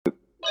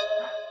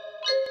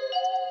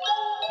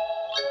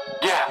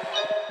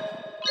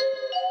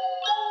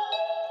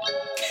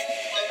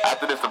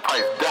after this, the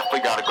price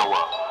definitely gotta go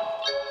up.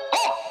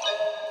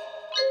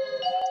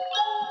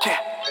 Yeah.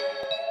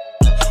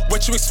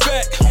 What you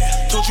expect?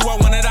 Told you I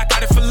wanted, I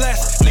got it for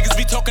less. Niggas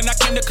be talking, I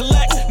came to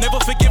collect. Never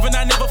forgiven,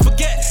 I never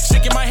forget.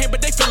 Shaking my hand,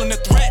 but they feeling the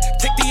threat.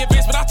 Take the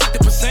advance, but I'll take the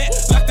percent.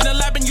 Locked in the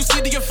lab and you see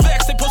the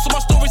effects. They post on my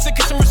stories and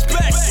get some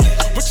respect.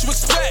 What you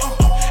expect?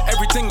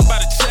 Everything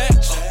about a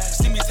check.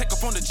 See me take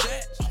up on the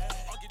jet.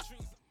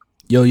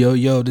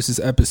 Yo, this is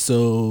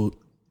episode,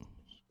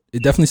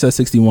 it definitely says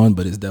 61,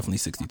 but it's definitely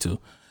 62.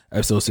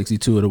 Episode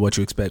 62 of the What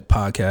You Expect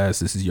podcast.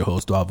 This is your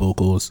host, Dwa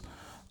Vocals.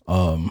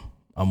 I'm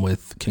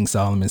with King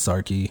Solomon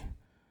Sarkey,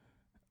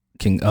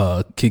 King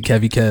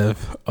Kevy Kev,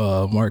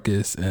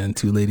 Marcus, and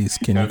two ladies.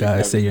 Can you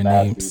guys say your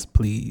names,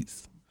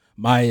 please?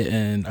 Maya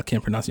and I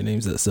can't pronounce your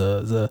names.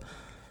 Zara.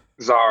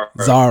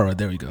 Zara.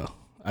 There we go.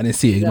 I didn't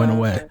see it. It went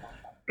away.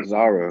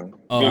 Zara.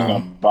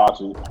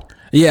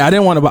 Yeah, I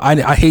didn't want to.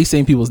 I hate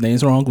saying people's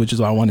names wrong, which is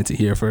why I wanted to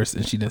hear first,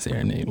 and she didn't say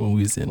her name when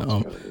we was in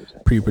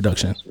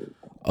pre-production.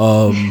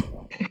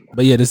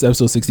 But yeah, this is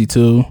episode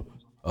 62.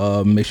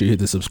 Make sure you hit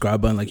the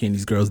subscribe button, like hitting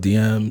these girls'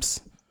 DMs.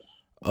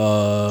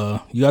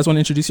 You guys want to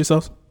introduce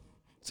yourselves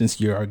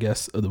since you're our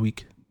guest of the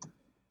week?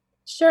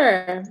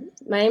 Sure.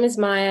 My name is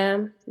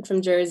Maya. I'm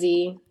from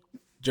Jersey.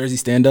 Jersey,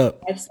 stand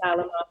up.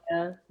 Lifestyle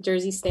Maya.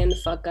 Jersey, stand the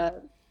fuck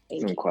up.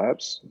 Thank you.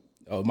 Claps.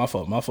 Oh, my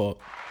fault.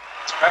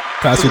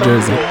 Claps for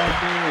Jersey.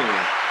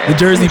 The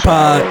Jersey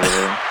Pod.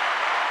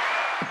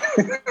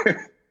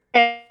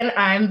 And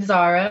I'm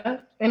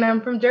Zara, and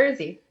I'm from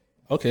Jersey.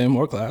 Okay,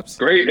 more claps.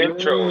 Great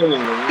intro. More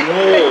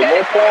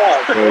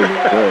claps. Good.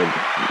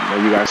 Know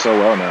you guys so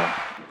well now.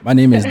 My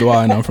name is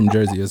Dwa, and I'm from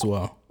Jersey as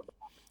well.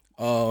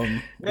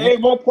 Hey,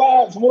 more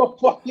claps. More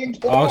fucking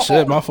claps. Oh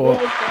shit, my fault.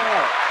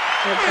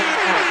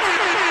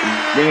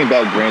 Bringing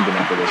back Brandon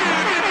after this,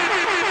 man.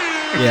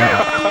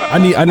 Yeah,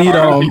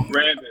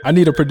 I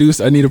need a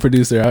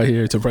producer out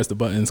here to press the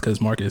buttons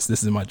because Marcus,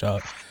 this is my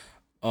job.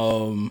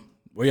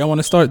 Where y'all want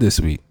to start this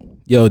week?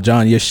 Yo,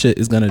 John, your shit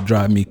is gonna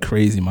drive me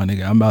crazy, my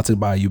nigga. I'm about to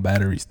buy you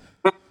batteries.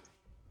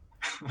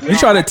 You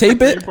trying to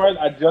tape it?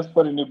 I just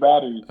put a new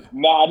battery.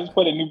 No, I just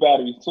put a new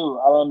battery too.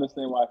 I don't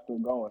understand why it's still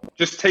going.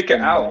 Just take it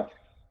out.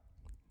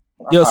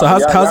 Yo, so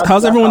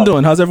how's everyone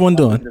doing? How's everyone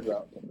doing?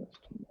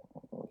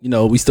 You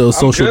know, we still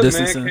social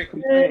distancing.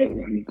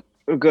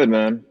 We're good,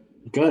 man.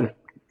 Good.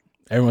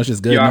 Everyone's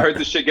just good. Yeah, I heard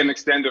this shit getting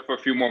extended for a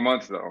few more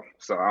months though.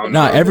 So I don't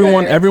know.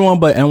 Everyone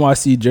but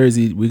NYC,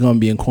 Jersey, we're gonna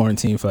be in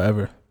quarantine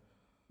forever.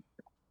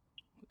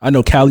 I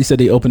know Cali said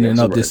they opened it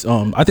up this.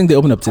 I think they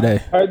opened up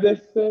today. I heard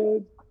this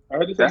on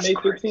May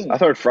 15th. I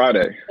thought Friday.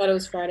 I thought it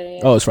was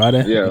Friday. Oh, it's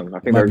Friday. Yeah, I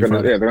think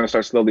they're gonna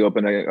start slowly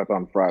opening up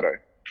on Friday.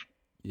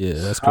 Yeah,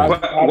 that's cool.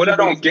 What I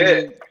don't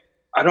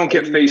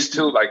get phase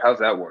 2. Like, how's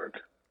that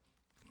work?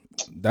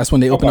 That's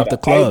when they open up the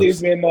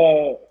clubs.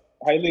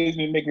 How you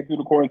been making through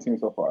the quarantine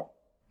so far?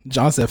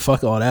 John said,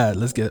 "Fuck all that.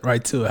 Let's get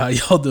right to it. How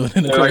y'all doing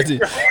in the quarantine?"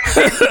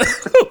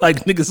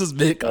 Like niggas was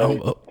big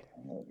combo.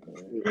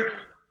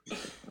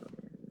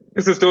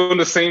 This is doing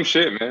the same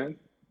shit, man.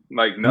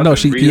 Like nothing. No,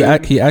 he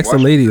asked the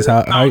ladies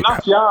how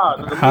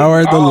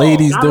are the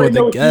ladies doing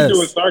the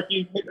guests?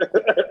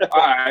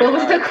 What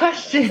was the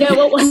question? Yeah,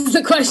 what was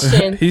the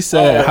question? He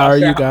said, "How are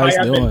you guys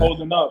doing?"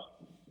 Holding up.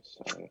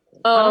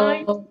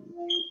 Oh,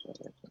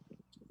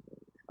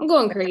 I'm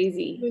going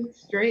crazy.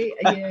 Straight,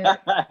 yeah.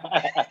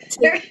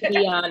 To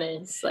be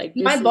honest, like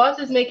My boss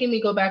is making me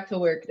go back to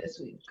work this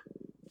week.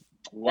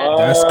 What?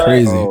 That's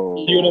crazy.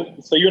 So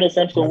you're an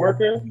essential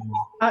worker?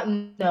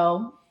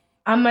 No.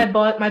 I'm my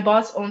boss. My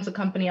boss owns a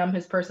company. I'm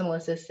his personal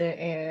assistant,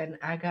 and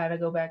I gotta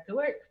go back to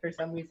work for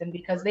some reason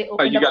because they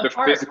opened you up got the to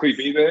parks. physically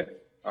be there.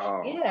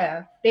 Oh.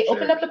 Yeah, they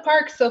opened up the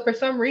park, so for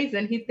some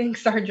reason he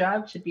thinks our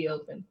job should be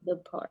open. the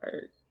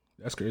part.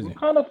 That's crazy. What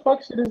kind of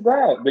fuck shit is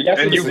that? But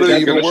And you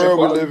believe in the world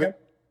we live in?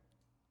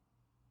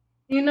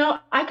 You know,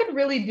 I could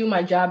really do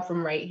my job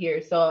from right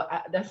here, so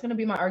that's gonna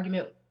be my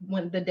argument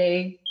when the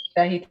day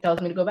that he tells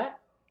me to go back,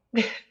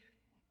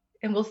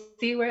 and we'll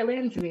see where it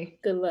lands me.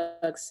 Good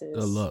luck, sis.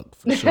 Good luck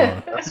for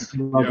sure.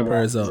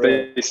 Prayers up.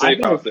 Stay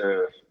safe out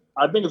there.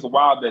 I think it's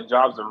wild that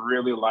jobs are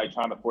really like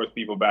trying to force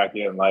people back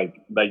in. Like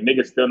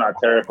niggas still not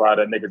terrified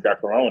that niggas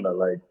got corona.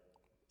 Like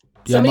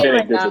Somebody yeah,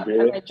 at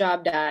my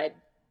job died.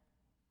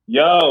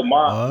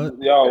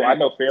 I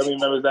know family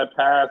members that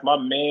passed. My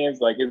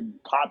man's like his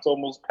pops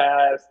almost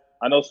passed.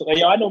 I know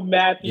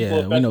mad people.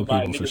 Yeah, we know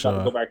people for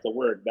sure. Go back to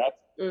work. That's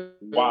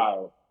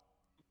wild.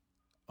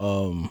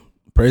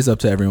 Praise up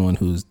to everyone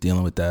who's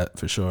dealing with that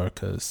for sure,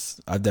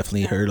 because I've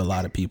definitely heard a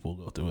lot of people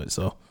go through it.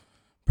 So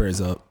praise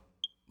up.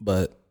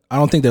 But I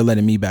don't think they're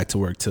letting me back to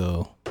work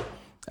till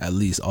at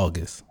least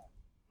August.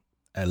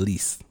 At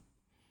least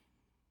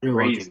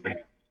Crazy.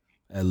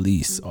 At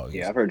least August.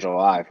 Yeah, I've heard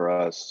July for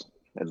us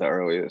at the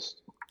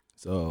earliest.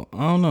 So I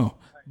don't know.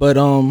 But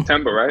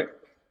September, right?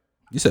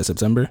 You said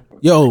September?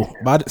 Yo,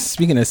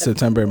 speaking of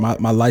September,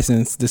 my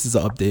license, this is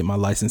an update. My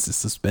license is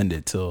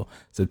suspended till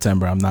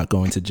September. I'm not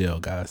going to jail,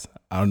 guys.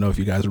 I don't know if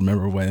you guys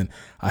remember when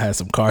I had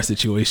some car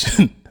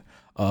situation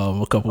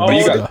a couple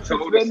weeks ago.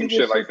 Told us some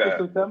shit like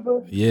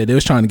that. Yeah, they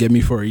was trying to get me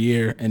for a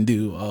year and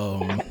do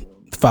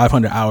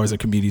 500 hours of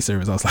community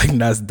service. I was like,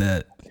 that's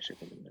dead.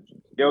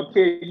 Yo,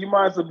 kid, you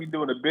might as well be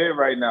doing a bid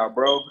right now,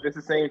 bro. It's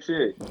the same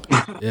shit.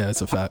 Yeah,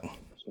 it's a fact.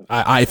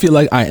 I feel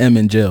like I am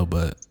in jail,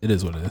 but it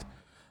is what it is.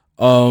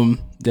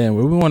 Damn,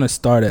 where we want to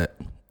start at?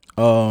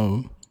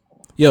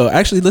 Yo,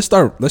 actually, let's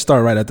start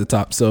right at the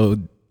top. So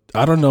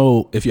I don't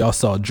know if y'all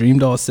saw Dream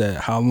Doll said,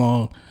 how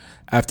long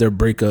after a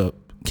breakup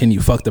can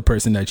you fuck the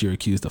person that you're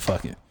accused of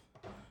fucking?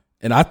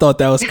 And I thought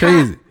that was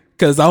crazy.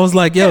 Because I was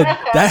like, yo,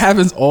 that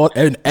happens all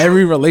in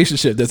every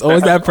relationship. There's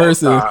always that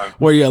person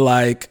where you're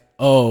like,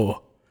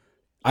 oh,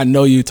 I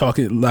know you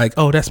talking like,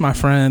 oh, that's my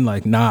friend.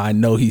 Like, nah, I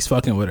know he's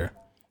fucking with her.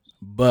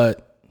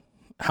 But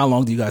how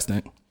long do you guys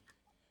think?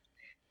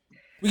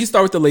 We can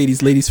start with the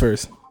ladies. Ladies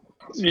first.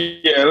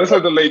 Yeah, let's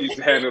have the ladies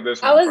handle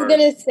this one I was first.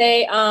 gonna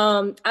say,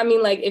 I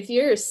mean, like, if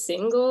you're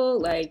single,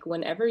 like,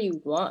 whenever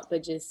you want,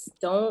 but just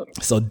don't.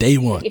 So day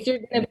one. If you're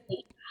gonna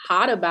be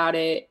hot about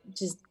it,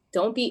 just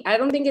don't be. I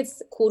don't think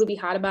it's cool to be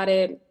hot about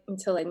it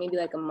until like maybe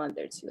like a month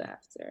or two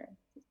after.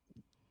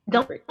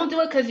 Don't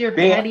do it because you're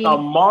Damn, petty. a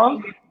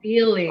month?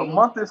 Feeling. A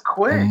month is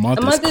quick. A month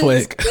is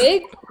quick.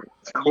 quick?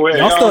 It's quick.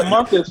 Y'all still- A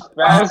month is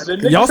fast.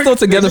 Y'all still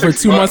together for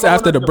 2 months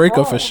after the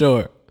breakup for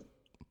sure.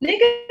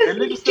 Niggas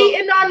be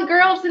cheating on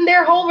girls in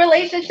their whole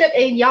relationship,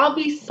 and y'all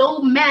be so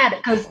mad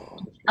because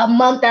a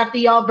month after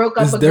y'all broke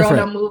up, It's a girl different.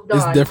 done moved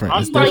It's on. different.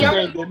 It's So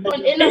different. y'all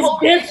in the whole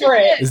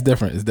relationship. It's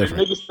different. It's This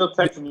different. nigga's still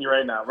texting me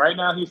right now. Right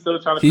now, he's still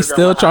trying to. He's figure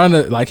still out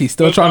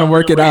trying to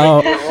work it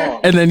out.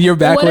 And then you're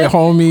back What with if-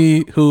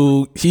 homie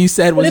who he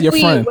said was your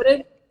friend.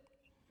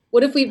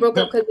 What if we broke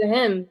up because of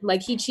him?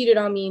 Like, he cheated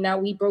on me. Now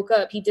we broke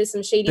up. He did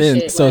some shady Then,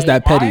 shit. so like, it's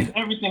that Why petty. does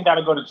everything got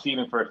to go to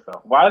cheating first, though?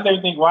 Why does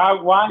everything? Why?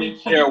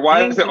 Yeah,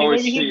 why is it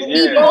always Maybe he cheating?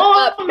 didn't- We broke All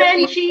up men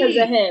because cheat.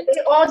 of him.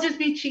 They all just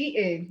be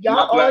cheating. Y'all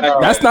Not all black.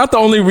 just That's not the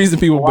only reason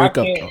people Why break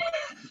up. can't-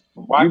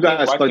 Though. Why You guys can't-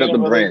 why fucked up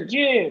can't the a branch.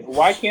 Yeah,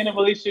 why can't a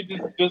relationship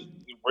just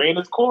ran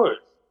its course?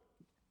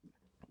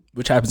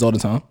 Which happens all the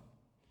time.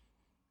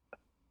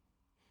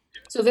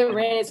 So if it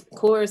ran its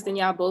course, then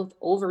y'all both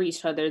over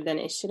each other, then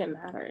it shouldn't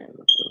matter.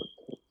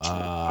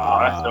 Oh,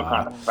 that's still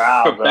kind of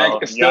foul, But though.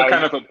 it's still Yeah,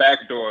 kind of a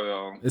backdoor,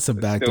 though. It's a It's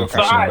backdoor still for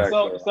So, all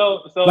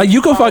sure. right, so Like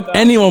you could fuck found out-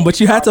 anyone, but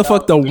you had to found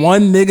fuck the out-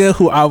 one nigga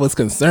who I was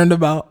concerned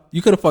about.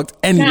 You could have fucked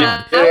anyone.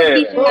 Nah, I would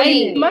be Yeah. Well,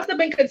 he right. must have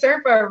been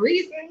concerned for a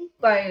reason.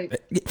 Like,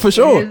 For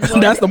sure. It is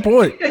what That's the it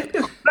point.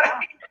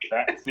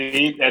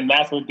 See, and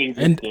that's when things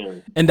And- get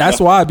scary. And that's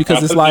why,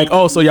 because it's like,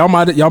 oh, so y'all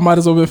might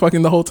as well been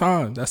fucking the whole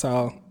time. That's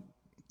how.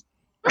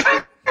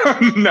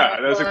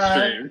 Nah, that's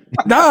extreme.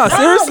 Nah,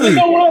 seriously. You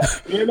know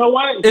what? You know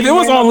what? If it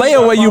was on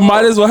layaway, you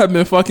might as well have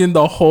been fucking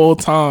the whole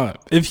time.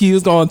 If he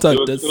was going to It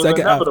touch the was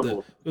second after, inevitable.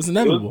 it was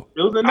inevitable.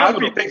 It was I'd be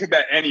inevitable. thinking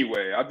that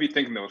anyway. I'd be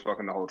thinking that was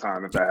fucking the whole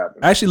time if that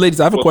happened. Actually, ladies,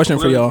 I have a question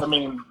for y'all. I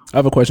mean, I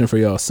have a question for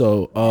y'all.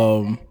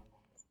 So,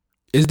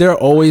 is there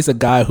always a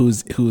guy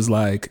who's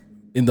like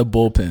in the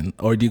bullpen,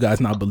 or do you guys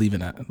not believe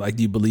in that? Like,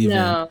 do you believe in?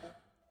 No.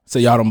 So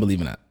y'all don't believe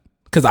in that?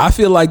 Because I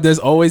feel like there's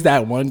always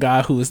that one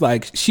guy who is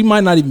like, she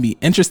might not even be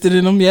interested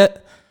in him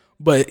yet,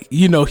 but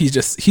you know, he's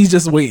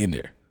just waiting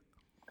there.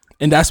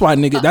 And that's why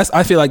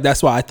I feel like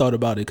that's why I thought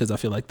about it, because I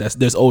feel like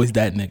there's always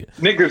that nigga.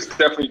 Niggas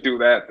definitely do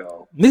that,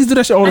 though. Niggas do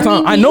that shit all the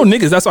time. I know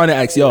niggas. That's why I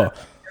ask y'all.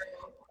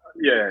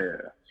 Yeah.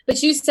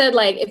 But you said,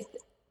 like, if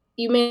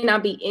you may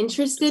not be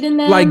interested in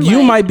them. Like,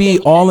 you might be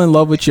all in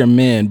love with your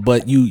man,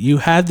 but you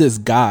have this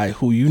guy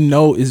who you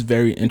know is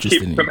very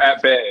interested in Keep you. them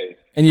at bay.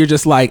 And you're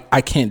just like,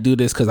 I can't do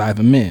this because I have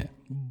a man.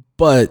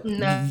 But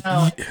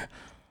no.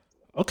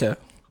 okay.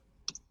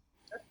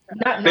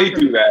 Not They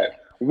do that.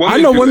 I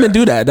know women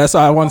do that. That's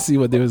why I want to see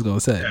what they was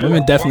gonna say.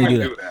 Women definitely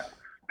do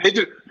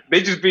that.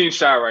 They just being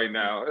shy right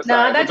now. It's No,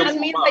 all right. that Let just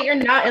them means move that out. you're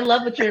not in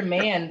love with your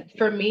man.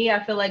 For me,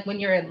 I feel like when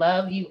you're in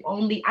love,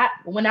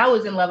 when I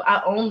was in love,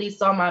 I only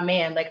saw my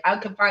man. Like, I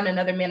could find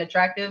another man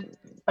attractive,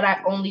 but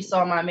I only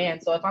saw my man.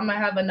 So if I'm gonna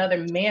have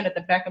another man at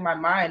the back of my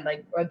mind,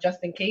 like, or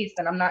just in case,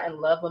 then I'm not in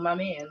love with my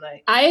man.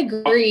 Like, I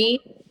agree,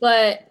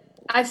 but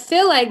I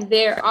feel like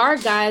there are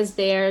guys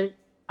there.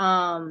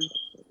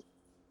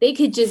 They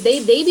could just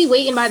they be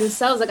waiting by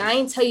themselves. Like, I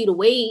ain't tell you to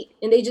wait,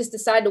 and they just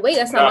decide to wait.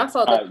 That's not my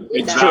fault. That they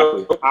did that.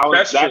 Exactly.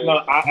 That's true.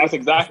 That's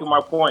exactly my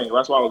point.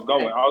 That's where I was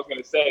going. I was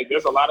going to say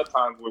there's a lot of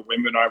times where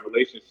women are in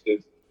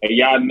relationships, and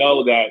y'all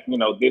know that, you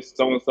know, this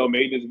so and so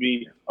may just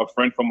be a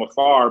friend from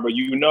afar, but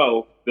you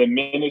know the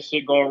minute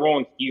shit going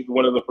wrong, he's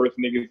one of the first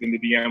niggas in the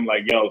DM.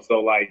 Like, yo,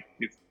 so like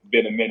it's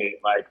been a minute.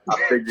 Like,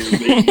 I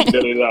figured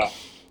maybe da.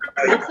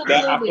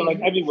 That, I feel like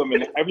every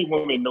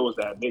woman knows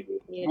that nigga.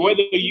 Yeah,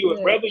 whether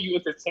you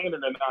entertain it or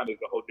not is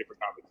a whole different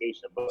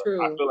conversation. But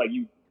True. I feel like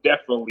you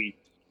definitely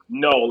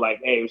know, like,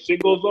 hey, if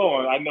shit goes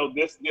on, I know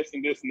this,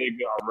 and this nigga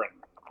are ready.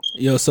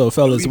 Yo, so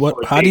fellas, what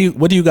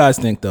do you guys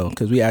think though?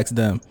 Because we asked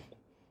them.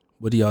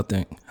 What do y'all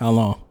think? How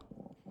long?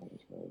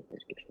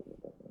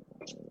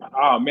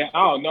 Oh man, I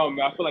don't know,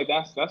 man. I feel like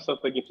that's something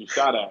to get you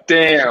shot at.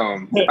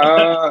 Damn.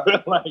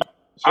 Like,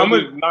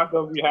 I'm not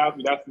gonna be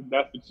happy. That's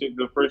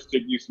the first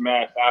chick you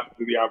smash after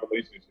the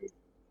relationship.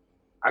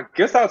 I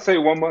guess I'd say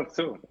 1 month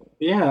too.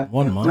 Yeah.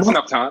 1 month. That's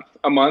enough time.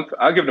 A month.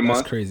 I'll give it a That's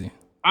month. crazy.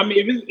 I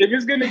mean, if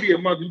it's gonna be a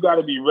month, you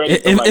gotta be ready.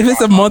 If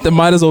it's a month, it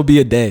might as well be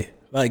a day.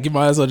 Like, you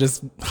might as well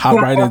just hop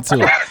right into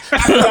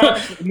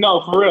it.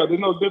 No, for real, there's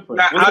no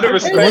difference. Now, out of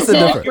respect, What's the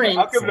I'll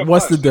difference? give it a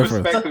What's the plus.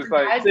 difference? Respect is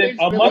like,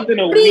 A month in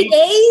a 3 week.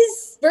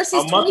 days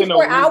versus A month in a 24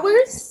 week.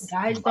 hours.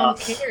 Guys don't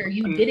care.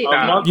 You did it.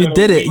 A month You in a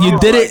did it. week. You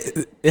did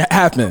it. It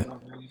happened.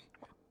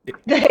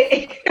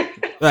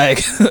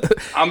 Like,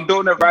 I'm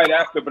doing it right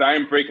after, but I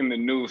ain't breaking the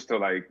news till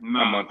like a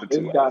month or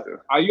two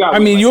after. I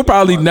mean, you'll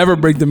probably never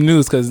break them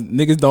news because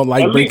niggas don't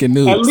like breaking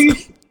news. At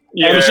least,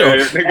 Yeah, sure.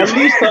 at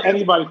least till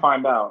anybody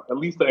find out. At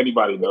least till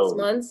anybody 6 knows.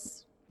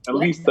 months. At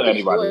least till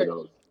anybody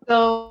knows.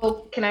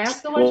 So can I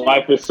ask a question?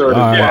 Life is sort of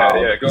All right. Yeah,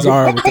 wild. yeah. Go.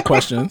 Zara with the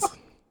questions.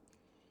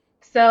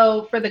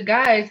 So for the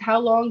guys, how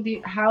long do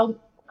you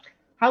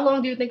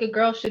think a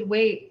girl should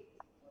wait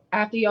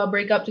after y'all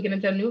break up to get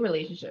into a new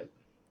relationship?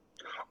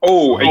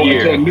 Oh, a Oh,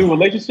 it's a year. new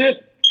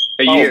relationship?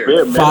 A Oh, year. bare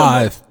minimum.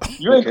 5.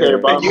 You ain't care A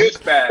about me. year's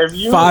fast. If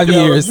you, 5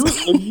 years.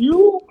 If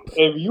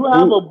you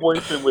have a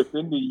boyfriend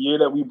within the year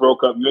that we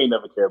broke up, you ain't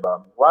never care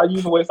about me. Why you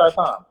even waste our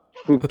time?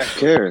 Who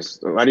cares?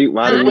 Why do you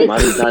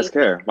guys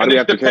care? Why do you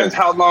have to It care? depends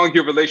how long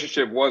your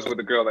relationship was with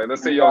the girl. Like,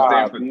 let's say y'all was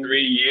Nah, dating for dude.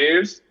 3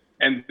 years,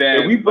 and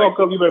then If we broke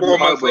up, you better be 4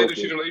 months later, heartbroken.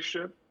 she's in a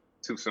relationship.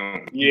 Too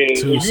soon. Yeah, Too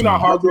if you're soon. not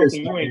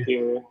heartbroken, you ain't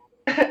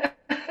care.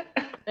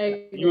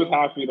 I You was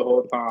happy the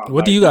whole time.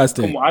 What do you guys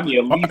think? Come on, I need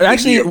at least a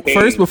Actually, year paid.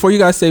 first, before you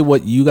guys say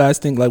what you guys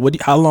think, like,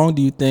 how long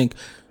do you think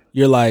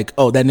you're like,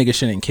 oh, that nigga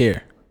shouldn't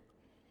care?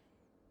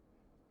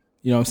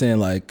 You know what I'm saying?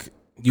 Like,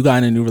 you got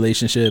in a new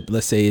relationship.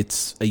 Let's say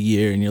it's a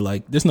year, and you're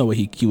like, there's no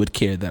way he would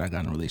care that I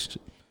got in a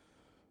relationship.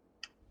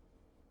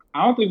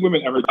 I don't think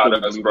women ever Out care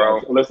of us,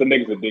 bro. unless the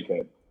nigga's a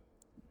dickhead.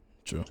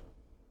 True.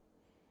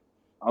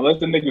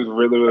 Unless the nigga's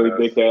really, really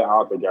dickhead, I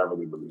don't think I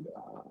really believe that.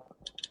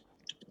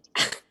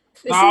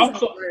 This I is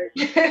also- awkward.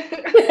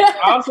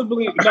 I also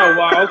believe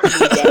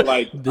that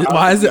like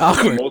Why is it for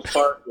awkward? the most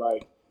part,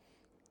 like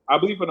I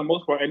believe for the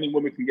most part, any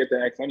woman can get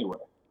their ex anyway.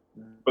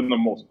 For the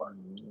most part,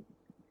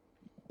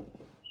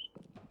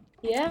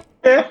 Yeah.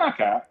 that's not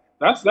cap.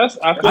 That's.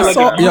 I feel I like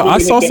saw, if you I really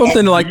saw hit the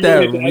something ex- like you really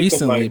that hit the ex of,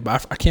 recently, like,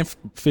 but I can't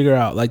figure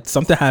out. Like,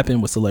 something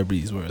happened with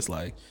celebrities where it's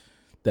like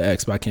the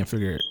ex, but I can't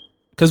figure it.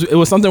 Because it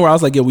was something where I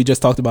was like, yeah, we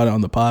just talked about it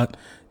on the pod.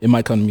 It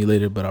might come to me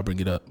later, but I'll bring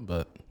it up.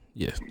 But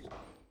yeah.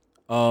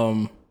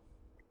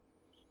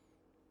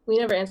 We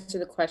never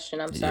answered the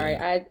question. I'm sorry.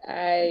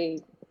 Yeah.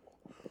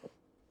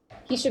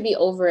 He should be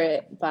over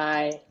it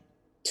by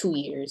 2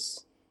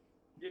 years.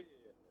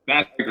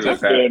 that's a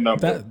fair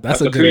number.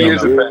 That's a a good 2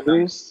 years number. of that.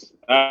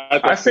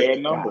 That's I a fair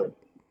think- number.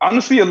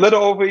 Honestly, a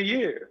little over a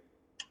year.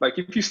 Like,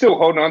 if you still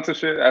hold on to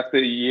shit after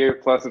a year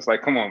plus, it's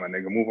like, come on, my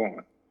nigga, move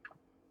on.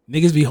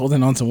 Niggas be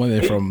holding on to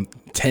women from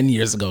 10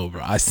 years ago,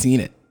 bro. I seen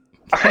it.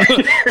 Yeah,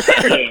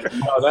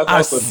 no, that's I've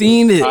also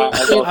seen it.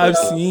 I- I've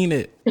seen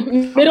it.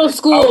 Middle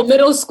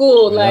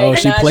school. Like, Oh,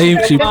 she nah, played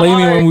me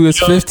when we was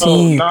Yo,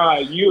 15. Nah,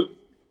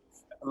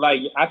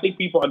 I think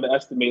people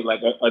underestimate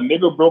like a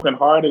nigga broken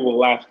hearted will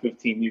last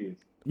 15 years.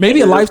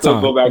 Maybe a He'll still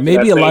go back lifetime. to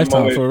Maybe that a same lifetime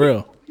moment. for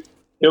real.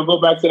 He'll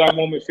go back to that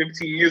moment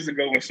 15 years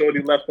ago when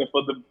Shorty left him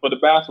for the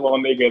basketball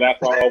nigga.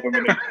 That's why all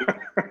women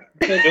are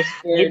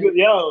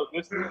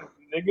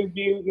niggas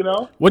be, you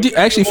know. What do you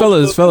actually,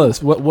 fellas?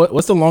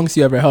 What's the longest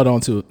you ever held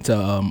on to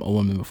a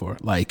woman before?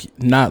 Like,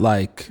 not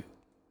like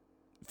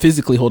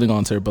physically holding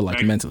on to her, but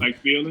like mentally. Like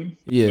feelings.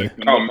 Yeah. Like,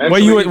 Oh, Where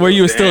you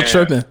mentally, were still damn.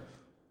 tripping?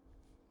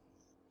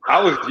 I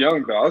was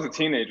young, though. I was a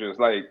teenager. It's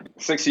like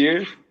 6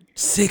 years.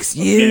 6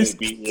 years.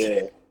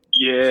 Yeah.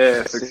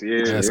 Yeah, 6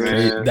 years. That's man.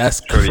 crazy.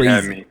 That's Shorty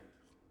had crazy. me.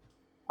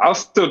 I was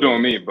still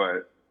doing me,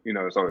 but, you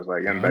know, it's always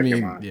like in the back I of your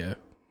mean, mind. yeah.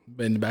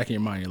 But in the back of your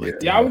mind, you're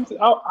like, Yeah,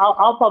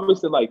 I'll probably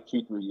say like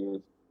 2-3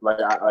 years.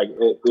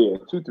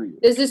 2-3 years.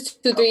 This is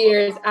 2-3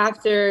 years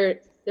after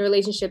the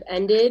relationship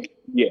ended.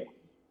 Yeah.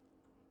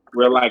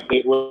 Where I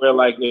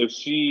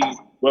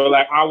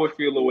would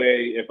feel a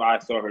way if I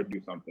saw her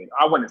do something.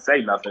 I wouldn't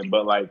say nothing,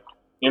 but like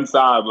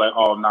inside, like,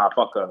 oh nah,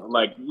 fuck her.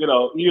 Like, you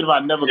know, even if I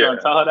never gonna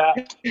tell her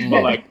that,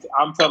 but like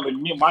I'm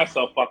telling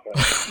myself, fuck her.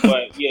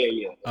 But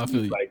yeah. I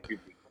feel you. Like,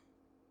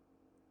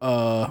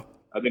 I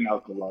I think that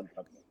was a long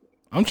time.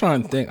 I'm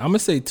trying to think. I'm gonna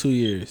say 2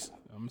 years.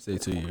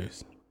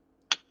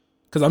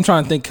 Because I'm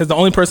trying to think. Because the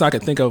only person I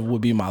could think of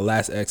would be my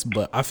last ex.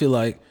 But I feel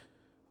like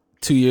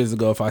 2 years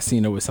ago, if I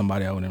seen her with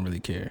somebody, I wouldn't really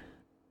care.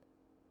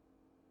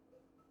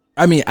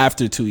 I mean,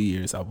 after 2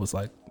 years, I was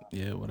like,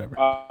 yeah, whatever.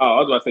 I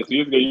was about to say 2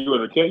 years ago you would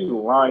have killed you,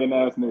 lying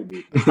ass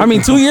nigga. I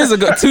mean, 2 years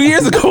ago,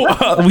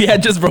 we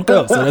had just broke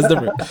up, so that's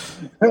different.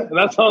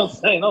 That's what I'm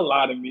saying. Don't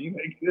lie to me,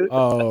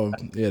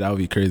 nigga. Yeah, that would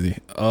be crazy.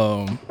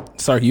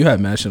 Sorry, you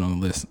had mad shit on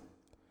the list.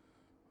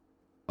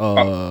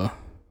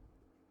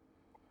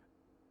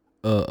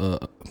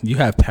 You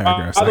have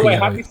paragraphs. By the I way, hate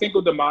how happy you-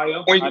 Cinco de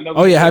Mayo.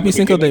 Oh yeah, happy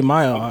Cinco de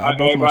Mayo. I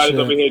broke my Everybody's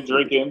over shit. here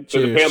drinking. Because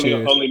Cheers, apparently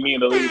cheers. only me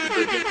and the ladies are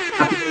drinking.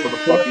 What the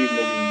fuck these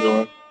niggas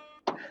doing?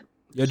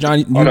 Yo, John,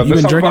 you Hold up, been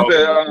let's talk drinking?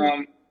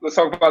 about let's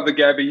talk about the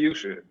Gabby U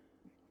shit.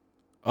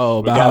 Oh,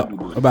 about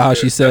how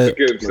she That's a said.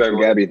 good It's the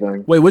segue. Gabby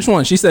thing. Wait, which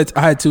one? She said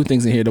I had two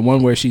things in here. The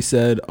one where she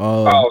said,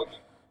 Oh,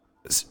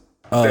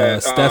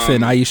 Steph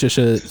and Aisha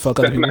should fuck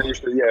other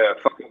people. Yeah,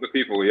 fuck other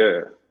people.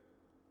 Yeah.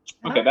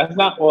 Okay, that's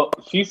not. Well,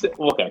 she said.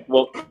 Okay,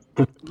 well,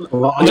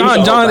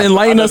 John,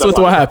 enlighten us with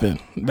what happened.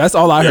 That's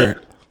all I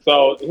heard.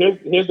 So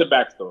here's the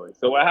backstory.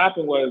 So what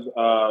happened was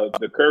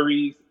the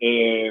Currys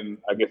and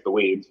I guess the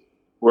Wades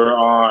were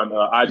on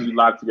IG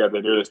Live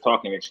together. They're just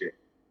talking and shit.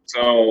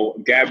 So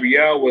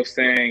Gabrielle was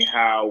saying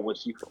how when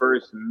she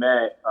first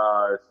met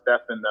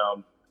Steph and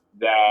them,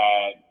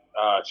 that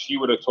she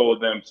would have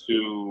told them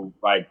to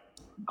like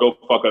go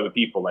fuck other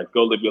people, like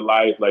go live your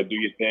life, like do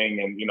your thing,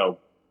 and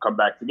come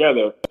back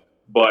together.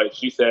 But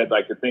she said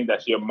like the thing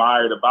that she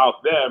admired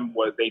about them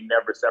was they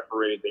never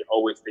separated. They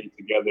always stayed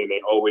together. They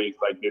always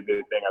like did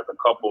their thing as a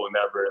couple and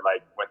never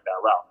like went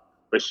that route.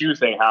 But she was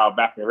saying how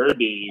back in her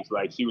days,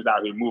 like she was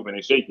out here moving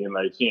and shaking,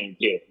 like she ain't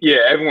care.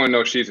 Yeah, everyone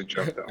knows she's a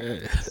joke though.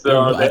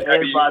 So then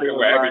everybody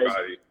was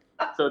like,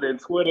 so then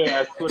Twitter,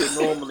 as Twitter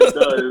normally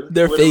does,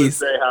 their Twitter face would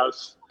say how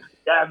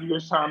Gabby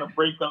was trying to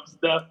break up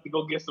Steph to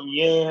go get some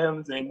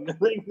yams and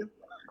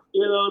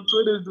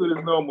Twitter's doing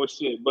his normal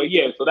shit. But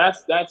yeah, so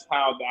that's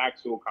how the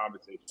actual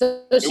conversation.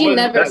 So she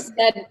never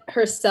said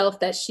herself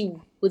that she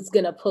was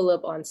gonna pull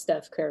up on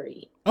Steph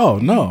Curry. Oh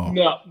no.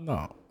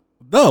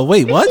 No,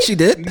 wait, what? She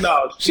did?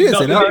 No, she didn't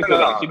say that.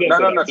 No, she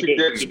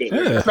didn't.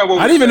 Yeah.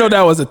 I didn't even know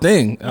that was a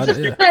thing. That's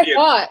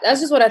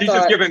just what I thought. She's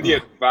just giving the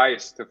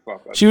advice to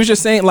fuck us. She was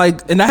just saying,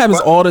 like, and that happens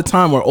all the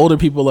time where older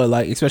people are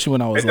like, especially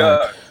when I was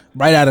like,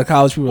 right out of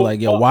college, people were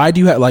like, yo, why do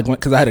you have, like,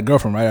 because I had a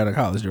girlfriend right out of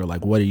college. They were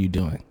like, what are you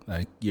doing?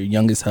 Like, you're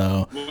young as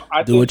hell.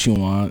 Do what you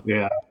want.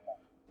 Yeah.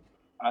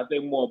 I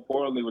think more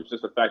importantly was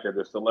just the fact that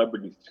there's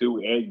celebrities too,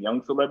 and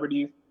young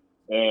celebrities.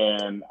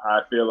 And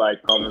I feel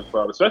like coming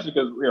from, especially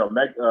because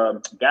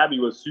Gabby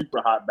was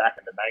super hot back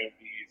in the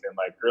 90s and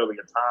like earlier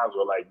times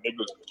where like niggas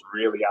was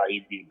really out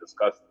here being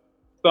disgusting.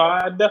 So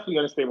I definitely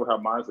understand what her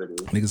mindset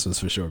is. Niggas was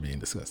for sure being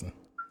disgusting.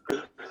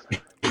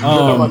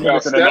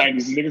 Niggas in the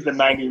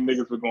 90s,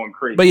 niggas were going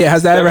crazy. But yeah,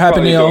 has that ever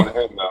happened to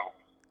y'all?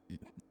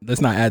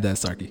 Let's not add that,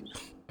 Sarky.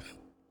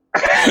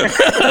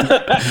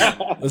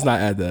 Let's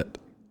not add that.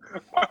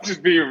 I'm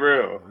just being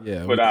real.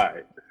 Yeah,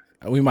 but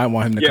we might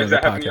want him to come to the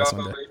podcast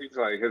one day.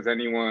 Like, has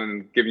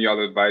anyone given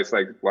y'all advice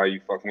like why you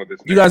fucking with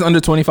this? You guys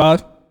under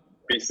 25?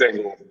 Be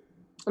single.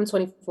 I'm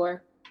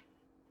 24.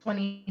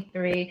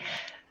 23.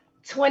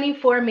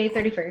 24 May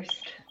 31st.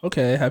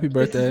 Okay, happy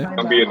birthday.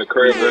 I'm being the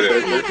crib.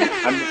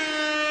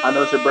 I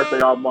know it's your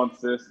birthday all month,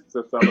 sis,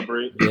 to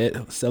celebrate.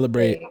 Yeah,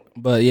 celebrate.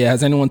 But yeah,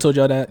 has anyone told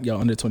y'all that?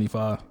 Y'all under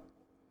 25?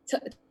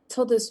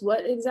 Told us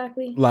what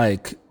exactly?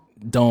 Like,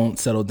 don't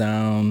settle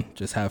down,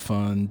 just have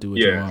fun, do what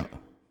you want.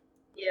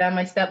 Yeah,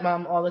 my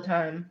stepmom all the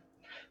time.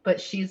 But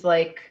she's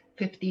like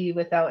 50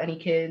 without any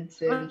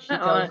kids, and she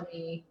tells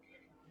me,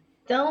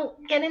 don't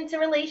get into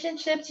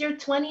relationships. Your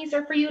 20s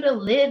are for you to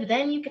live.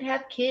 Then you can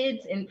have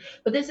kids.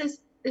 But this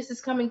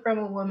is coming from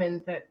a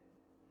woman that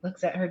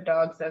looks at her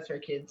dogs as her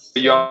kids.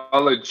 So.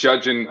 Y'all are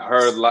judging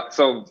her life.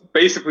 So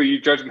basically,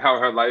 you're judging how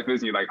her life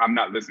is, and you're like, I'm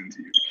not listening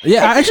to you.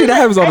 Yeah, actually, that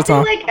happens all the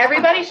time. I feel like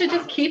everybody should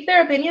just keep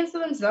their opinions to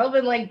themselves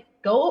and like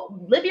go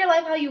live your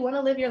life how you want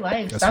to live your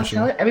life. That's Stop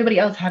telling everybody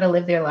else how to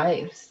live their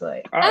lives.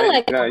 Like, I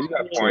like. Yeah, you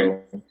got a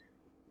point.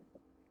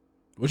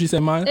 What you say,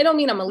 Maya? They don't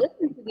mean I'm gonna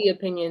listen to the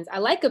opinions. I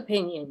like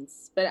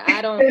opinions, but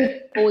I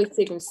don't always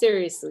take them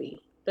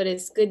seriously. But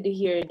it's good to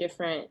hear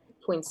different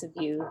points of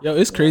view. Yo,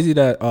 it's crazy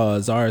that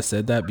Zara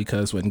said that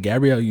because when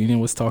Gabrielle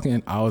Union was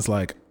talking, I was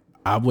like,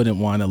 I wouldn't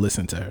want to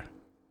listen to her.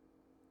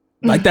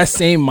 Like that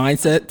same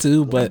mindset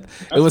too, but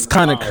it was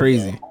kind of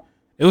crazy.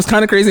 It was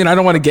kind of crazy, and I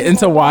don't want to get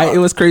into why it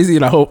was crazy,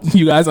 and I hope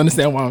you guys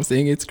understand why I'm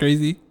saying it's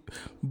crazy.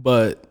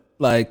 But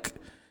like,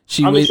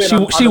 she was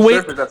in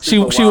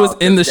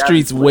the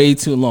streets way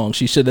too long.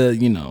 She should have,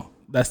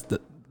 that's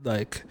it.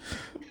 But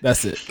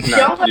here's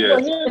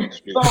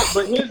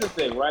the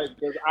thing, right?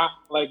 Because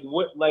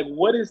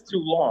what is too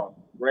long,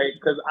 right?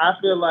 Because I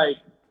feel like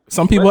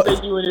some people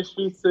take you in the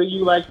streets till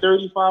you like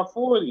 35,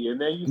 40,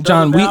 and then you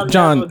John,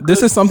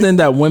 this is something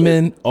that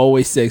women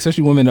always say,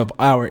 especially women of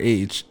our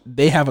age.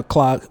 They have a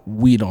clock,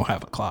 we don't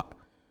have a clock,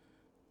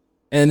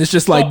 and it's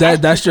just like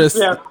that. That's just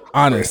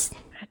honest.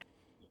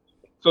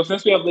 So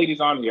since we have ladies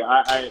on here,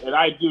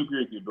 I do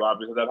agree with you, Dwab,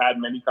 because I've had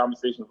many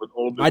conversations with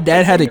older. My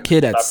dad had a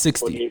kid at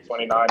 60, 28,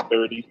 29,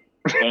 30,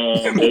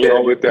 and they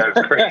always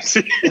that's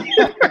crazy.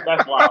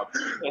 That's wild.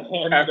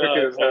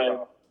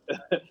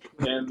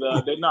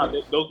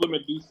 Those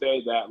women do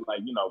say that,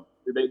 like,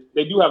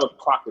 they do have a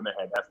clock in their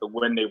head as to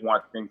when they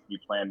want things to be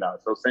planned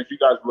out. So since you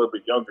guys are a little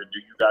bit younger, do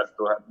you guys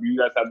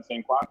have the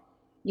same clock?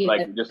 Yeah.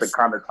 Like just a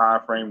kind of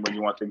time frame when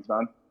you want things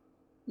done?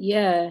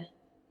 Yeah.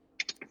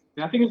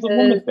 I think it's a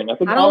woman thing. I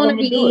think I don't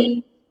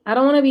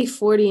want to be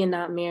 40 and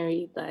not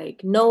married.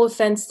 Like, no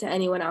offense to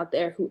anyone out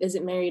there who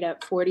isn't married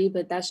at 40,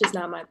 but that's just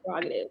not my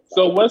prerogative.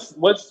 So what's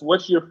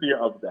your fear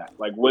of that?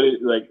 Like, what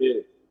is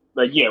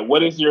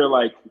your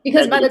like?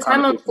 Because by the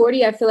time I'm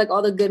 40, I feel like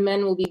all the good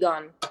men will be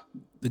gone.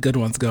 The good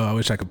ones go. I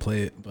wish I could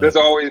play it. But There's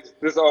always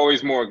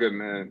more good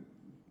men.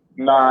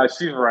 Nah,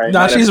 she's right.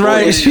 Nah, she's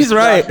right. She's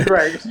right. She's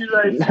right. She's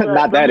right.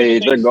 Not that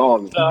age. They're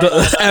gone.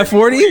 At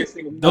 40,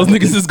 those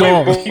niggas is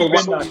gone.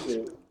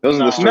 Those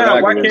are the straight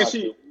Nah, why actors. can't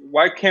she?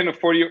 Why can't a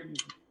 40?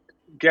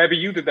 Gabby,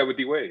 you did that with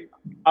D-Wade.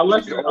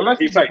 Unless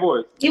he's like,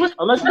 divorced. He was.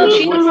 Unless I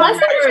mean,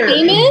 Unless I'm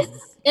famous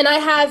and I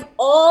have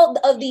all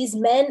of these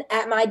men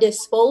at my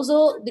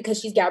disposal, because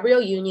she's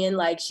Gabrielle Union,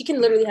 like she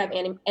can literally have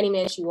any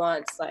man she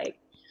wants. Like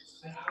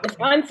if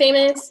I'm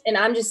famous and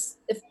I'm just,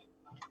 if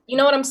you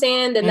know what I'm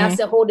saying, then that's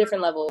a whole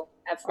different level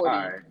at 40.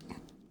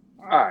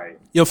 All right.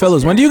 Yo,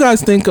 fellas, when do you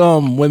guys think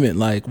women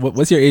like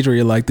what's your age where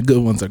you're like the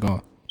good ones are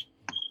gone?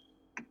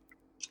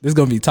 This is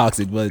gonna be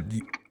toxic, but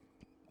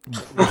Wait,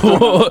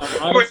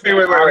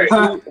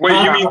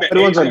 you mean the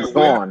The ones age are that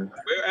gone.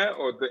 we're at,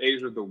 or the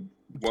age of the woman?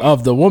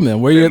 of the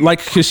woman where you're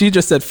like, because she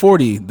just said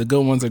 40, the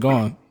good ones are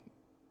gone.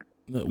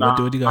 What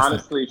do you guys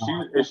honestly,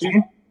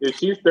 if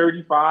she's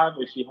 35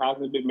 and she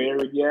hasn't been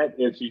married yet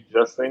and she's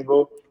just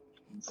single,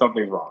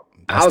 something's wrong.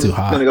 think? That's too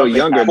high. gonna go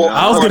younger.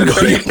 I was gonna go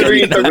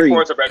 33,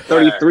 34 is a red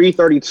flag. 33,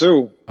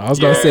 32. I was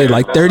gonna say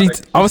like 30.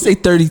 I would say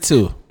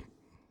 32.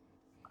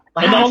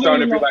 And the I'm only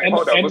starting to be reason- like,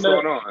 hold up, and what's the-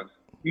 going on?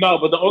 No,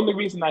 but the only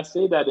reason I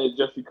say that is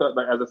just because,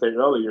 like, as I said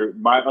earlier,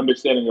 my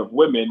understanding of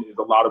women is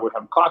a lot of women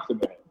have clocks in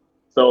their head.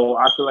 So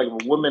I feel like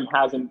if a woman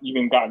hasn't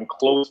even gotten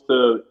close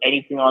to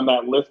anything on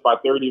that list by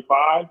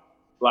 35,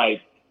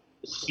 like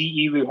she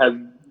either has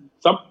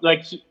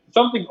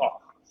something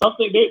off.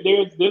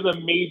 There's a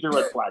major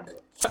red flag there.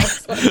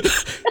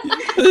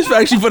 This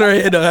fact she put her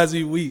hand up has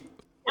me weak.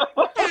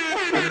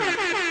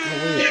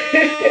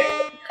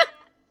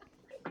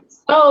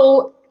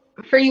 So,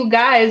 for you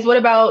guys, what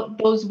about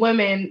those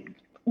women?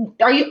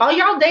 Are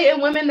y'all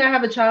dating women that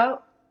have a child?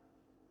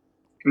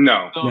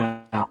 No.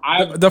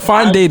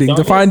 Define dating.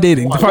 Define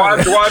dating. Why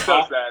does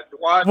that?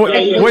 Why?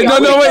 Wait,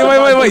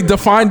 no, wait.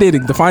 Define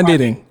dating. Define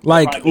dating.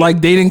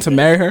 Like dating to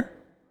marry her?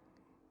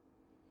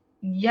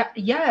 Yeah.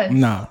 Yes.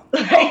 Nah.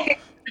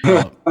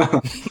 No.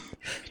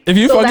 If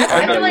you So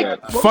I feel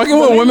like fucking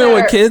with women that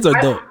with are- kids are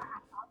dope.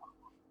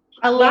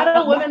 A lot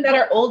of women that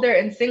are older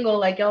and single,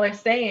 like y'all are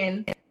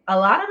saying, a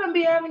lot of them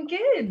be having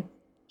kids.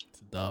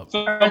 Dope.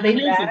 So Are they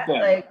here's the bad?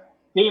 thing. Like,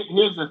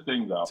 Here's the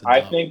thing, though. It's a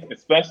I dub. think,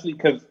 especially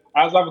because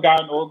as I've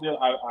gotten older,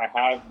 I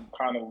have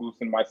kind of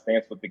loosened my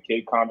stance with the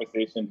kid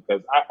conversation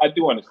because I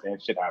do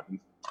understand shit happens.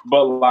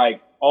 But,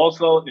 like,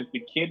 also, if the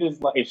kid is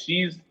like, if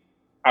she's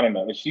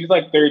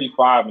like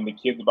 35 and the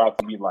kid's about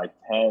to be like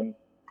 10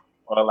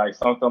 or like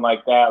something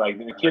like that, like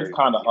the kid's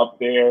kind of up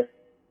there,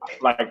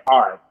 like, all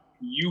right,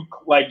 you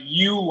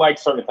like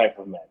certain type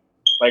of men.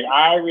 Like,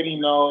 I already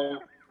know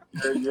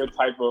your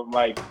type of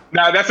like.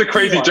 Nah, that's a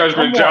crazy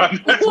judgment, John.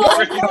 British.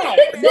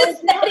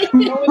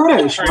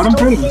 I'm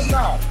British.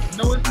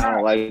 No, it's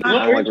I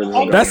not. don't like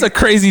Virginia. That's a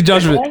crazy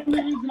judgment. The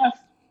only reason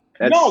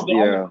That's, no, the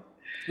yeah.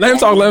 Let him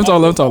talk.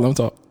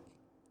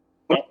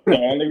 The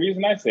only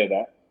reason I say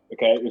that,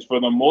 okay, is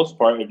for the most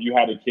part, if you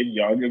had a kid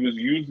young, it was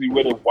usually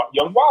with a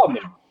young wild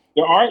nigga.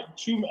 There aren't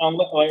two.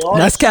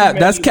 That's cap.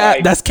 That's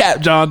cap,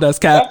 John. That's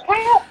cap. That's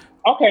cap.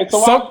 Okay,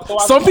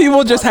 Some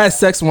people just had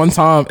sex one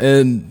time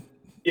and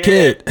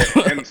kid.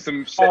 And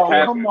some shit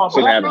happened.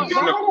 Shit happened.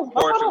 Even the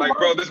proportion, like,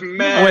 bro, this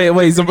man.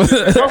 Wait.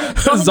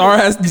 Zara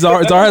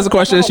has a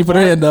question. She put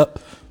her hand up.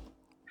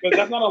 Because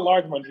that's not a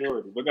large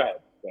majority. But go ahead.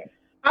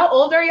 how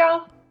old are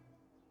y'all?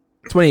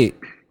 28.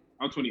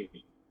 I'm 28.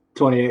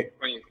 28.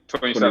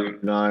 27.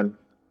 29.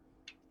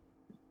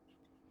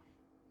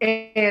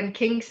 And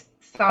King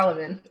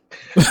Solomon.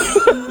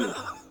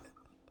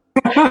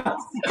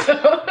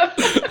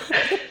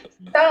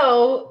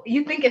 So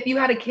you think if you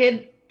had a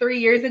kid 3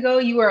 years ago,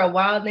 you were a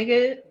wild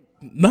nigga?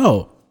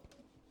 No.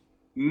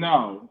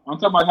 No, I'm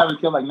talking about having a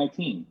kid like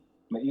 19,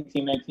 like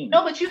 18, 19.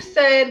 No, but you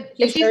said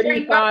She's if she's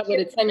 35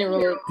 with a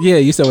 10-year-old. Yeah,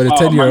 you said with a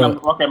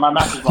 10-year-old. Okay, my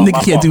math is wrong.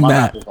 Nigga can't do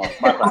math. My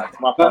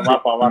fault.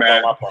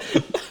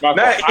 Nah,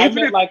 I even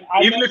meant if, like-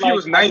 I even meant if he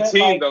was like- I meant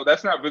 19, like- though,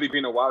 that's not really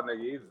being a wild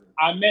nigga either.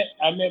 I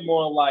meant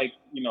more like,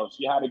 you know,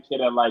 she had a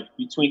kid at like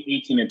between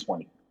 18 and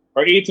 20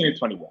 or 18 and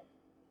 21.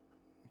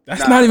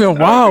 That's not even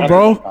wild,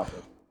 bro.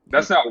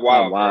 That's not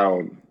wild, bro.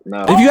 Wow.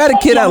 No. If you had a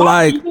kid at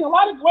like, Wait,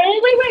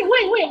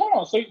 hold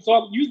on.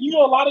 So you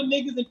know a lot of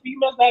niggas and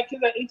females that have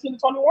kids at 18 to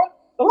 21?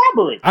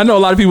 Elaborate. I know a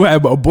lot of people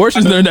have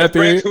abortions during that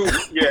period.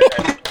 Yeah.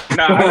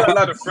 Nah, I got a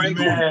lot of friends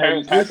whose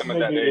parents had This them at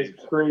that nigga age.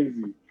 is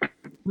crazy.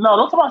 No,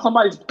 don't talk about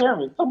somebody's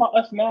parents. Talk about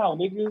us now,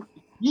 niggas.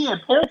 Yeah,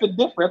 parents are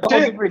different. That's all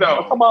Shit, different. though. I'm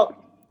talking about,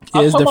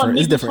 Yeah, it's I'm talking different.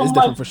 It's about different. It's niggas different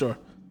from, for sure.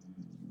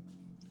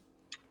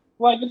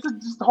 Like it's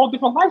just a whole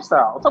different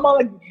lifestyle. I'm talking about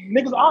like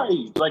niggas our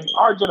age, like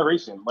our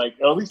generation, like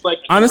or at least like.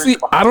 Honestly,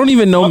 I don't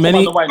even know I'm talking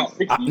many. about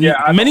nobody 60.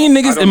 Many I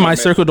niggas don't in know my many.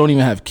 circle don't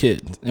even have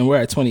kids, and we're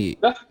at 28.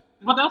 So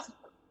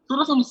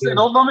that's what I'm saying.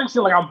 Don't make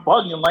shit like I'm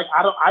bugging. Like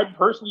I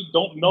personally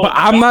don't know. But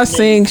I'm not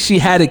saying she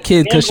had a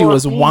kid because she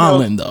was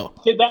wilding though.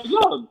 Kid that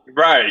young.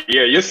 Right,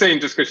 yeah. You're saying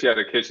just because she had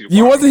a kid, she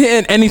You wasn't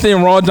hitting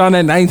anything raw, John,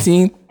 at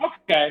 19.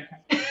 Okay.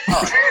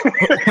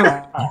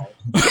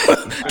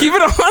 Keep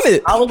it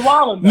 100. I was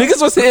wilding.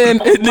 Niggas was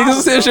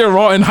hitting shit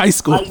raw in high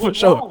school for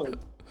sure.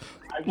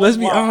 Let's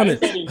be I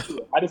honest.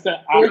 just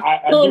said I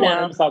do want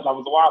to emphasize I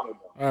was wilding.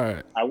 All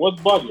right. I was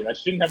bugging. I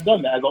shouldn't have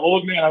done that. As an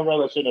old man, I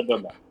realized I shouldn't have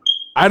done that.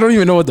 I don't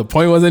even know what the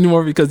point was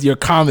anymore because your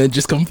comment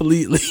just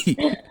completely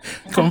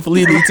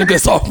took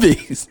us off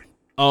base.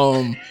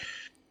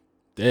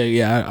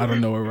 Yeah, I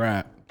don't know where we're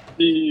at.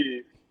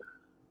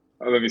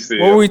 Let me see.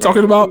 What were we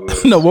talking about?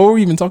 No, what were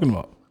we even talking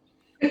about?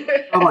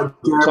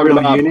 Talking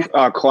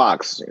about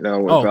clocks, you know.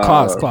 With,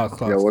 Clocks.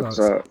 You know, what's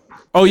up?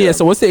 Oh yeah.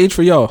 So what's the age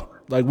for y'all?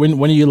 Like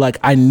when are you like,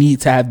 I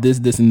need to have this,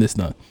 and this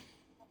done?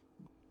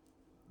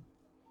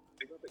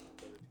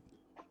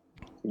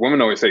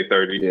 Women always say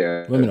 30.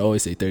 Yeah. Women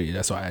always say 30.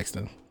 That's why I asked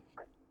them.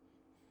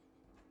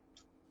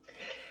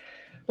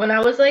 When I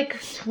was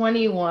like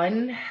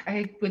 21,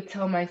 I would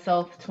tell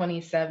myself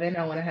 27,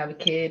 I want to have a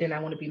kid and I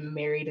want to be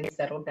married and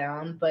settle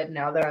down. But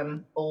now that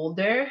I'm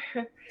older,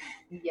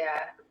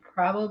 yeah,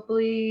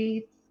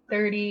 probably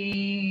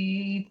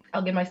 30.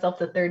 I'll give myself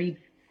to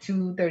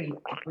 32,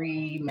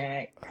 33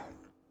 max.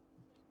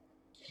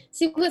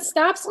 See, what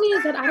stops me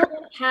is that I don't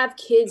want to have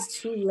kids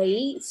too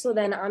late, so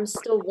then I'm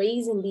still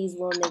raising these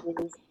little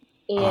niggas.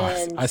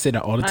 And I say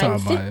that all the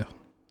time, Maya.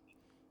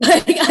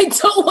 Like, I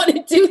don't want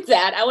to do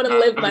that. I want to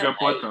live my life.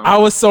 I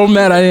was so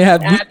mad I didn't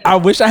have. I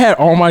wish I had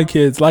all my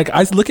kids. Like,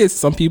 I look at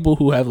some people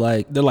who have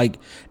like, they're like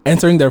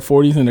entering their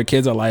 40s and their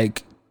kids are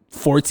like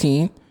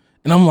 14,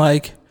 and I'm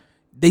like,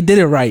 they did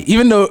it right.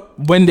 Even though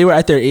when they were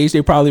at their age,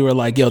 they probably were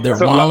like, yo, they're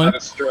wilding.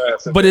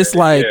 But it's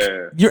like,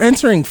 you're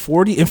entering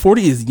 40, and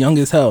 40 is young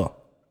as hell,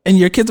 and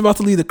your kid's about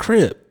to leave the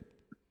crib.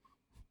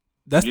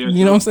 That's, you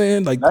know what I'm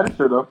saying? Like, that is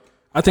true though.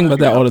 I think about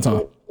that all the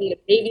time. Need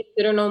a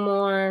babysitter no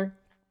more.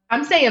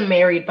 I'm saying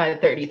married by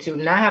 32,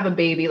 not have a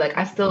baby. Like,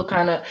 I still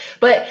kind of,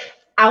 but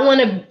I want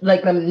to,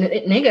 like, the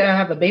nigga I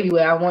have a baby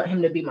with, I want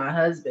him to be my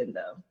husband,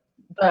 though.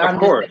 But of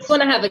course. You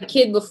want to have a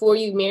kid before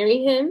you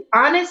marry him?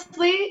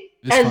 Honestly,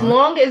 as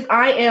long as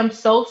I am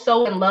so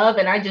in love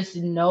and I just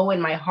know in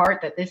my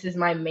heart that this is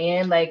my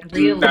man, like,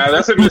 really. Nah,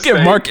 that's a mistake.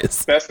 Look at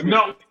Marcus. That's a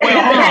no, wait,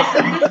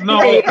 hold on. No.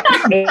 Hey,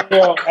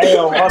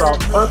 hold on.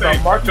 First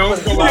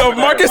off,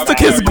 Marcus took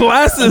his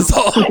glasses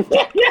off. All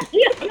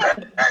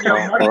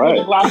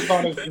right. Glasses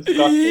on is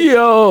disgusting.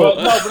 Yo.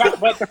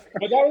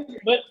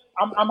 But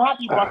I'm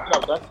happy you brought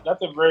it up.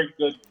 That's a very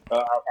good.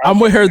 I'm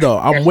with her though.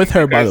 I'm with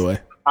her, by the way.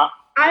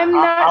 I'm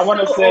not. I want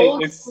to say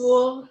old it's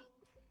school.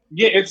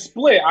 Yeah, it's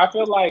split. I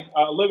feel like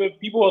a little bit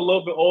people a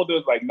little bit older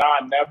is like, nah,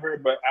 never.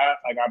 But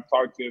I've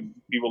talked to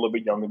people a little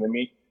bit younger than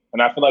me,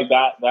 and I feel like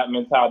that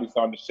mentality is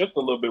starting to shift a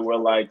little bit. Where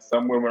like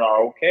some women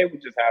are okay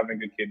with just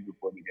having a kid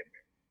before they get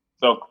married.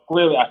 So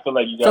clearly, I feel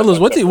like you guys. Fellas,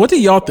 what do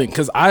y'all think?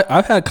 Because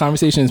I've had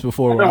conversations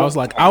before where I was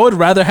like, I would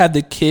rather have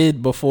the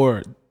kid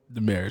before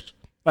the marriage.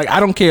 Like,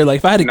 I don't care. Like,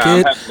 if I had a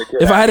kid,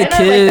 if I had a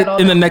kid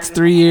in the next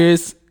 3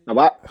 years,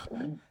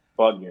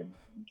 bugging.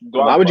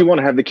 Why would you want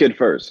to have the kid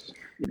first?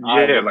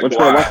 Yeah, like what's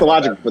the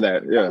logic for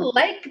that? Yeah, I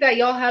like that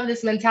y'all have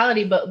this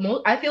mentality, but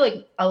I feel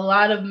like a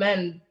lot of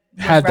men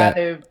have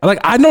that. Like,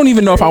 I don't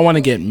even know if I want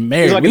to get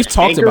married. Like We've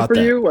talked about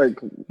that. Like,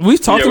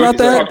 we've talked about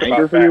that.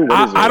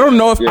 I don't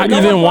know if I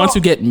even want to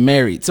get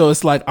married. So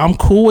it's like, I'm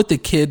cool with the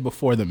kid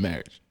before the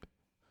marriage.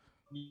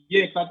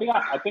 Yeah,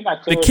 I think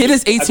the kid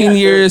is 18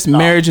 years.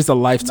 Marriage is a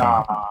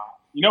lifetime.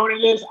 You know what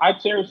it is? I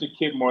cherish the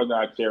kid more than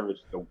I cherish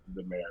the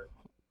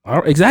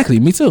marriage. Exactly.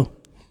 Me too.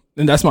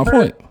 And that's my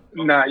point.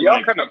 Nah,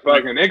 y'all kind of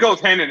bugging. It goes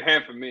hand in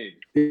hand for me.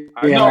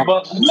 No,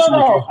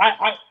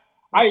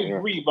 I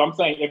agree. But I'm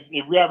saying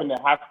if we're having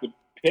to have to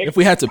pick, if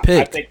we had to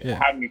pick, I think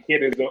having a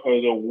kid is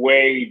a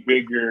way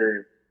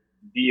bigger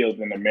deal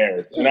than a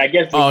marriage. And I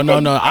guess. Oh no,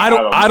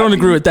 I don't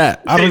agree with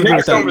that. I don't agree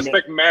with that. I don't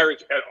respect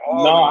marriage at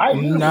all.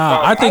 No,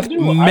 I think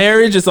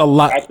marriage is a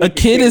lot. A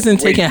kid isn't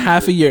taking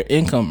half of your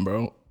income,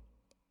 bro.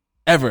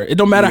 Ever. It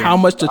don't matter how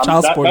much the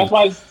child support is. That's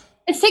why.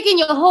 It's taking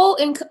your whole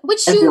income.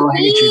 What you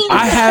mean?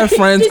 I have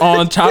friends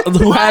on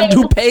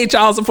who pay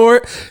child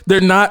support.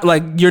 They're not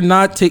like, you're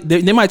not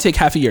they might take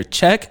half of your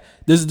check.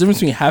 There's a difference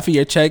between half of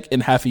your check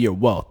and half of your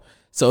wealth.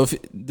 So if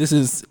this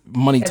is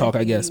money talk,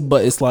 I guess,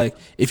 but it's like,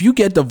 if you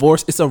get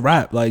divorced, it's a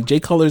wrap. Like, Jay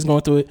Cutler is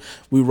going through it.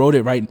 We wrote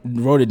it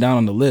down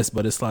on the list,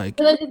 but it's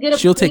like,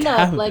 she'll take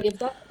half. Like, if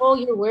that's all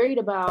you're worried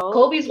about.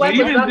 Kobe's wife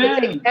was about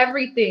to take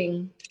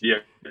everything. Yeah,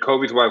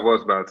 Kobe's wife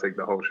was about to take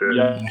the whole shit.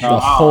 Yeah, the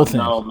whole thing.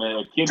 No,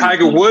 man.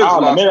 Tiger Woods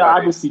lost.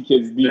 I just see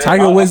kids.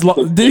 Tiger Woods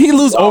did he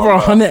lose over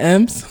 100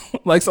 M's?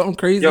 Like something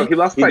crazy? Yo, he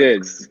lost damn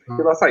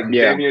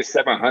near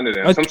 700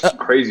 M's. Some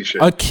crazy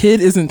shit. A kid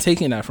isn't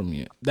taking that from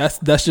you. That's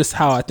just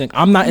how I think.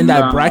 I'm not in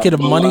that bracket of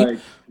money,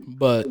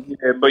 but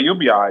you'll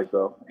be all right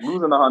though.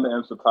 Losing 100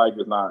 M's to Tiger's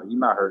he's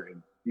not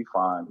hurting. He's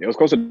fine. It was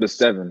closer to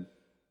 7.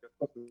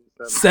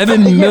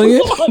 7 million?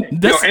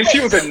 Yo, and she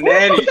was a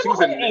nanny. She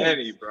was a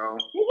nanny, bro.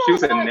 She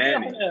was a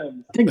nanny.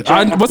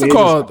 What's it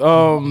called?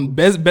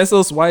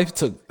 Bezos' wife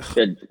took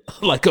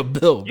like a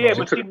bill. Yeah,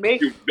 but she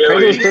made she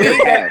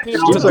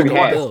took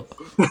a bill.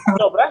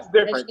 No, but that's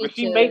different. But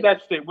she made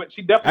that shit.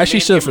 She definitely. As she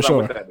should, for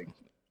sure.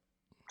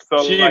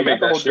 So she made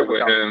that shit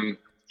with him.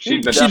 She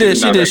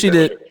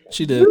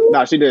did.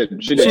 No, she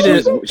did. She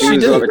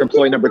was like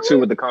employee number 2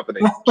 with the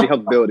company. She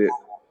helped build it.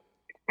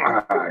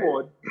 Come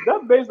on,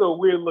 that base a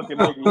weird looking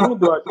nigga. You don't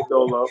do that shit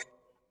Dolo.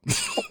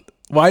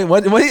 Why?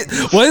 What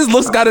his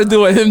looks got to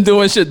do with him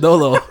doing shit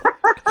Dolo?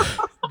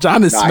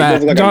 John is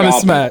smacked. Like John is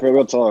smacked.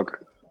 Real talk.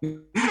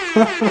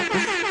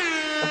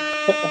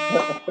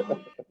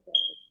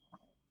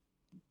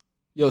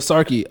 Yo,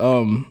 Sarky,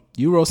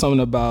 you wrote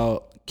something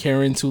about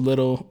caring too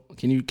little.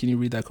 Can you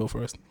read that quote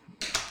first?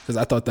 Because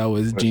I thought that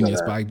was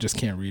genius, but I just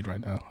can't read right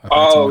now.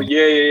 Oh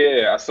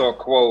yeah. I saw a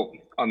quote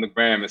on the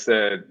gram. It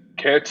said,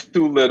 "Care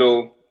too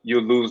little,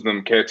 you'll lose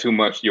them. Care too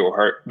much,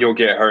 you'll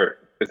get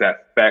hurt." Is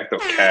that fact or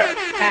cap?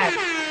 Fact.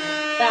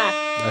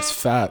 That's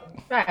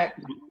fact. Fact.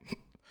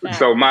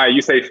 So Maya,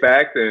 you say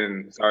fact,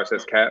 and Zara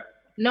says cap.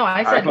 No,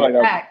 I said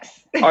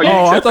facts.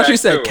 Oh, I thought you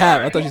said too. cap.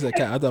 Right. I thought you said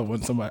cap. I thought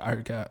when somebody I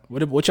heard cap.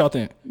 What y'all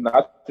think? No,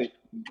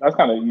 that's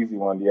kind of an easy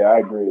one. Yeah, I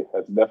agree.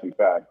 That's definitely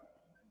fact.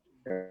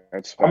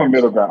 I'm a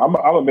middle ground.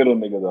 I'm a middle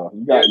nigga though.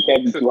 You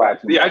can't be too high.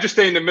 I just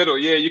stay in the middle.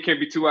 Yeah, you can't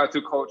be too high,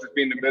 too cold. Just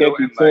be in the You middle.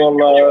 can't be too in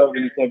love,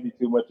 and you can't be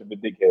too much of a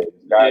dickhead.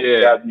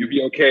 You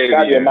be okay.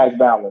 Gotta be a nice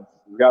balance.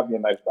 It's gotta be a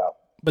nice balance.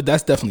 But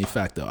that's definitely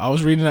fact though. I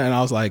was reading that and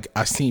I was like,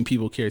 I've seen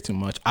people care too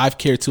much. I've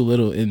cared too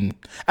little. In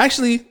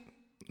actually,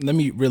 let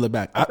me reel it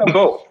back.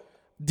 Both.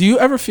 Do you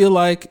ever feel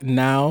like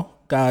now,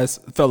 guys,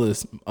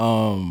 fellas,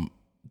 the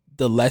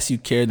less you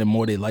care, the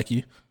more they like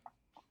you?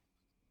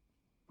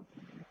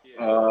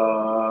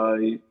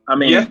 I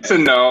mean, yes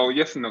and no.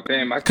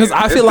 Damn, because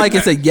I feel like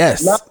it's a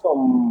yes.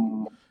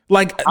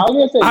 Like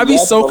I be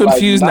yes, so but,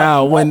 confused like,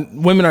 now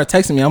when women are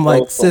texting me. I'm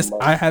like, so sis,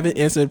 much. I haven't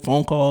answered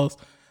phone calls.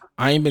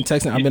 I ain't been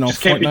texting. I've been on You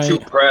can't be too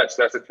Fortnite. pressed.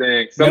 That's the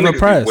thing. Some Never niggas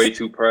pressed. be way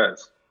too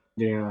pressed.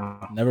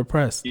 Yeah. Never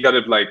pressed. You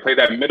gotta like play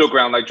that middle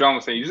ground, like John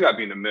was saying. You just gotta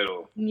be in the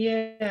middle.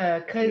 Yeah,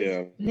 because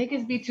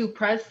niggas be too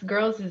pressed.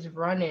 Girls is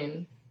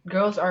running.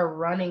 Girls are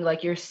running.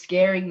 Like, you're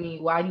scaring me.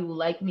 Why do you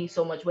like me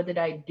so much? What did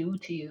I do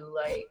to you?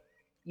 Like,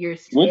 you're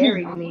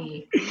scaring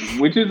me.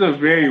 Which is a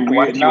very weird.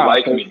 Why do you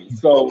like me?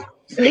 So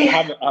I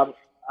have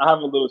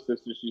a little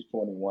sister. She's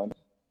 21,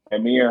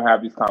 and me and her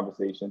have these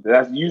conversations.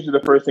 That's usually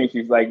the first thing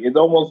she's like. It's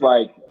almost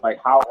like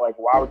how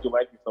why would you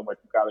like me so much?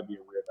 You gotta be a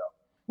weirdo.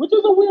 Which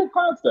is a weird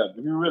concept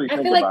if you really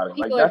think about it.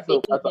 Like that's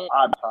an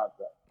odd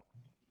concept.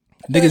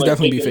 Niggas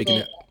definitely be faking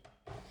it.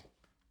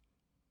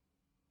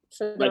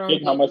 Like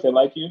faking how much they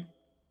like you.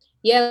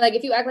 Yeah, like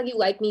if you act like you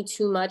like me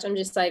too much, I'm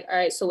just like, all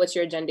right, so what's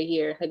your agenda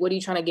here? Like, what are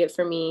you trying to get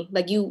from me?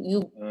 Like,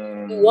 you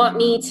want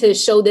me to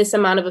show this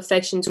amount of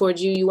affection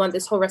towards you. You want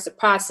this whole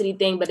reciprocity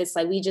thing, but it's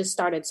like we just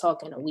started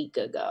talking a week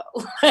ago.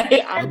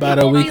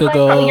 About a week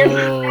ago. You're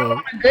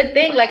a good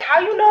thing. Like, how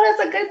you know that's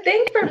a good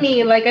thing for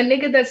me? Like, a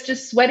nigga that's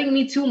just sweating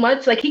me too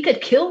much. Like, he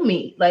could kill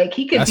me. Like,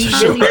 he could be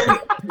really.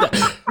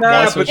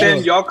 But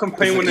then y'all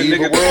complain when the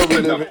nigga doesn't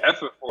put enough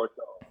effort for it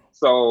though.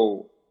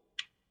 So.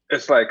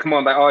 It's like, come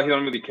on, like, oh, he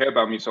don't really care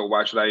about me, so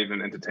why should I even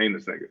entertain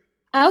this nigga?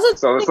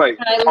 So it's like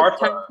time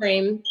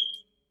frame.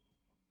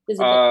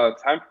 Time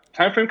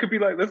frame could be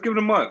like, let's give it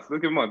a month.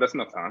 That's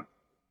enough time.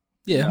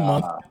 Yeah, a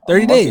month.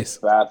 30 days.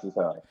 Fast as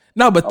hell.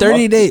 No, but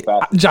 30 days.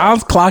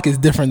 John's clock is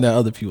different than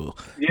other people.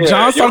 Yeah,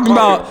 John's talking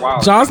about. Wow.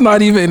 John's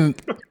not even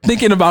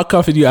thinking about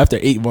cuffing you after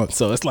 8 months.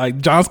 So it's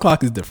like John's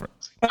clock is different.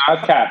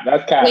 That's cap.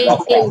 That's cap.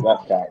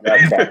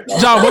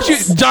 John,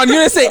 John, you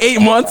didn't say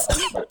 8 months.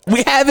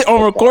 We have it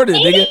on recorded,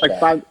 nigga. Like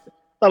 5.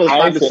 I thought it was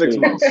 5 to 6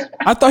 months.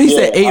 I thought he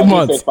said 8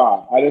 months.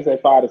 I didn't say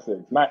 5 to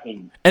 6, not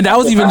 8. And that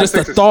was even just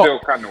a thought. Still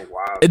kind of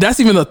wild. That's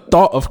even a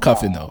thought of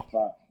cuffing though.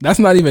 That's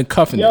not even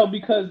cuffing. Yo,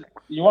 because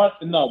you want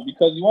to know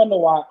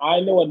why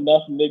I know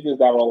enough niggas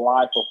that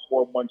rely for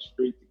 4 months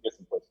straight to get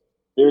some pussy.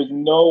 There's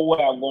no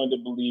way I'm going to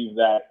believe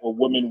that a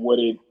woman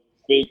wouldn't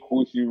fake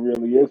who she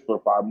really is for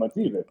 5 months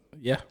either.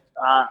 Yeah.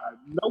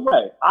 No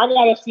way. I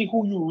gotta see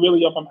who you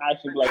really are. I'm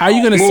actually like. How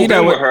you gonna see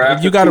that? With her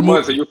after you gotta 2 move.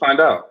 months and you find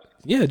out.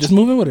 Yeah, just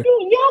move in with her.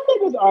 Dude, y'all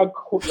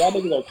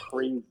niggas are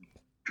crazy.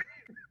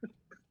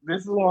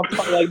 This is what I'm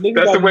talking. Like, niggas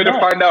that's the way nuts.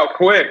 to find out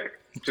quick.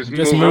 Just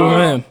move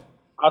in.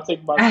 I'll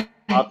take my time,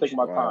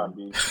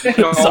 B. You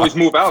don't always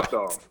move out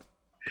though.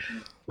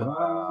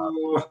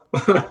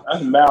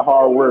 That's mad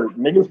hard work.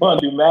 Niggas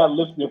want to do mad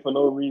lifting for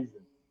no reason.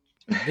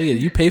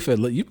 Nigga, you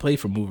pay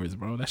for movers,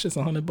 bro. That shit's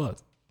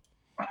 $100.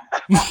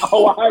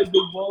 Oh, all right,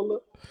 big baller.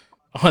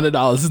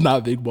 $100 is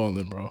not big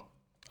balling, bro.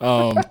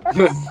 But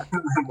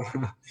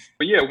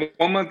yeah,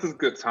 1 month is a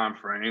good time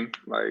frame.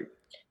 Like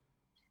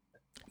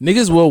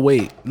niggas will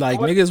wait. Like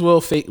niggas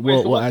will fake.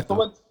 Will act.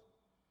 So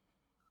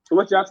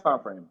what's y'all time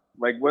frame?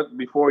 Like what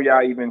before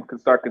y'all even could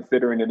start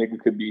considering the nigga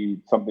could be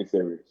something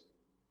serious?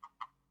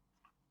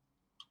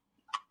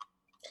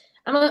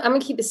 I'm gonna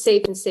keep it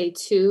safe and say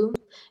 2.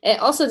 It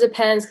also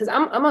depends because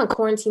I'm on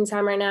quarantine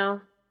time right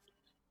now,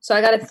 so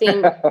I gotta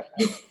think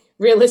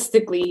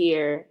realistically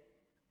here.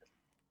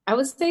 I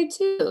would say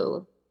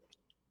 2.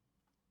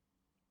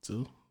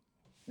 2.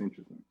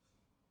 Interesting.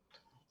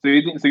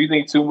 So you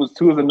think two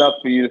is enough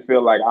for you to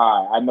feel like,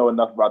 I know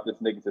enough about this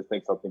nigga to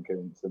think something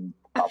can.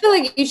 I feel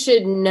like you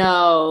should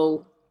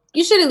know.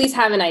 You should at least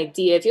have an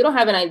idea. If you don't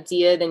have an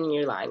idea, then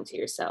you're lying to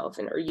yourself,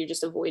 or you're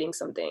just avoiding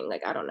something.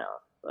 Like, I don't know,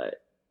 but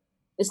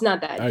it's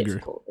not that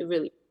difficult. It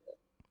really.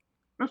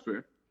 That's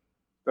fair.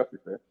 Definitely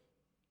fair.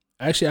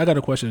 Actually, I got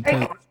a question.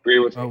 Agree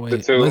with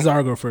the two. Let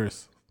Zara go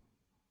first.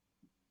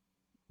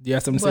 Do you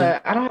have something to say?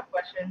 But I don't have a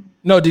question.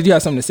 No, did you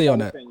have something to say on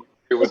that?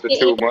 Agree with the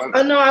 2 months.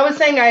 Oh no, I was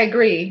saying I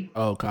agree.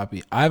 Oh,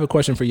 copy. I have a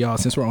question for y'all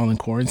since we're all in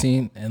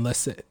quarantine, and let's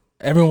say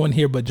everyone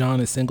here but John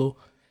is single,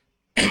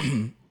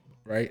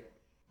 right?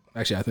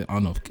 Actually, I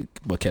don't know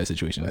what Kev's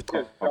situation is.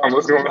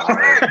 What's going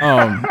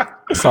on?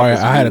 Sorry,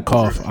 I had a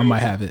cough. I might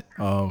have it.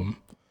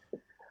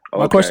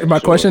 My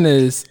question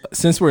is,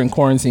 since we're in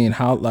quarantine,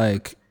 how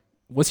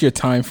what's your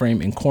time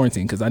frame in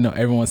quarantine? Because I know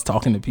everyone's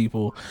talking to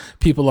people.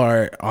 People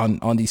are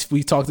on these.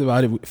 We talked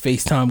about it.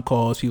 FaceTime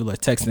calls. People are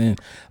texting.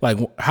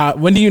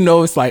 When do you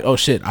know it's like, oh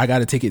shit, I got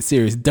to take it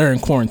serious during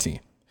quarantine?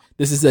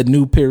 This is a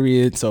new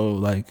period. So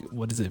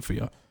what is it for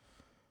y'all?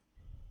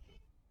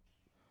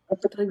 I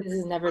feel like this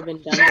has never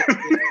been done.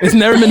 It's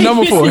never been done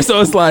before.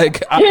 So it's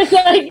like there's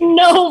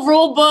no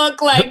rule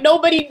book.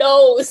 Nobody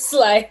knows.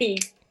 I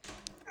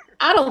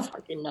don't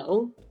fucking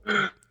know.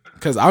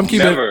 Because I'm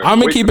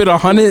gonna keep it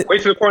 100.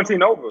 Wait till the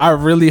quarantine over. I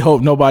really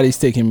hope nobody's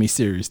taking me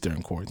serious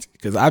during quarantine,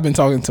 because I've been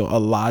talking to a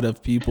lot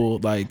of people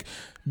via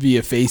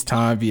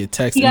FaceTime, via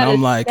text, and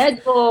I'm like,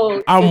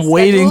 I'm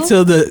waiting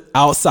till the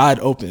outside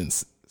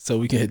opens so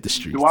we can hit the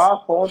streets. Do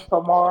our phone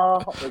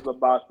tomorrow is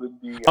about to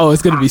be? Oh,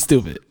 it's gonna be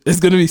stupid. It's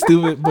gonna be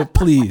stupid, but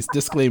please,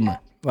 disclaimer.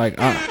 I've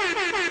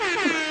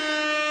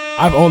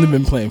only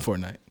been playing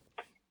Fortnite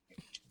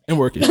and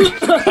working.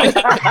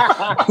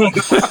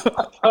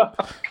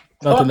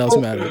 Nothing else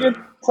matters.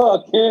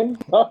 Talk your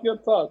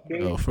talk,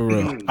 Ken. No, for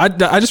real.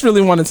 I just really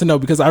wanted to know,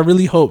 because I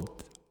really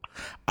hope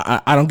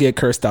I don't get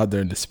cursed out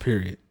during this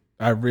period.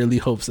 I really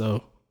hope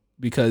so,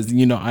 because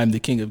I'm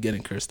the king of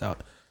getting cursed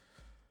out.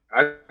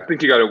 I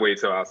think you gotta wait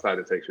till outside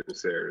to take shit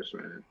serious,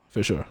 man.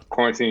 For sure.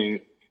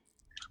 Quarantine's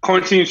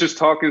just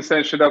talking,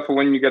 setting shit up for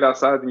when you get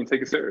outside and you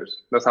take it serious.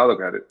 That's how I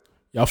look at it.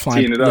 Y'all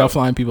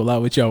flying people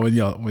out with y'all when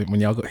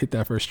y'all go hit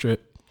that first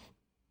trip.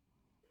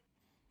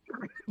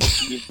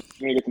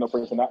 When you get to know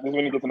personalities. This is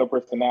when you get to know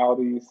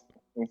personalities.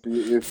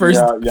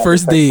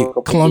 First date,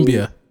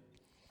 Colombia.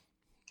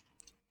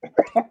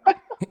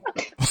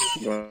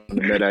 Going to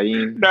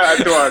Medellin. Nah,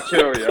 do I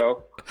chill,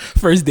 yo.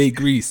 First date,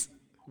 Greece.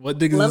 What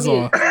niggas is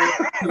on?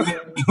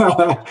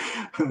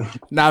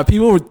 Nah,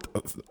 people.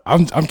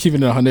 I'm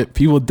keeping it 100.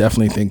 People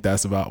definitely think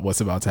that's about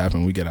what's about to happen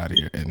when we get out of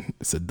here, and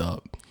it's a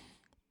dub.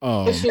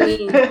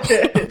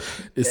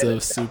 It's a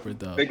super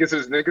dub.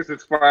 Niggas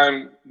is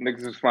fine.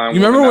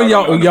 You remember when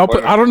y'all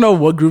put? I don't know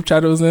what group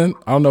chat it was in.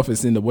 I don't know if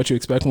it's in the What You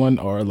Expect one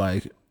or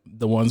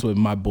the ones with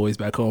my boys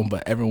back home.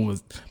 But everyone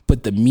was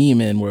put the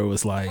meme in where it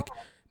was like,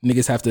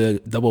 niggas have to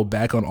double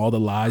back on all the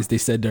lies they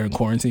said during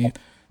quarantine,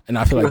 and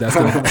I feel like that's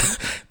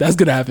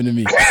gonna happen to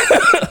me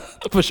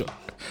for sure.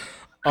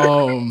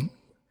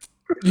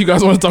 You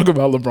guys want to talk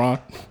about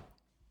LeBron?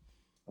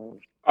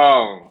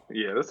 Oh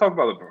yeah, let's talk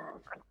about LeBron.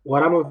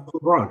 What happened with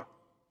LeBron?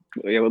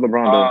 Yeah, with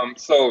LeBron.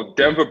 So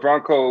Denver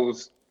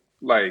Broncos,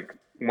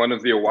 one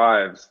of their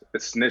wives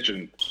is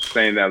snitching,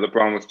 saying that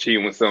LeBron was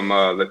cheating with some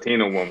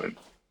Latino woman.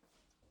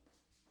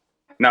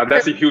 Now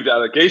that's a huge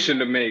allegation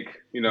to make,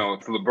 to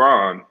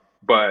LeBron,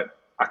 but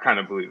I kind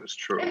of believe it's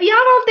true. If y'all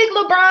don't think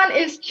LeBron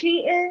is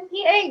cheating,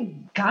 he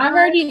ain't God. I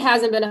heard he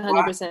hasn't been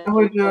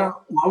 100%.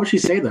 Why would she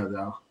say that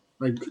though?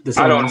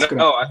 I don't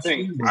know. I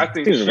think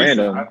she's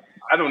random.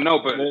 I don't know,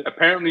 but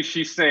apparently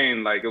she's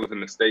saying it was a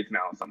mistake now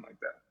or something like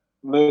that.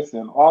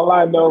 Listen, all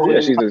I know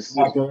is she's the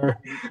streets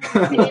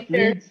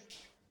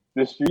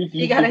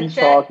used to be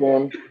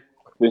talking.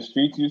 The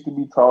streets used to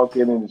be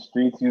talking, and the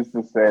streets used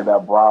to say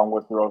that Brown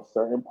would throw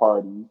certain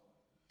parties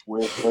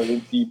with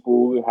certain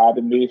people who had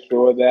to make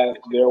sure that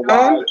their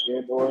wives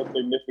and or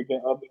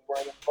significant others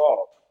weren't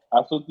involved.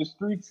 That's what the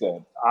streets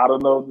said. I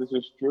don't know if this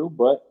is true,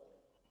 but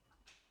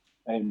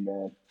hey,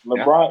 man,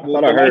 LeBron.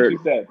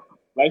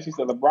 Like she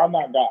said, LeBron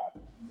not God.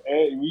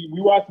 Hey,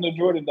 we watching the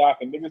Jordan doc,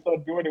 and niggas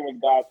thought Jordan was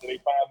God, so they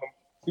found him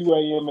 2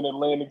 a.m. in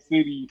Atlantic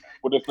City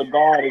with a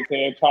cigar in his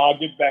hand, trying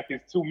to get back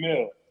his $2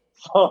 million.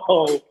 So,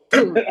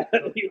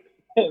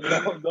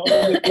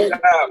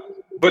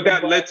 but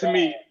that led to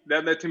me,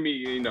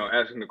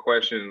 asking the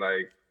question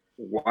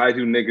why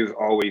do niggas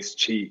always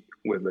cheat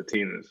with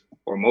Latinas,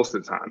 or most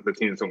of the time,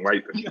 Latinas and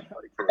white people?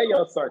 Hey,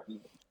 yo, Sarky,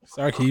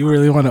 you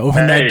really want to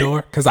open that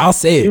door? Because I'll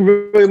say it. You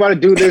really want to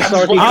do this,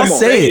 Sarky? I'll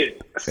say it.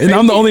 And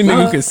I'm the only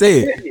nigga who can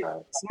say it.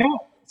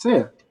 Say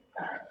it.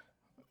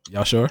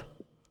 Y'all sure?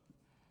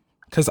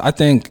 Because I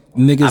think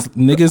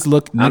niggas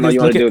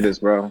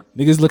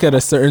look at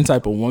a certain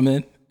type of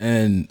woman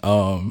and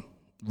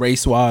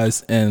race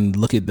wise and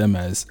look at them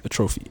as a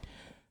trophy.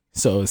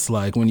 So it's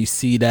like when you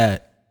see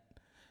that.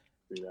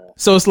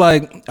 So it's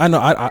like I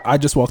know I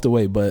just walked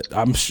away, but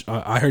I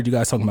heard you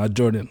guys talking about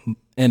Jordan,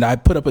 and I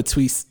put up a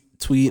tweet.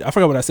 I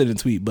forgot what I said in the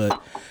tweet, but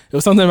it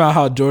was something about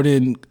how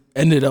Jordan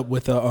ended up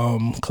with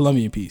a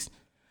Colombian piece,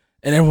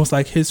 and everyone was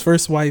like, his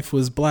first wife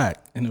was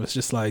black, and it was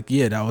just like,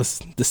 yeah, that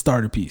was the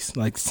starter piece.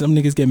 Like some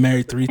niggas get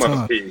married 3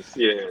 times,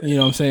 yeah. You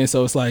know what I'm saying?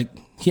 So it's like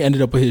he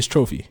ended up with his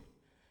trophy,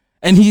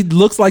 and he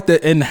looks like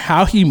and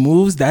how he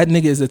moves. That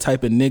nigga is the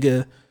type of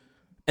nigga,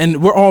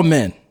 and we're all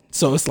men.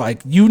 So it's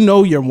like, you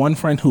know, you're one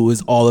friend who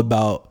is all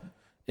about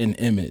an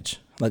image.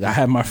 Like I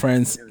have my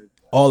friends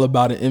all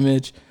about an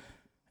image,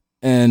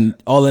 and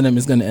all of them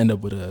is gonna end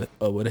up with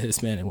a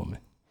Hispanic woman,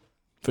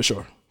 for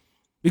sure.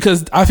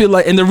 Because I feel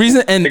like, and the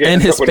reason, and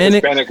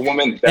Hispanic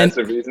woman, that's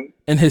the reason.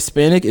 And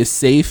Hispanic is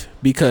safe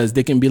because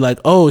they can be like,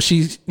 oh,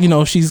 she's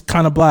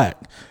kind of black.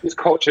 She's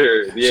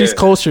cultured. Yeah. She's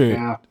cultured.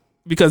 Yeah.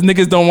 Because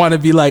niggas don't want to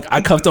be like,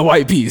 I cuffed a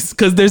white piece.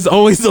 Because there's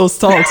always those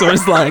talks where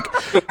it's like,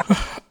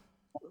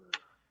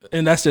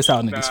 and that's just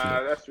how niggas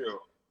feel. That's true.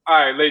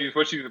 All right, ladies,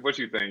 what you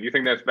think? You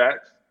think that's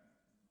facts?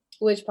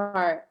 Which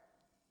part?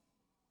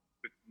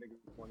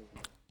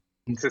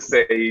 To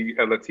say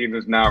a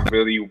Latino's not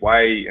really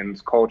white and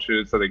it's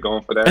cultured, so they're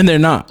going for that. And they're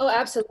not. Oh,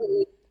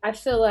 absolutely. I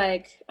feel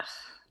like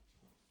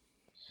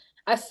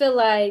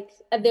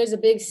there's a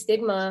big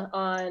stigma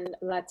on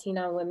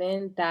Latina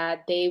women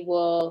that they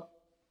will.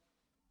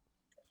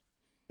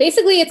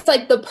 Basically, it's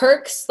like the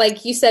perks,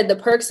 like you said, the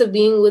perks of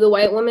being with a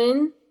white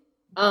woman,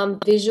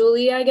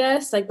 visually, I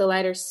guess, like the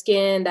lighter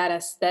skin, that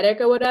aesthetic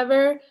or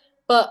whatever,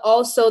 but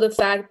also the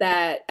fact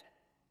that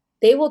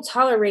they will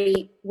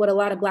tolerate what a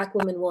lot of Black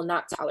women will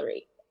not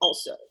tolerate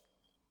also.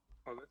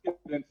 Oh, let's get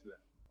into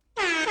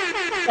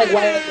that. Like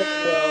white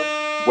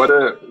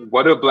women will.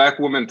 What are Black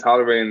women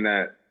tolerating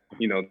that,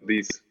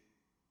 these,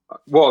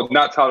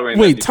 not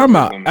tolerating. Wait, time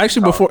out.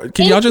 Actually, before,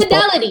 can y'all just...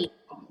 Infidelity.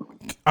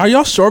 Are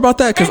y'all sure about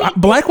that? Because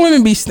Black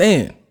women be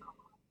staying.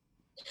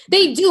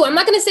 They do. I'm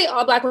not going to say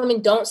all Black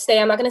women don't stay.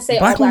 I'm not going to say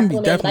all Black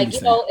women. Like,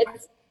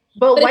 it's...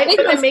 But white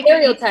women make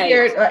it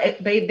easier.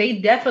 They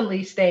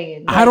definitely stay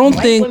in. Like, I don't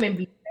think... Women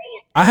be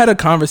I had a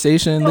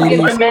conversation, ladies.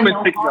 Black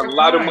women take a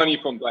lot of money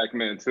from Black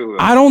men too.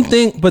 I don't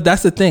think, but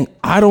that's the thing.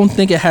 I don't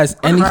think it has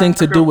anything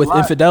to do with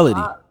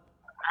infidelity.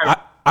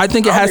 I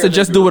think it has to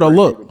just do with a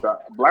look.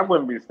 Black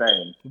women be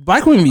staying.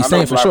 Black women be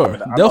staying for sure.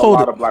 They'll hold a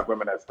lot of Black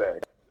women that stay.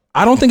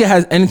 I don't think it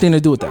has anything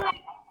to do with that.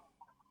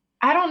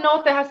 I don't know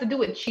if that has to do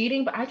with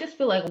cheating, but I just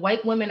feel like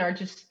white women are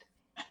just,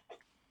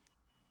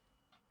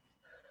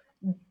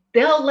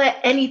 they'll let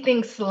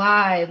anything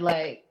slide.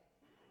 Like,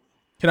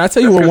 can I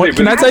tell you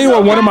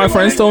what one of my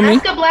friends told me?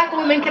 Ask a Black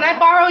woman, can I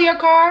borrow your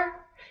car?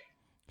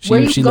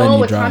 Where you going?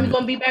 What time you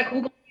gonna be back? Who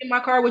gonna be in my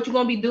car? What you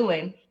gonna be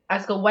doing?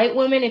 Ask a white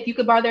woman if you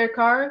could borrow their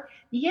car.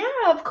 Yeah,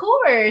 of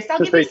course.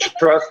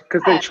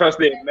 Because they trust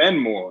their men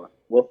more.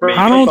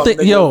 I don't think,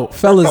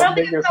 fellas,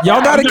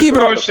 y'all gotta keep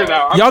it.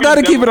 Y'all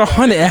gotta keep it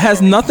 100. It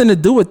has nothing to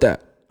do with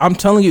that. I'm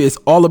telling you, it's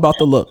all about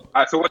the look. All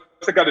right, so what's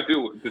it got to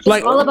do with?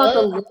 Like all about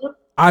the look.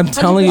 I'm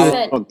telling you,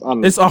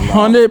 it's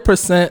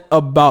 100%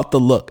 about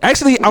the look.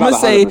 Actually, I'm gonna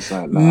say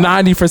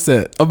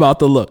 90% about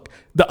the look.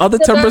 The other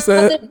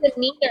 10%,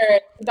 demeanor,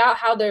 about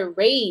how they're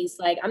raised.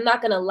 Like, I'm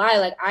not gonna lie.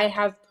 Like, I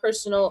have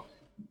personal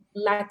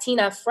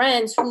Latina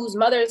friends whose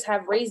mothers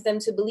have raised them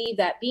to believe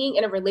that being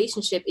in a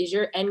relationship is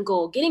your end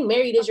goal. Getting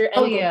married is your end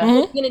goal. Mm-hmm.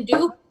 What you're gonna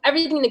do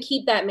everything to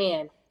keep that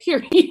man.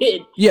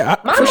 Period. Yeah,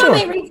 my mom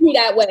ain't raised me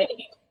that way.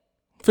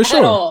 For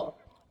sure. All.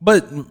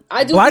 But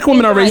Black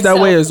women are raised that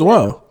way as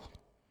well.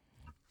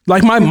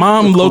 Like, my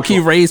mom low-key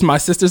raised my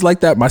sisters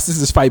like that. My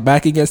sisters fight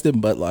back against it,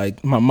 but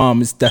like, my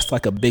mom that's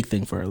like a big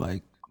thing for her.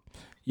 Like,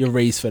 you're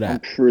raised for that.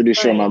 I'm pretty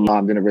sure my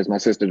mom didn't raise my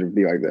sister to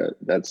be like that.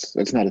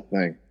 That's not a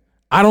thing.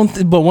 I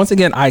don't but once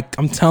again,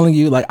 I'm telling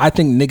you, like, I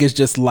think niggas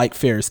just like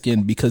fair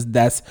skin because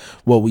that's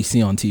what we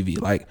see on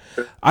TV. Like,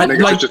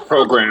 niggas just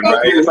programmed,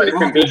 right? It's like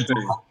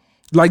conditioning.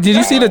 Like, did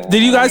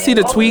you guys see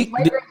the tweet?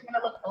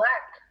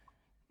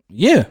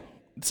 Yeah,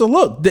 it's a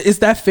look. It's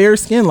that fair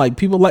skin. Like,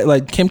 people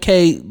like Kim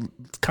K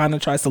kind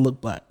of tries to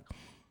look black.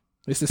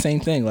 It's the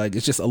same thing. Like,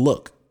 it's just a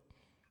look.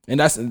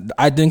 And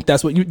I think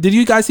that's what did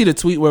you guys see the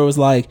tweet where it was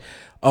like,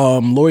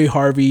 Lori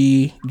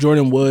Harvey,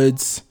 Jordan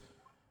Woods,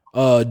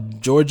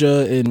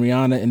 Georgia and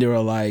Rihanna, and they were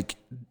like,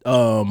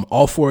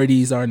 all four of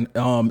these are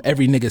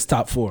every nigga's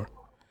top four.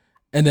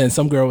 And then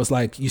some girl was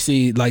like, you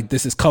see, like,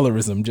 this is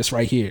colorism just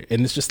right here.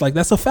 And it's just like,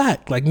 that's a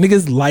fact. Like,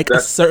 niggas like a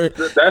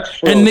certain,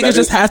 and niggas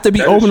just have to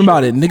be open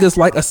about it. Niggas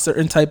like a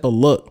certain type of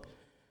look.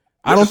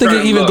 I don't think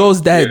it even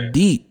goes that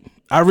deep.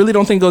 I really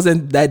don't think it goes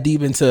that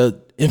deep into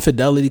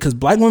infidelity because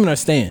Black women are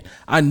staying.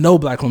 I know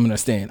Black women are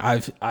staying.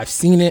 I've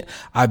seen it.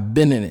 I've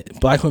been in it.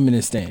 Black women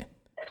is staying.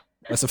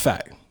 That's a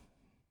fact.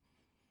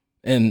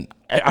 And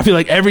I feel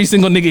like every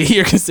single nigga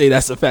here can say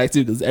that's a fact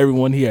too because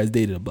everyone here has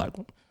dated a Black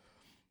woman.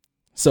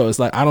 So it's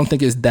like, I don't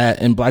think it's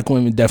that, and Black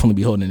women definitely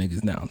be holding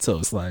niggas down. So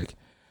it's like,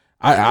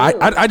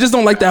 I just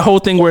don't like that whole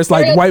thing where it's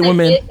like white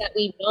women,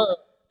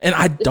 and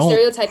I don't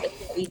feel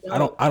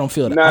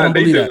that. I don't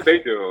believe that. They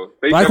do.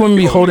 Black women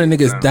be holding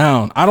niggas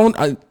down.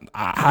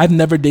 I've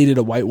never dated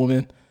a white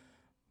woman,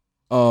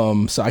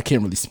 so I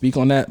can't really speak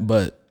on that.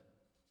 But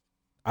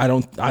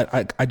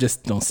I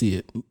just don't see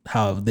it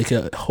how they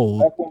could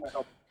hold.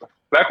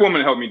 Black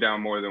women help me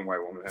down more than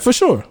white women. For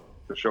sure.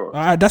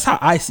 That's how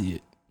I see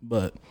it,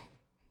 but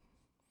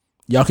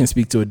y'all can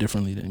speak to it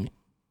differently than me.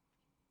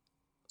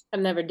 I've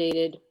never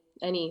dated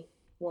any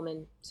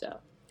woman, so.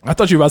 I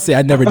thought you were about to say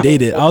I never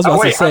dated. I was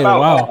about to say,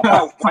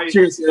 wow.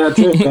 Cheers.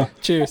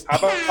 Cheers. How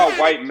about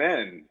white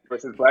men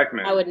versus Black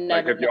men? I would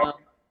never know.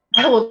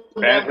 I will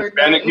never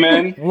Hispanic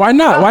men. Why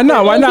not? Why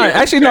not? Why not?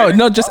 Actually,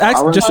 no. Just ask.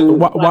 I Just would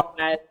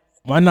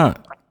why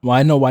not?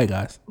 Why no white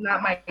guys?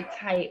 Not my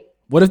type.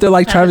 What if they're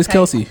like Not Travis the type.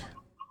 Kelsey?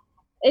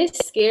 It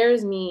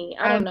scares me.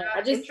 I don't know.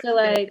 I just feel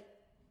like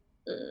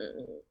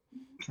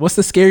What's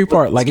the scary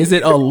part? Like, is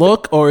it a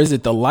look or is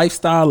it the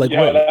lifestyle? Like,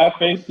 Yeah, what? that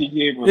face he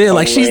gave was Yeah,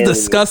 like she's hilarious.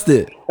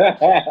 disgusted.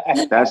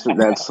 That's because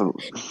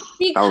funny.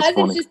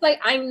 it's just like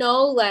I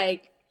know,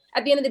 like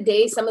at the end of the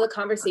day, some of the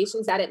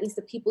conversations that at least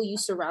the people you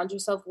surround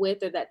yourself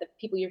with, or that the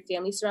people your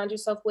family surround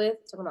yourself with,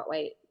 talking about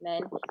white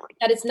men,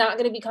 that it's not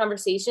going to be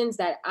conversations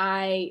that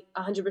I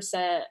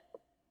 100%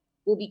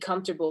 will be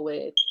comfortable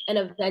with, and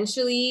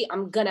eventually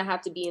I'm gonna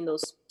have to be in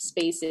those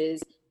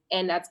spaces,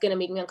 and that's gonna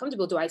make me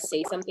uncomfortable. Do I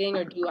say something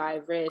or do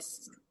I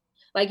risk?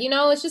 Like,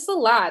 it's just a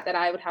lot that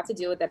I would have to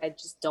deal with that I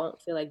just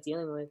don't feel like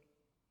dealing with.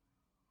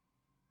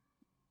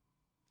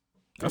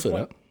 I feel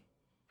that.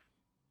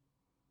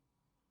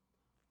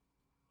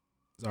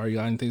 Sorry, you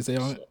got anything to say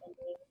on it?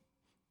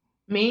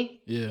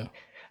 Me? Yeah.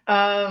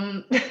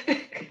 I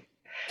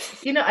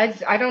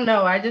don't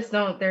know. I just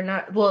don't. They're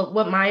not. Well,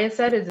 what Maya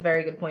said is a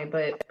very good point,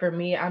 but for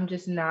me, I'm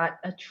just not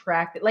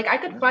attracted. Like, I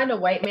could find a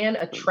white man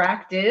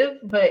attractive,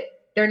 but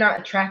they're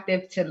not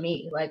attractive to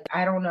me. Like,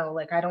 I don't know.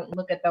 Like, I don't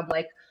look at them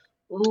like,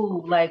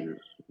 ooh, like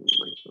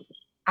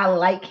I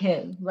like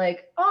him.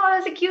 Like, oh,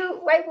 that's a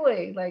cute white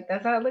boy. Like,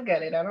 that's how I look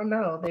at it. I don't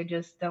know. They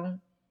just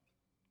don't.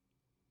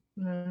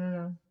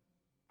 No.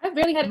 I've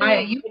really had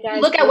Maya, you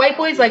look at white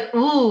boys like,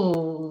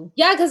 ooh.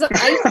 Yeah, because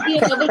I used to be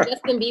in love with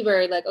Justin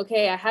Bieber. Like,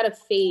 okay, I had a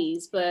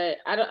phase, but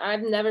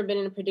I've never been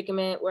in a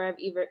predicament where I've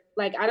either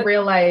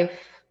real life.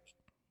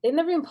 They've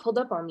never even pulled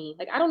up on me.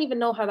 Like, I don't even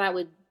know how that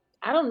would.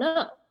 I don't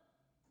know.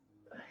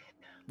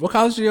 What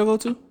college did y'all go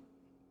to?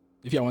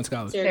 If y'all went to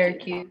college,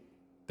 Syracuse.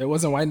 There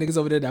wasn't white niggas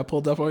over there that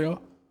pulled up on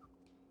y'all.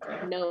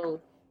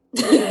 No.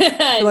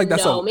 like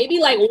that's no, maybe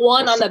like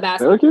one on the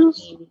basketball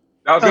team.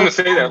 I was gonna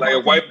say that,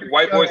 like,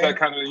 white boys that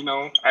kind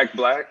of act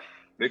black,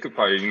 they could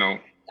probably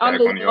on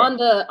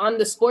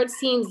the sports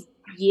teams,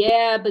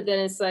 yeah, but then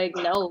it's like,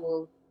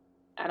 no,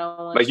 I don't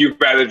want like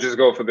you'd rather just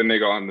go for the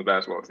nigga on the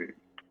basketball team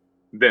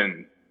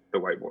than the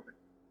white boy.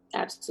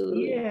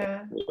 Absolutely.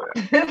 Yeah.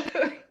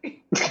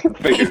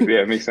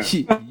 Yeah, makes sense.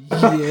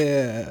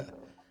 Yeah.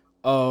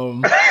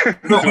 Yo,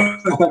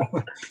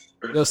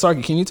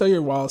 Sarky, can you tell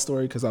your wild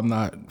story? Because I'm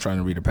not trying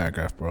to read a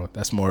paragraph, bro.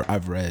 That's more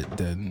I've read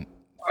than.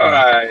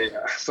 I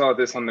saw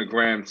this on the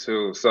gram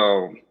too.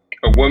 So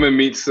a woman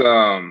meets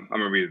I'm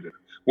gonna read it.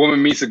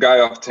 Woman meets a guy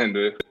off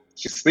Tinder.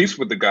 She sleeps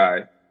with the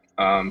guy.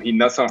 He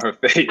nuts on her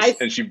face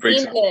and she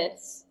breaks out.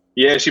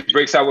 Yeah, she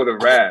breaks out with a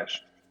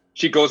rash.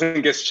 She goes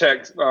and gets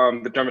checked.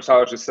 The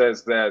dermatologist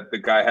says that the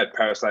guy had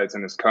parasites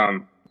in his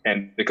cum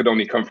and it could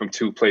only come from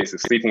two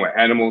places: sleeping with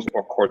animals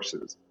or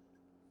corpses.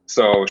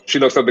 So she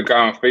looks up the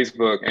guy on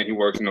Facebook and he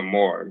works in the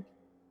morgue.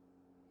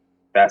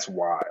 That's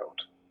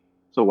wild.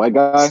 So white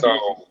guy?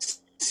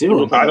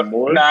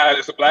 Nah,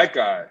 it's a black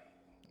guy.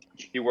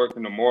 He worked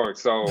in the morgue.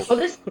 So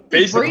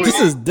basically, this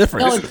is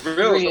different. This is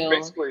real. So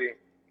basically,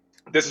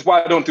 this is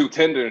why I don't do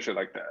Tinder and shit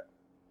like that.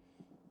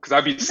 Because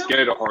I'd be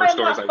scared of horror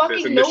stories like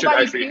this. And this shit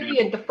nobody, actually.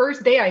 period. The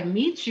first day I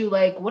meet you,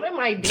 like, what am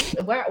I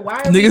doing? Why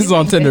are niggas is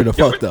on Tinder to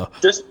fuck though?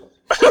 Just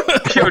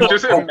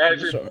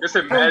imagine. Just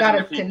I don't got imagine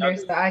a Tinder,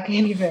 so I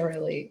can't even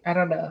relate. I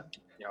don't know.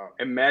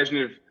 Imagine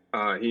if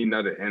he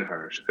nutted in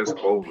her. It's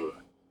over.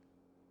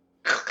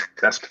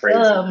 That's crazy.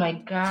 Oh my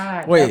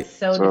god. Wait.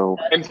 That's so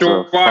and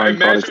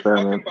imagine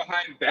fucking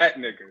behind that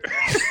nigga.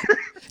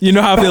 You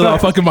know how I feel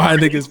about fucking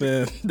behind niggas,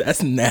 man.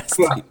 That's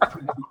nasty.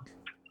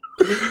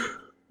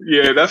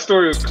 Yeah, that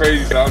story was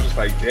crazy. So I was just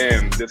like,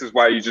 damn, this is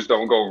why you just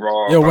don't go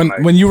wrong. Yo,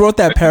 when you wrote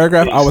that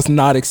paragraph, I was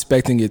not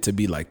expecting it to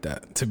be like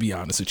that, to be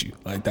honest with you.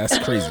 Like, that's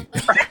crazy.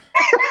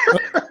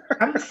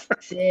 I'm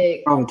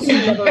sick.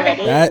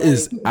 That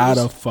is out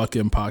of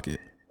fucking pocket.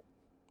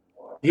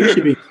 You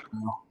should be.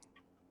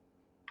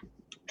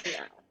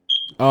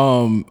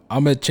 I'm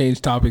gonna change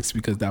topics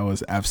because that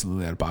was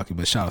absolutely out of pocket.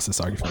 But shout out to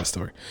Sarky for the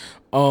story.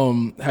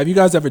 Have you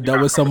guys ever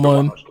dealt with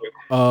someone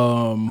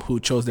who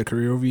chose their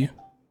career over you,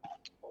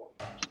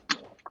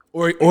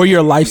 or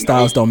your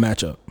lifestyles don't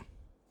match up?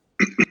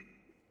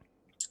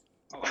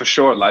 For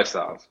sure,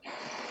 lifestyles.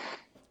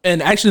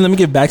 And actually, let me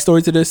give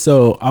backstory to this.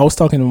 So I was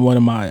talking to one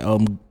of my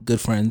good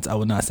friends. I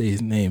will not say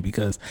his name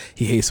because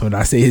he hates when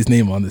I say his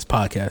name on this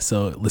podcast.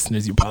 So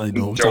listeners, you probably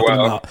know what I'm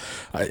talking about.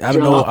 I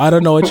don't know. I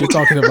don't know what you're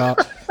talking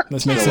about.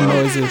 Let's make some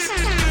noises.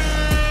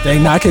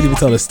 Dang, I can't even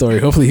tell the story.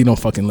 Hopefully he don't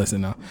fucking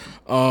listen now.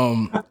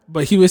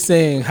 But he was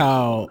saying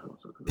how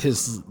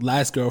his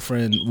last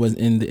girlfriend was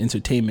in the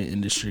entertainment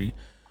industry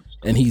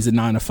and he's a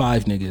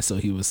 9-to-5 nigga. So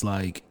he was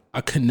like, I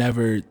could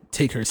never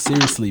take her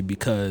seriously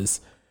because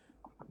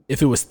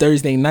if it was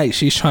Thursday night,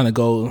 she's trying to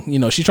go,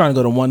 she's trying to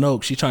go to One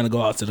Oak. She's trying to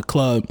go out to the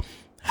club,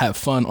 have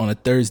fun on a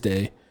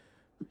Thursday.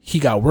 He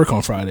got work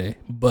on Friday.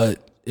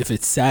 But if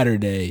it's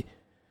Saturday,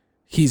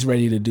 he's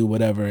ready to do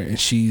whatever. And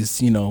she's,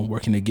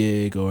 working a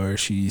gig or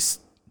she's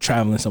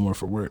traveling somewhere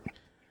for work.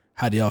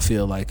 How do y'all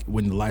feel like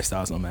when the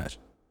lifestyles don't match?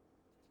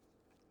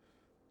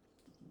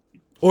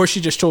 or she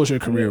just chose her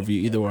career over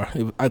you. Either or,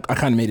 I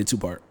kind of made it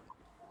 2-part.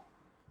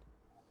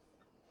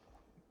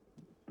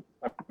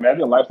 I mean, I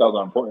think lifestyles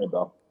are important,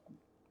 though.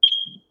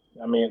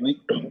 I mean,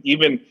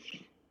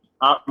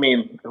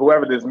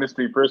 whoever this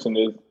mystery person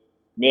is,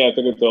 I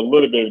took it to a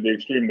little bit of the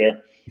extreme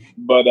there.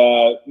 But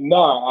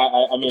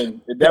no, I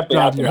mean, it definitely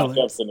has to match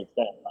up to an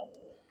extent.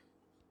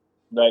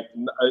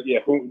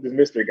 Who this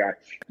mystery guy?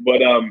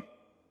 But I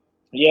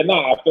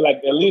feel like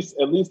at least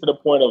to the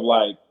point of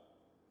like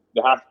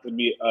there has to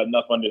be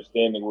enough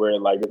understanding where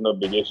like there's no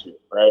big issue,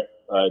 right?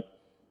 Like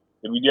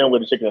if you're dealing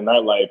with a chick in the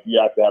nightlife, you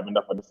have to have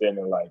enough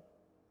understanding. Like,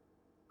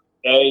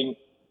 A,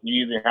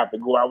 you either have to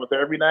go out with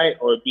her every night,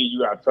 or B, you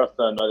gotta trust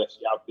her and know that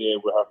she's out there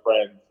with her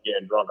friends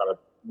getting drunk on a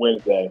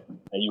Wednesday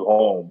and you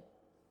home.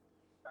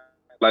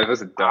 Like,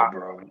 that's a dumb,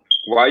 bro.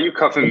 Why are you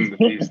cuffing the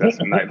piece that's a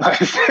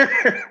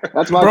nightlife?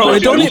 That's my Bro,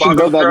 question. it don't even,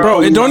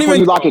 bro, it don't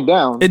even lock it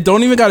down. It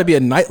don't even got to be a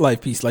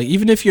nightlife piece. Like,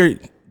 even if you're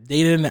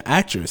dating an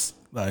actress,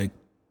 like,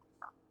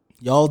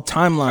 y'all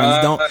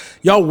timelines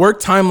y'all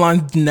work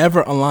timelines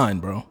never align,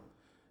 bro.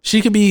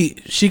 She could be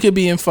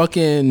in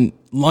fucking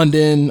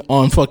London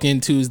on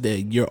fucking Tuesday.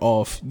 You're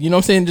off. You know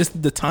what I'm saying?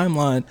 Just the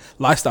timeline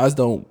lifestyles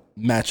don't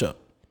match up,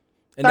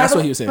 and that's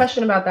what he was saying. I have a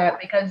question about that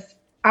because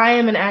I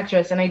am an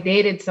actress and I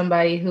dated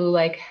somebody who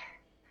like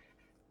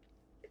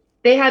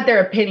they had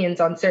their opinions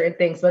on certain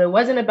things, but it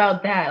wasn't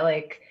about that.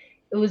 Like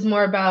it was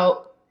more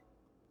about,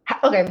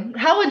 okay,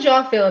 how would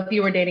y'all feel if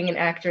you were dating an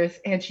actress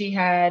and she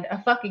had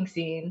a fucking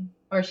scene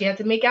or she had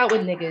to make out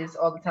with niggas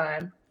all the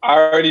time? I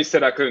already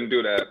said I couldn't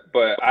do that,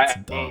 but I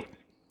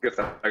guess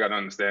I gotta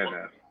understand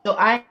that. So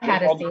I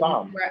had a scene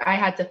where I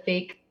had to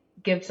fake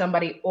give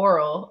somebody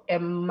oral,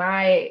 and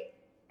my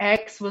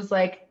ex was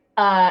like,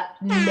 no,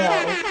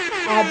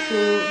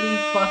 absolutely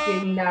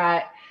fucking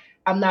not.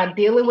 I'm not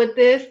dealing with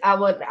this. I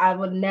would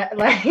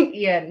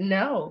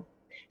no.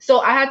 So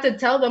I had to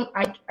tell them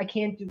I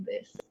can't do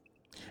this.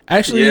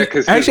 Actually,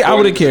 I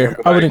wouldn't care.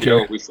 I wouldn't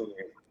care.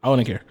 I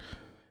wouldn't care.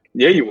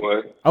 Yeah, you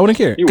would. I wouldn't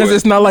care because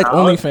it's not like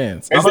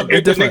OnlyFans. If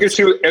the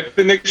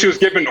nigga she was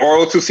giving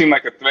oral to seemed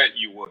like a threat,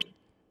 you would.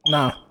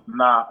 Nah.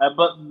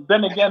 But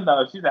then again,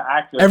 though, if she's an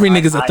actress, every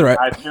nigga's a threat.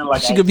 I feel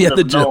like she could be at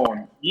the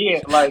gym. Yeah,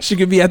 like she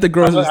could be at the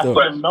grocery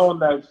store.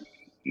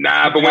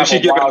 Nah, but when she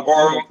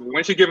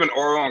giving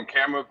oral on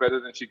camera better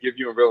than she give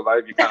you in real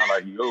life, you kind of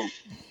like, yo,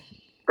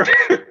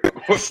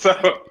 what's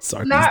up?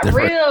 Sorry, not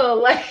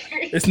real. Like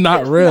it's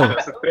not real.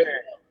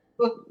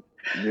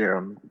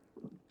 Yeah.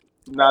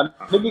 Nah,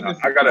 I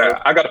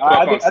gotta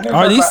put up on.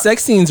 Are these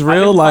sex scenes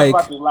real? Like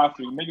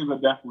niggas are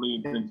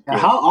definitely.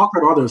 How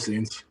awkward are those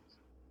scenes?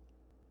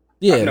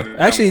 Yeah,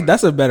 actually,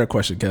 that's a better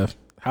question, Kev.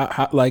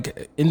 How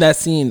like in that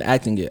scene,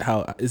 acting it,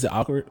 how is it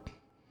awkward?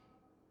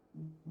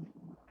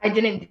 I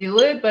didn't do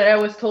it, but I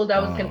was told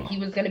he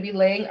was gonna be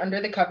laying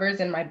under the covers,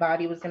 and my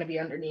body was gonna be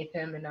underneath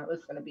him, and that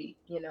was gonna be,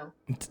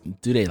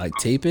 Do they like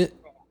tape it?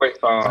 Wait,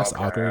 that's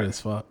awkward as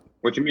fuck.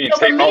 What you mean? So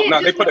tape? Oh,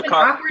 no, they put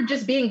awkward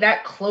just being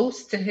that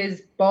close to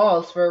his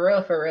balls for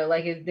real,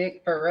 like his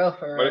dick for real.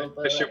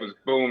 But this shit was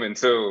booming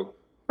too.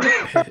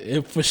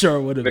 It for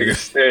sure would have been.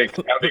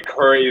 That'd be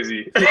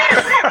crazy.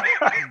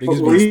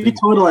 Were you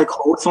told to like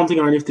hold something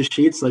underneath the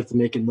sheets, like to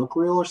make it look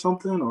real or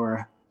something,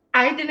 or?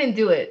 I didn't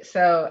do it,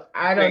 so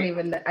I didn't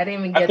even get.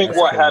 I think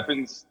what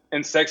happens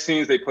in sex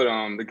scenes, they put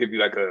they give you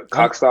like a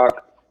cock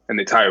sock and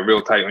they tie it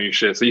real tight on your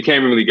shit, so you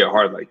can't really get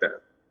hard like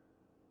that.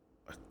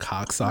 A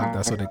cock sock,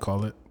 that's what they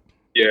call it.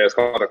 Yeah, it's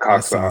called a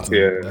cock sock.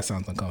 Yeah, that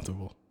sounds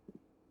uncomfortable.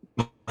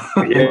 Yeah,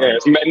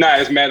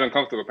 it's mad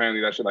uncomfortable.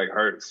 Apparently, that shit like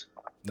hurts.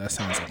 That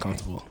sounds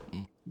uncomfortable.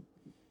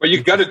 But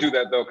you got to do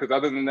that though, because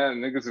other than that,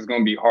 niggas is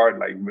gonna be hard,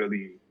 like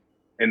really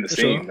in the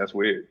scene. Sure. That's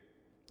weird.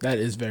 That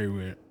is very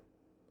weird.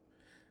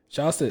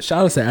 Shout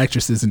out to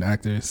actresses and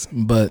actors,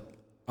 but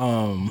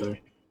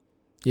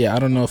yeah, I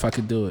don't know if I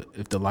could do it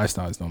if the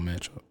lifestyles don't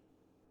match up.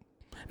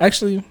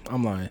 Actually,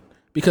 I'm lying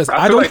because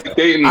I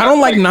don't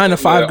like 9 to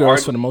 5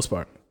 girls for the most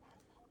part.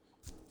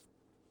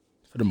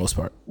 For the most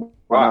part.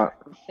 Wow.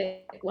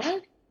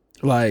 What?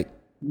 Like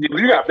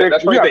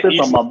that's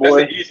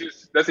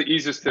the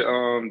easiest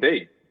to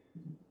date.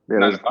 Yeah,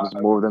 there's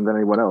more of them than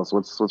anyone else.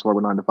 What's wrong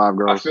with 9 to 5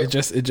 girls? It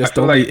just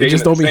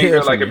don't be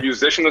here. Like a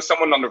musician or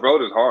someone on the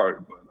road is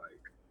hard, but like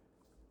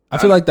I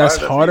feel like that's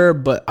harder.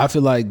 But I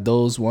feel like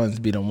those ones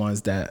be the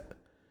ones that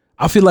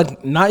I feel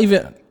like not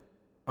even.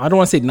 I don't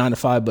want to say 9 to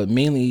 5, but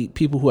mainly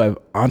people who have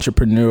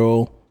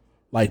entrepreneurial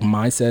like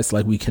mindsets.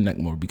 Like we connect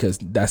more because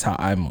that's how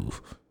I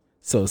move.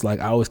 So it's like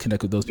I always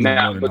connect with those people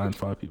more than 9 to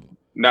 5 people.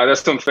 Now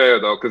that's unfair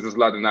though, because there's a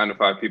lot of 9 to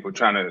 5 people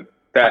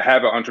that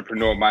have an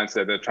entrepreneurial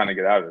mindset. They're trying to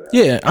get out of that.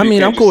 Yeah, I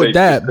mean, I'm cool with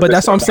that, but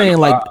that's what I'm saying.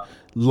 Like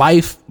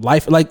life.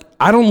 Like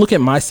I don't look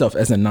at myself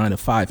as a 9 to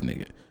 5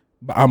 nigga,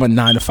 but I'm a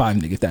 9 to 5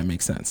 nigga. If that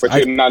makes sense. But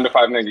you're a 9 to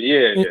 5 nigga.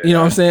 Yeah. You know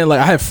what I'm saying? Like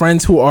I have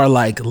friends who are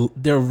like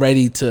they're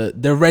ready to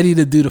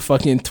do the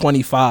fucking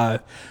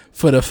 25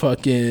 for the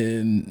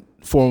fucking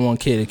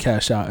 401k to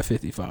cash out at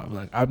 55.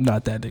 Like I'm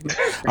not that nigga.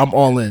 I'm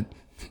all in.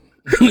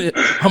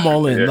 I'm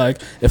all in. Yeah.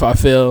 Like if I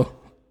fail,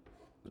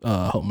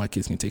 I hope my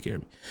kids can take care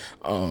of me.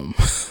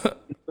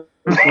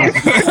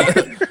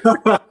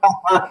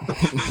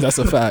 That's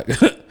a fact.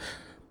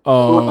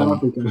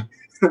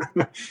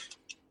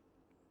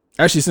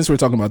 Actually, since we're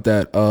talking about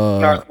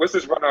that, what's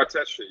this Ron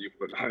Artest shit you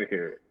put on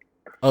here?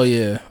 Oh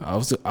yeah, I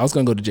was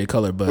gonna go to Jay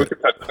Cutler, but We can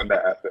touch on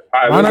that after.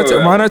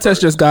 Ron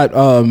Artest just got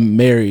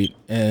married,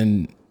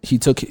 and he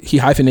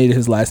hyphenated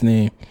his last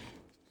name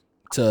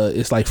to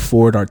it's like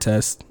Ford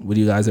Artest. Would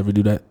you guys ever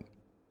do that?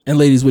 And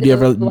ladies, would you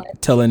ever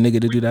tell a nigga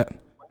to do that?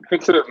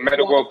 Consider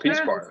Meta World Peace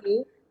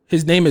Party.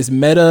 His name is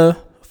Meta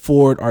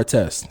Ford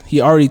Artest.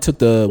 He already took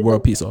the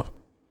world peace off.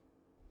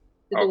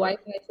 Did the wife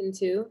hyphen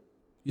too?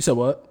 You said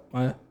what,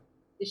 Maya?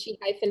 Did she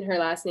hyphen her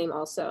last name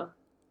also?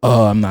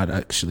 Oh, I'm not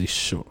actually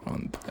sure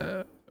on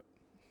that.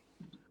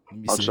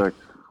 I'll check.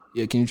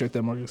 Yeah, can you check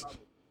that, Marcus?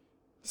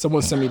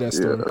 Someone send me that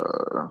story.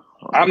 Yeah.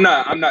 I'm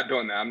not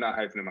doing that. I'm not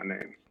hyphening my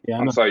name. Yeah,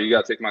 I'm sorry. You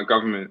gotta take my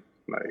government.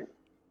 Like,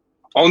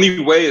 only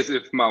way is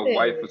if my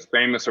wife was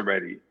famous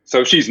already.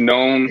 So if she's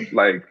known,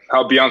 like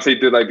how Beyonce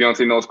did, like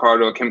Beyonce knows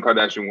Carter or Kim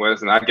Kardashian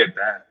West, and I get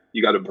that.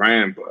 You got a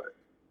brand, but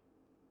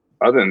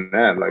other than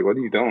that, like, what are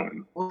you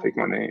doing? Take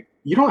my name.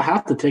 You don't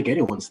have to take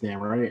anyone's name,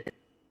 right?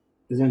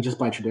 Isn't it just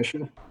by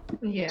tradition?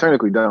 Yeah.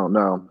 Technically, don't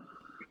know.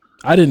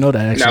 I didn't know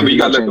that actually. Now, but you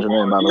gotta change your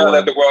name, by the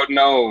let way. the world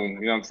know.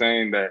 You know what I'm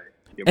saying? That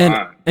you're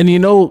mine. And you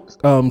know,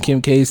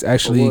 Kim K's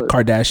actually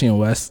Kardashian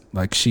West.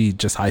 Like she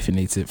just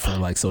hyphenates it for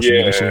like social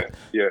media shit.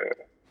 Yeah.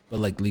 But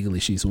like legally,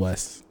 she's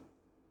West.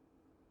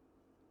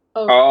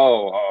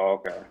 Oh,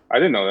 okay. I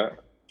didn't know that.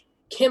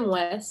 Kim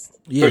West.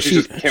 Yeah, So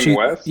she's just Kim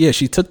West? Yeah,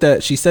 she took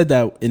that. She said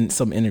that in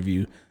some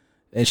interview,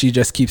 and she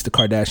just keeps the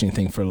Kardashian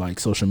thing for like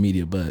social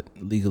media. But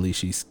legally,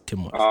 she's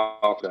Kim West. Oh,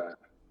 okay.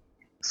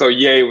 So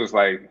Ye was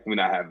like, we're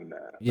not having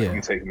that. Yeah. Like,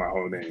 you taking my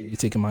whole name. You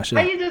taking my How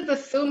shit? you just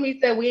assume he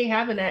said we ain't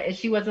having that, and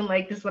she wasn't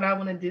like, "This is what I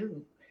want to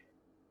do."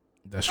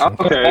 That's true.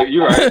 Okay,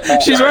 you're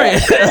right. She's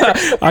right.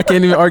 I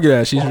can't even argue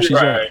that. She's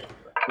right.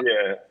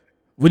 Yeah.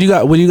 Would you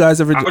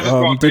guys ever I was just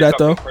going do based that off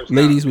though, his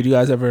personality. ladies? Would you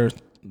guys ever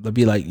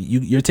be like,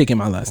 you're taking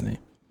my last name,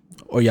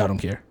 or y'all don't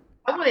care?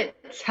 I wouldn't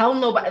tell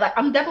nobody. Like,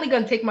 I'm definitely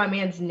gonna take my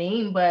man's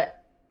name,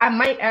 but I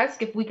might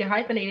ask if we can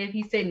hyphenate it. If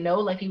he said no,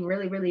 like he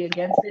really, really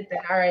against it, then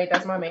all right,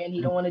 that's my man. He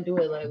don't want to do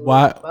it. Like,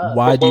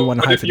 Why do you want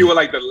to But if you hyphenate? were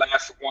like the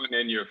last one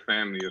in your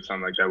family or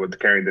something like that with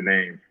carrying the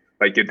name,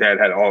 like your dad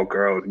had all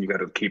girls, and you got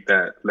to keep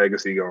that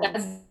legacy going.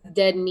 That's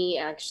dead me,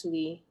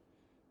 actually.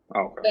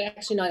 Oh, But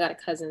actually, no, I got a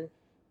cousin.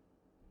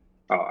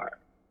 all right.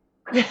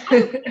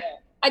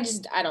 I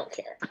don't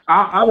care.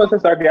 I'm a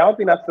sister.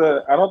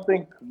 I don't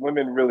think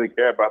women really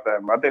care about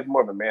that. I think it's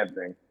more of a man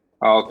thing.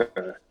 Oh,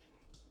 okay.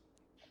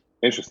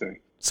 Interesting.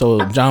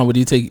 So, John, would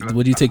you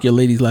take your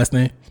lady's last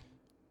name?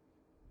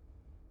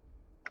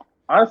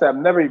 Honestly, I've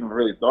never even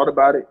really thought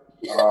about it.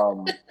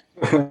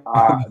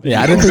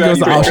 Yeah, I didn't think it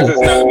was an option.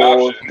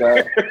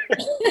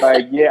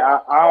 Like, yeah,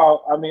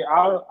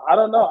 I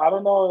don't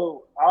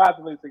know. I'll have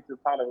to really take the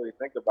time to really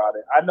think about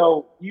it. I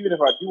know even if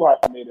I do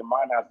hyphenate it,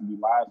 mine has to be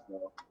last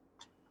though.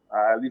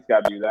 I at least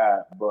got to do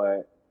that.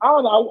 But I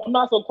don't know. I'm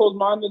not so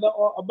close-minded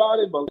about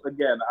it. But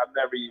again, I've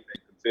never even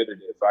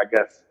considered it. So I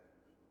guess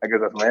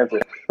that's my answer.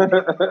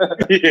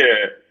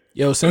 Yeah.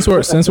 Yo, since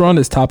we're on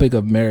this topic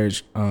of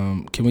marriage,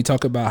 can we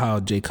talk about how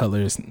Jay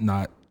Cutler is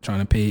not trying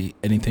to pay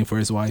anything for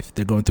his wife?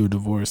 They're going through a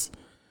divorce.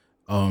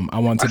 I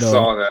want to know. I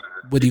saw that.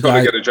 Would you He told her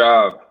guys to get a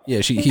job? Yeah,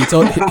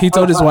 he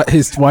told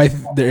his wife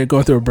they're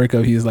going through a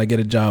breakup. He was like, get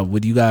a job.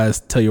 Would you guys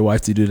tell your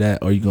wife to do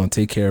that, or are you going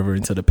to take care of her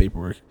until the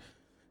paperwork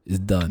is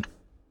done?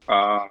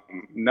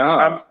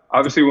 No.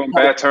 Obviously, we're on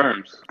bad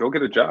terms. Go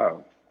get a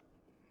job.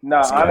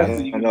 No,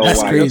 honestly, I know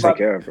That's why crazy. you take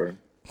care of her.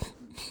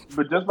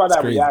 But just by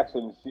that crazy.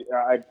 reaction,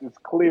 it's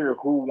clear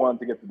who wanted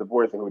to get the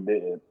divorce and who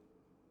didn't.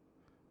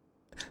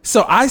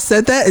 So I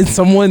said that, and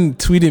someone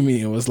tweeted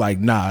me and was like,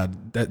 "Nah,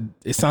 that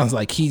it sounds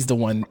like she's the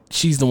one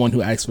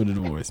who asked for the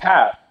divorce."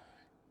 Pat,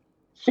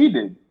 she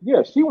did.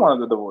 Yeah, she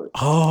wanted the divorce.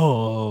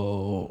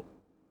 Oh,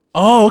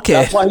 okay.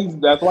 That's why he's.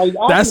 That's why he's.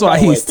 That's acting why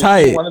that way, he's 'cause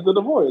he tight. wanted the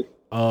divorce.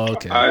 Oh,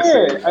 okay. I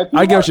Yeah, see.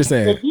 I get what you're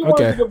saying. If he Okay.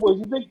 wanted the divorce,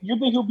 you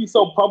think he'll be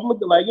so public?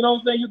 Like, you know what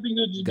I'm saying? You think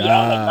he'll just be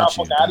out, like, not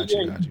fucking out of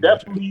here? He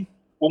definitely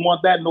will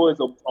want that noise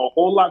a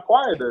whole lot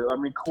quieter. I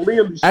mean,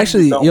 clearly. she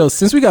Actually, don't. yo,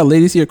 since we got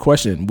ladies here,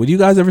 question: would you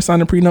guys ever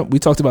sign a prenup? We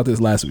talked about this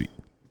last week.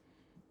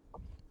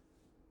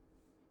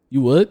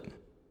 You would?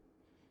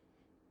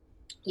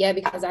 Yeah,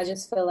 because I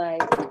just feel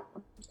like, I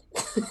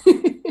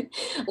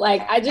feel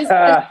like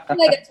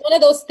it's one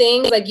of those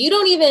things. Like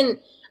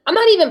I'm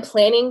not even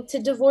planning to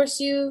divorce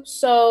you,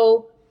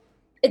 so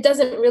it does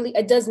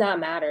not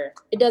matter.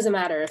 It doesn't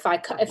matter if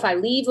I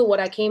leave with what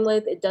I came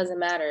with. It doesn't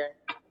matter.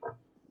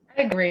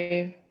 I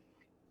agree.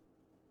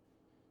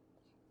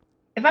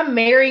 If I'm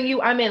marrying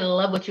you, I'm in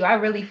love with you. I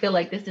really feel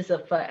like this is a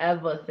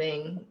forever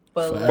thing.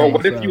 But But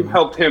what if you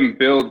helped him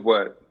build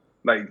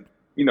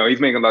he's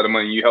making a lot of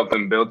money. You helped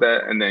him build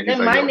that, and then he's then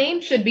like, my yo,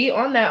 name should be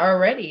on that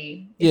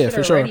already. It Yeah, should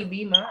for sure. already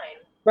be mine.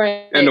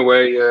 Right. in a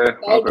way, yeah.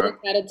 I would be Okay.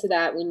 entitled to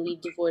that when we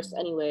divorce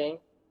anyway.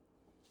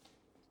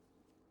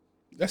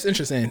 That's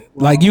interesting.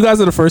 Like, you guys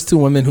are the first two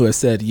women who have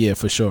said, yeah,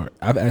 for sure.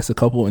 I've asked a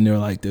couple, and they're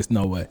like, there's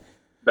no way.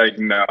 Like,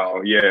 no,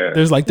 yeah.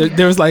 There's like They're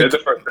the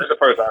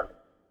first.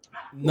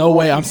 No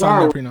way, I'm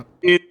signing a prenup.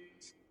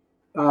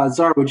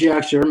 Zara, would you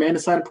ask your man to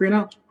sign a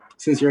prenup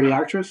since you're the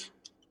actress?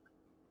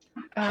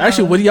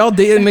 Actually, would y'all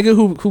date a nigga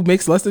who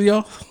makes less than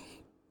y'all?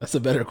 That's a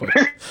better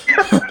question.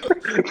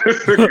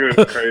 This nigga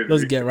is crazy.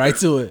 Let's get right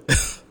to it.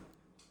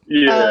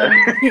 Yeah.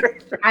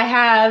 I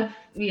have,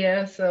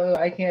 so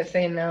I can't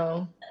say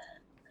no.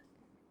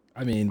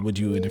 I mean, would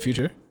you in the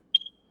future?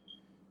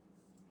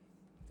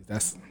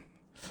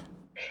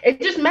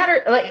 It just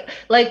matters,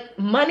 like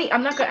money.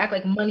 I'm not gonna act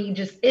like money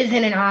just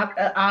isn't an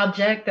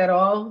object at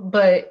all,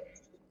 but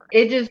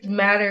it just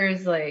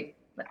matters like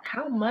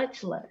how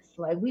much less.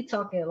 Like we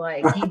talking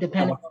like he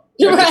dependent.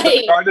 You're At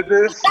right.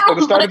 the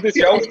start of this,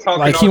 y'all was talking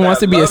Like he all wants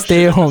that to be a love shit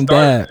stay-at-home at the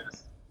start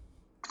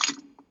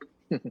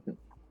dad. of this.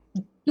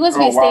 He wants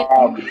to be a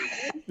wow.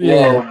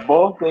 Yeah. Yo,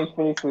 both their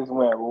faces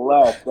went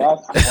left.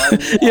 That's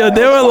funny. Yo,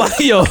 they were like,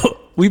 yo,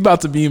 we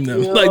about to beam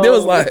them. Like they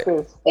was like,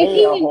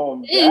 stay at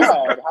home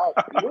dad. How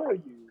dare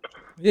you?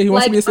 yeah, he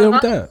wants to be a stay-at-home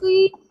dad.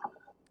 honestly,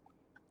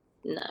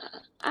 nah,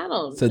 I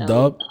don't It's a know.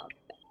 dub.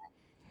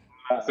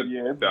 Yeah,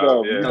 it's Dub,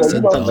 dope. yeah. You That's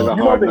a know dub.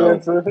 the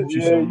answer.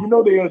 Yeah, you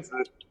know the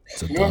answer.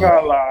 It's a You dub. ain't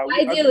gotta lie.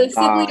 Idealistically,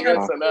 I'm I-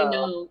 gonna say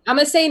no. I'm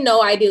gonna say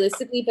no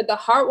idealistically, but the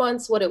heart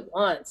wants what it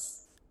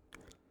wants.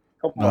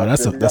 Come No, on,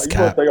 that's Jimmy. that's You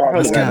gonna cap. say all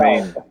That's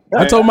that. cap.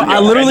 I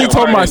literally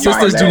told my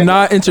sisters, do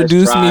not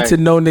introduce me to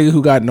no nigga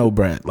who got no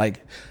bread.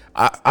 Like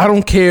I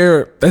don't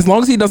care as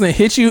long as he doesn't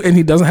hit you and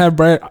he doesn't have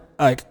bread.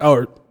 Like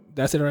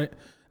that's it, right?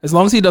 As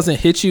long as he doesn't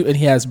hit you and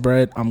he has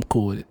bread, I'm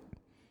cool with it.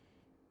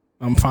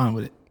 I'm fine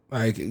with it.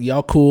 Like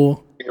y'all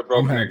cool.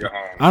 I'm happy.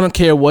 I don't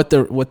care what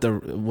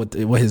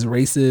his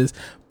race is,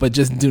 but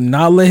just do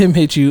not let him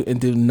hit you and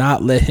do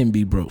not let him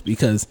be broke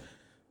because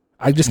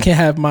I just can't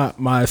have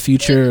my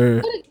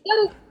future.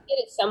 Gotta get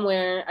it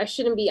somewhere. I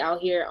shouldn't be out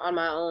here on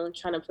my own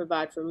trying to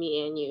provide for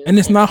me and you. And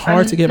it's not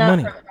hard to get I'm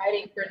money. not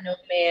providing for no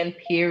man.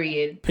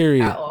 Period.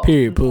 Period. At all.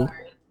 Period. Pooh.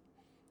 Sorry.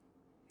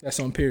 That's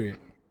on period.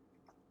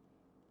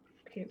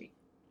 Period.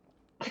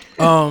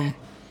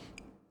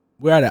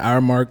 We're at an hour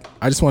mark.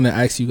 I just want to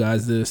ask you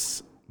guys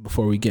this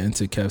before we get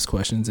into Kev's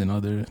questions and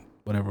other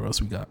whatever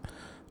else we got.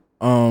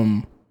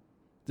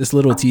 This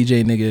little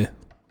TJ nigga,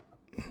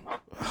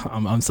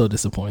 I'm so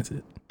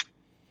disappointed.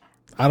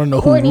 I don't know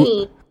who.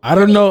 Courtney. I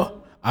don't know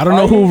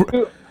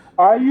who.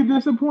 Are you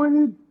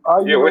disappointed?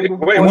 Are you wait,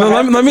 disappointed? No,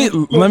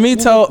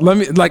 let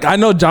me like I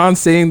know John's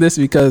saying this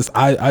because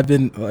I've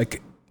been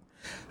like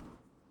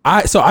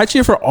I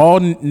cheer for all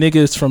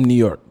niggas from New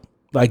York.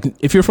 Like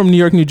if you're from New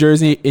York, New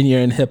Jersey, and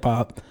you're in hip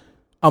hop,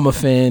 I'm a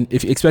fan.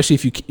 Especially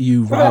if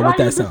you ride with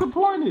that sound.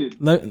 Disappointed.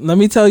 Let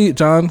me tell you,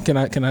 John. Can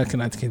I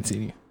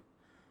continue?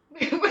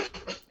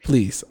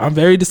 Please, I'm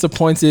very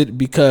disappointed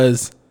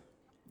because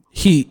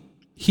he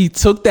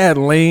took that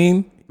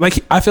lane.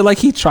 Like I feel like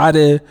he tried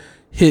to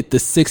hit the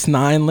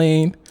 6ix9ine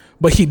lane,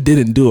 but he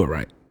didn't do it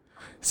right.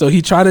 So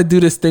he tried to do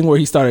this thing where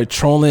he started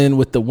trolling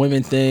with the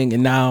women thing,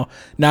 and now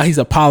he's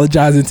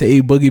apologizing to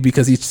A Boogie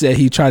because he said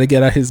he tried to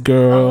get at his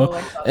girl,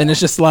 and it's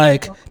just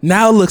like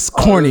now it looks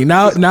corny.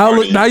 Now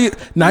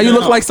you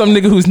look like some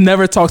nigga who's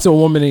never talked to a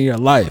woman in your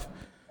life.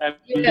 And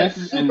Yeah, this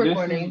is super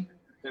corny.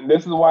 and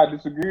this is why I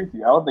disagree with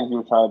you. I don't think he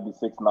was trying to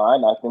be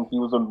 6ix9ine. I think he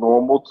was a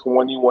normal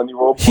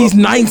 21-year-old. He's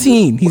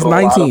 19. He's with a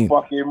lot of 19.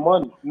 fucking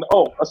money.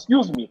 No,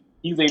 excuse me.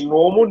 He's a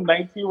normal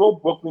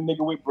 19-year-old Brooklyn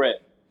nigga with bread.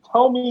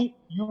 Tell me,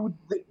 you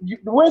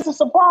where's the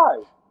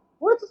surprise?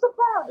 Where's the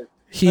surprise?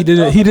 He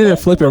didn't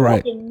flip it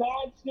right,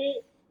 Mad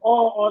shit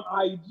on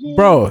IG,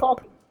 bro.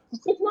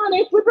 6ix9ine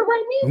ain't flipping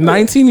right neither.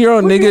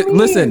 19-year-old What do you nigga. mean?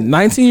 Listen,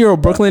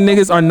 19-year-old Brooklyn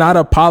niggas are not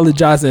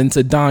apologizing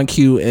to Don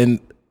Q and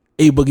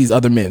A Boogie's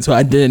other men, so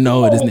I didn't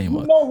know what his name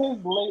was.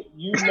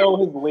 You know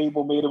his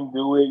label made him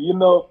do it. You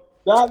know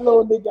that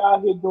little nigga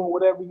out here doing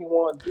whatever he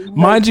wants.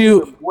 Mind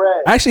you,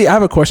 actually, I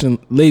have a question,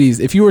 ladies.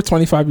 If you were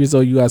 25 years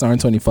old, you guys aren't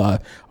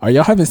 25. Are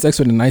y'all having sex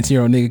with a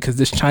 19-year-old nigga? Because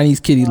this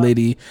Chinese kitty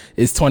lady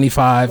is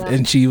 25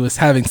 and she was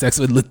having sex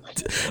with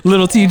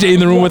little TJ in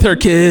the room with her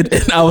kid,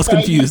 and I was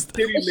confused.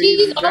 But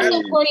she's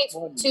also corny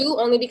too,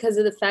 only because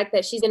of the fact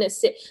that she's gonna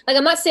sit. Like,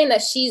 I'm not saying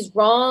that she's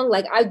wrong.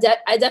 Like, I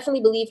definitely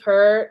believe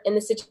her in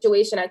the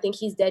situation. I think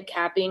he's dead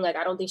capping. Like,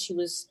 I don't think she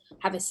was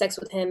having sex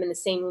with him in the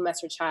same room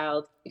as her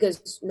child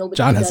because nobody.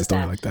 John has does a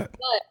story that. like that.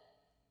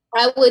 But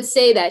I would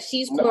say that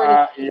she's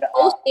corny.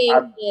 Posting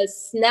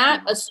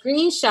a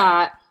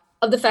screenshot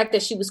of the fact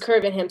that she was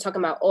curving him,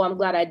 talking about, "Oh, I'm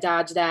glad I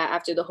dodged that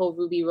after the whole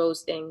Ruby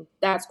Rose thing."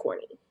 That's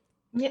corny.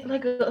 Yeah,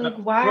 like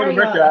why For are the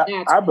record,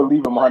 y'all? I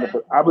believe him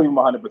 100%. I believe him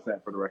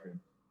 100% for the record.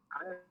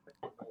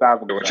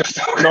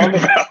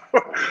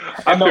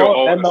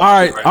 1,000%. All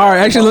right.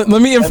 Actually,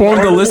 let me inform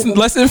the listen.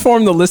 Let's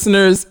inform the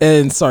listeners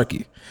and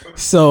Sarky.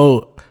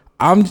 So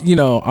I'm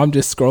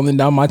just scrolling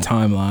down my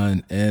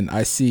timeline and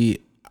I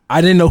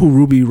didn't know who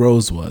Ruby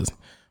Rose was,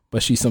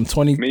 but she's some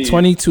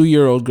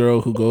 22-year-old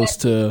girl who goes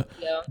to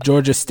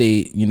Georgia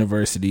State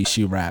University.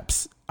 She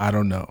raps. I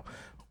don't know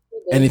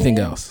anything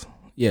else.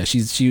 Yeah, she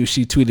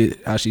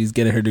tweeted how she's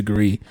getting her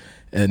degree,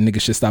 and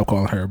niggas should stop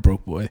calling her a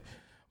broke boy.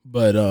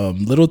 But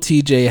little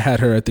TJ had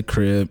her at the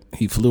crib.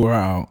 He flew her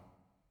out,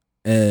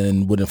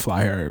 and wouldn't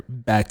fly her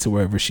back to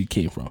wherever she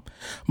came from.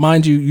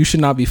 Mind you, you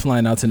should not be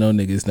flying out to no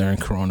niggas during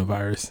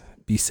coronavirus.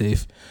 Be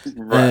safe.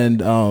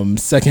 Right. And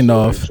second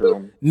off,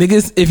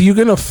 niggas, if you're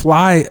gonna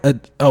fly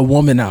a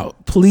woman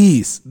out,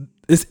 please,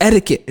 it's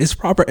etiquette. It's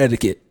proper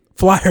etiquette.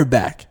 Fly her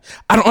back.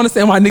 I don't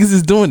understand why niggas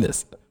is doing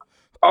this.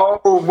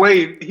 Oh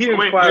wait, he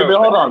didn't fly. Wait,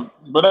 hold on.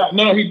 But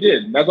no, he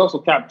did. That's also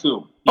cap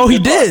too. He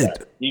did.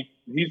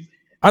 He's.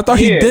 I thought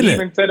he didn't. He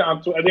even said it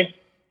on I think.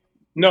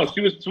 No,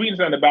 she was tweeting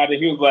something about it.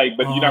 He was like,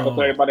 "But you're not gonna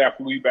tell everybody I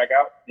flew you back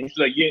out." And she's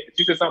like, "Yeah."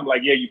 She said something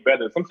like, "Yeah, you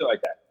better," something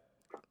like that.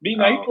 He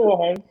flew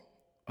home.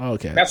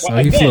 Okay, that's so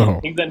why. he flew home.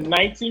 He's a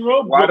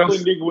 19-year-old Brooklyn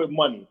nigga with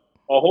money,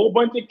 a whole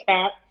bunch of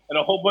cap, and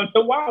a whole bunch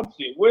of wild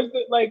shit. Where's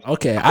it like?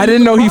 Okay, I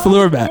didn't know he flew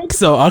her back.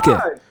 So okay,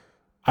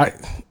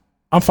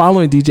 I'm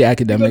following DJ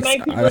Academics.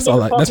 That's all.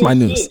 That's my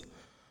news. Shit.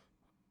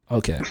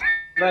 Okay.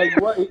 Like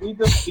what? He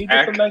just a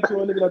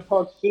 19-year-old nigga that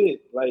talks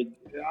shit. Like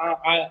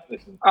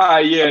listen.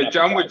 Yeah,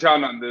 I'm with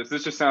John on this.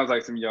 This just sounds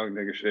like some young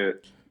nigga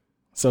shit.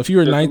 So if you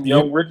were 19,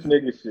 young rich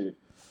nigga shit.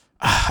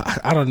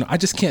 I don't know. I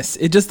just can't.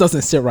 It just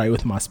doesn't sit right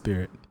with my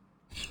spirit.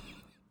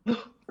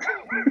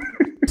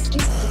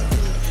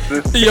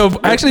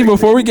 Actually,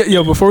 before we get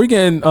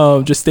in,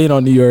 just staying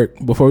on New York.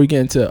 Before we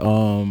get into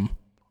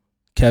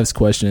Kev's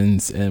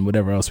questions and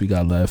whatever else we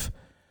got left,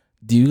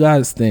 do you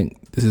guys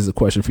think this is a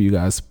question for you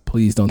guys?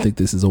 Please don't think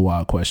this is a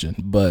wild question,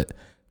 but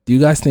do you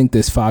guys think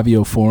this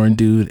 5-year foreign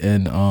dude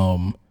and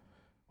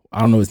I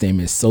don't know his name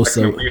is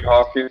Sosa?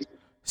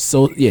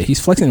 So yeah, he's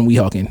flexing and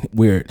Weehawken.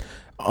 Weird.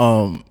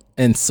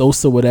 And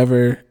Sosa,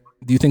 whatever.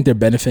 Do you think they're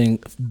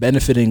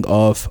benefiting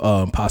off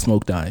Pop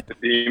Smoke dying? The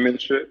demon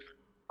shit.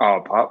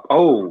 Oh, Pop.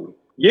 Oh,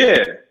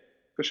 yeah,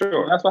 for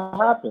sure. That's what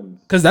happens.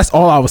 Because that's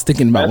all I was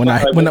thinking about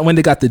when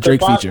they got the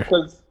Drake feature.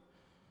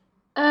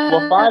 I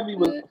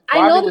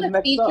know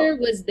the feature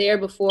was there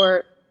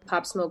before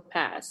Pop Smoke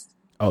passed.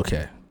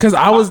 Okay, because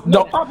I was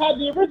Pop had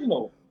the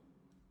original.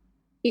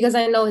 Because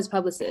I know his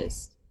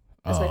publicist.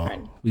 That's my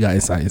friend. We got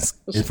inside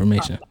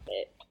information.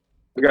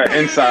 We got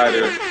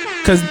insider.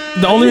 Because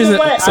the only reason,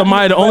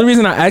 the only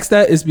reason I asked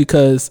that is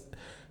because,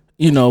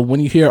 when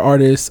you hear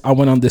artists, I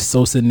went on this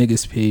Sosa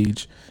niggas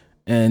page,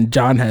 and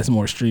John has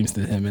more streams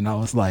than him, and I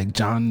was like,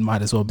 John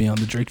might as well be on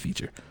the Drake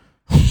feature.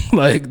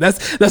 Like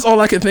that's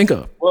all I can think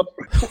of. Well,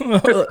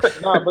 the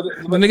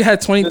nigga had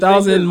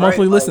 20,000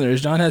 monthly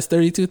listeners. John has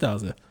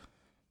 32,000.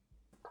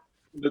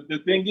 The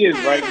thing is,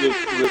 right,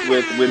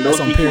 with those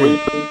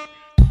situations.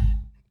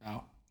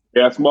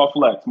 Yeah, small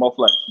flex.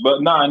 But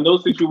in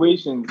those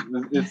situations,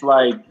 it's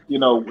like,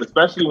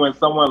 especially when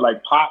someone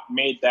like Pop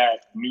made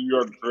that New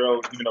York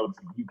drill, even though it's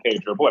a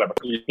UK drill, whatever.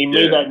 He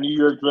made that New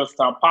York drill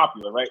sound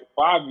popular, right?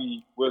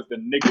 Favi was the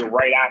nigga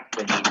right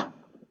after me.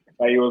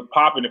 Like, it was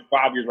popping in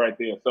 5 years right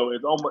there. So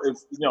it's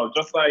almost,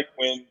 just like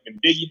when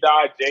Biggie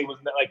died, Jay was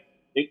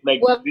he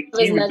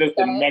was just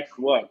the next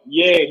one.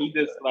 Yeah, he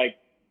just like,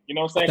 you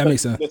know what I'm saying? That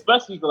makes sense.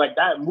 Especially like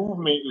that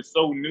movement is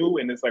so new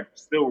and it's like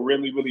still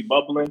really, really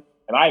bubbling.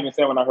 And I even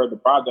said when I heard the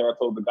project, I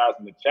told the guys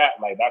in the chat,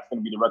 like, that's going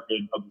to be the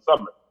record of the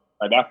summer.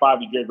 Like, that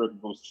 5-year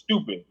record was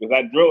stupid because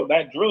that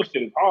drill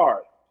shit is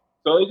hard.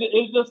 So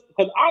it's just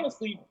because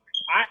honestly,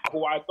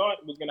 who I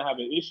thought was going to have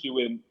an issue,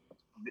 and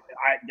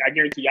I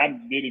guarantee you, I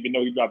didn't even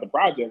know he got the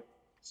project.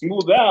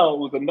 Smooth L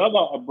was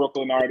another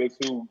Brooklyn artist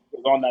who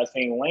was on that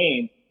same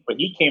lane, but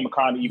he came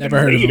kind of even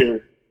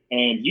later,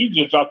 and he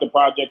just dropped the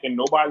project, and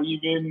nobody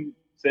even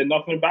said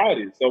nothing about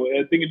it. So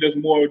I think it's just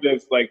more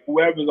just like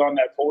whoever's on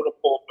that totem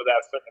pole for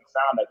that certain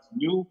sound that's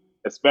new,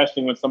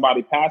 especially when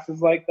somebody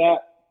passes like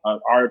that,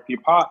 R.I.P.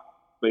 Pop.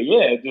 But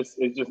yeah, it's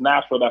just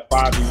natural that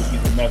 5 years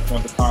would be the next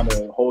one to kind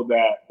of hold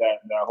that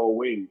whole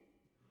wave.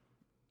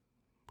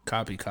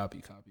 Copy.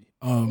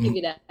 Give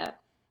you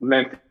that.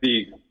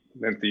 Lengthy.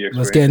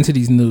 Let's get into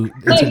these news.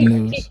 Into the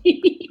news.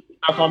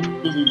 I'm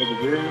busy,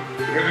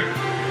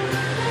 niggas.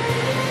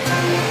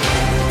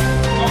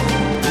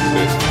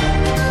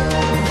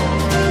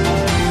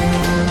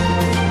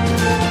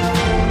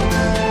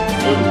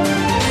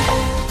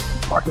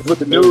 Marcus with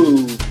the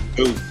news.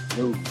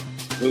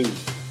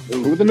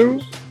 Who the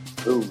news?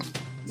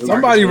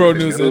 Somebody wrote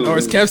news, or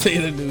is Kev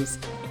saying the news?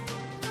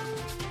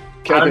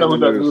 I don't know who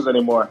does news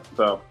anymore,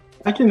 so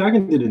I can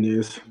do the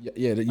news.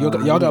 Yeah,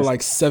 y'all got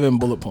like 7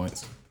 bullet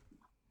points.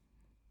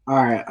 All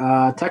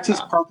right. Texas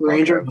Park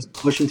Ranger was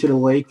pushed into the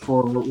lake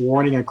for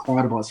warning a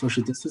crowd about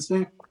social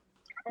distancing.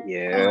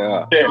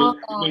 Yeah.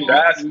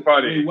 That's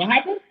funny. What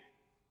happened?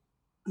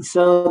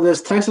 So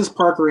this Texas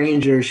Park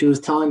Ranger, she was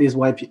telling these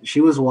she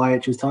was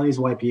white. She was telling these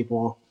white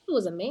people. She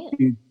was a man.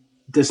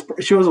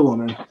 She was a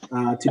woman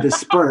to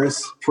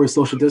disperse for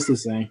social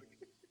distancing,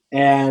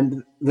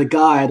 and the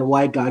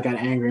white guy, got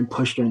angry and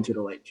pushed her into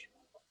the lake.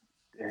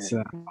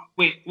 So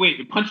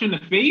wait, punch her in the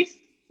face?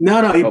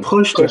 No, he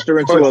pushed her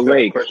into a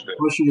lake. Pushed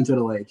her into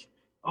the lake.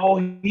 Oh,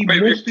 he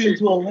pushed her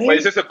into a lake. Wait,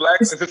 is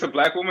this a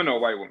black woman or a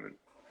white woman?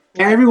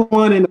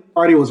 Everyone in the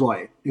party was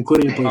white,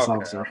 including the police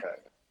officer. Okay.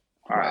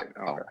 All right.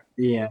 Okay.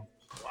 Yeah.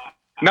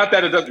 Not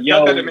that it doesn't.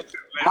 Not that it makes it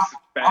less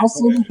bad. I'll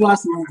send you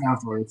last name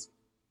afterwards.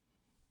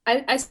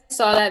 I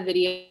saw that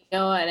video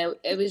and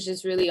it was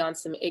just really on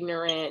some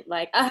ignorant,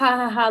 like, ah ha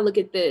ha ha, look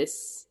at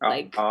this.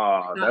 Like,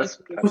 that's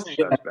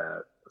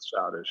bad. That's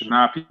childish.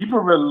 Nah, people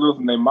really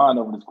losing their mind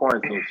over this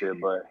quarantine shit.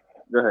 But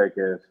go ahead,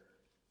 kids.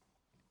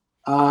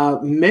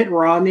 Mitt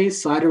Romney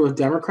sided with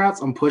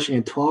Democrats on pushing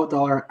a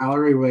 $12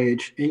 hourly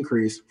wage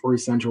increase for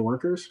essential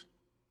workers.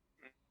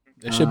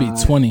 It should be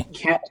 20.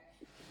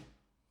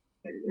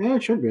 Yeah,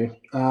 it should be.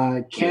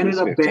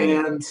 Canada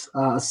bans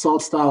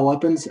assault-style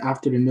weapons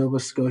after the Nova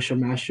Scotia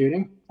mass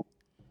shooting.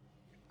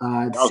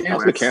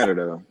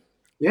 Canada.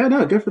 Yeah,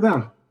 no, good for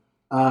them.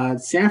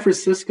 San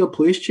Francisco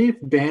police chief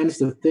bans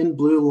the thin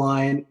blue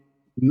line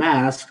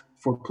mask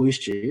for police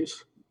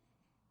chiefs.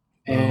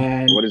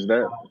 And what is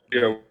that?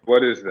 Yeah,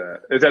 what is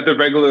that? Is that the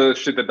regular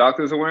shit that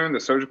doctors are wearing, the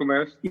surgical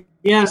mask?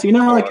 Yeah, so you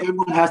know how like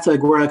everyone has to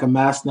like wear like a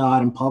mask now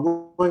out in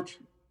public?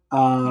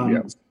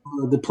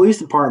 The police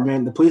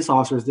department, the police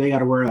officers, they got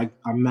to wear like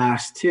a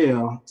mask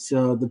too.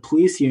 So the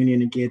police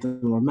union gave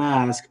them a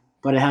mask,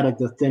 but it had like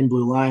the thin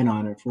blue line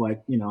on it for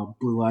like, you know,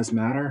 Blue Lives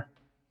Matter.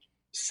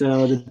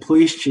 So the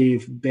police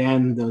chief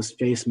banned those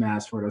face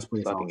masks for those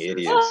police officers.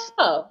 Idiots.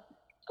 Oh,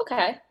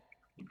 okay.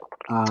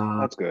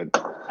 That's good.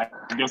 I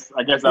guess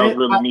that was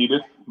really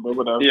needed. But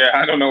whatever. Yeah,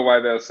 I don't know why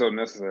that's so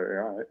necessary.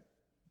 All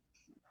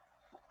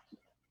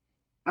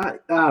right.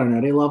 I don't know.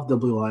 They love the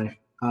blue line.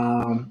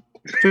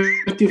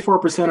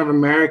 54% of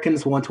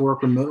Americans want to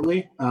work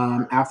remotely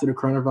after the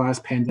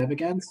coronavirus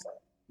pandemic ends.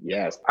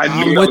 Yes.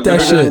 I'm with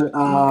that shit.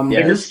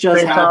 This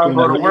just happened.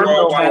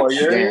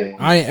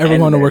 I ain't ever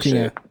going to work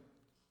again.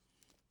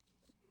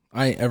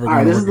 I ain't ever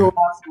going to work. This is the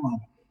last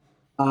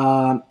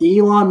one.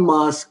 Elon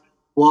Musk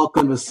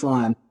welcomed his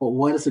son, but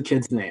what is the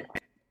kid's name?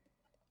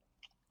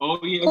 Oh,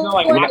 yeah, it's not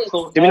like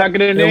Maxwell. Did we not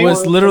get a name? It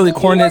was literally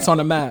coordinates on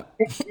the map.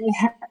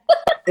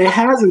 It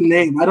has a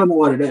name. I don't know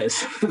what it is.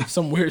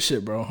 Some weird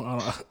shit, bro.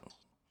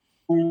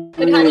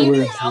 But how do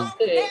you pronounce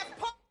it?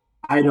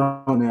 I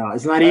don't know.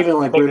 It's not even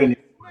like written.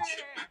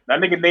 That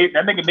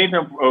nigga named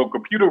him a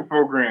computer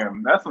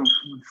program. That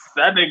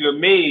nigga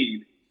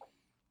made.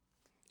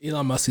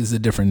 Elon Musk is a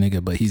different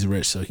nigga, but he's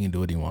rich, so he can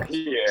do what he wants.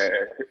 Yeah,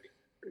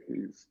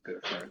 he's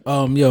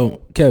different. Yo,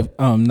 Kev,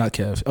 not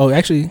Kev. Oh,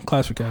 actually,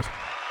 class for Kev.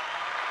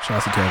 Shout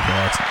out to Kev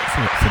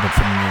for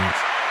the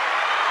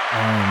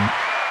news.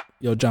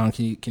 Yo, John,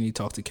 can you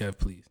talk to Kev,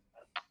 please?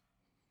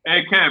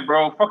 Hey, Kev,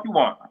 bro, fuck you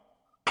want?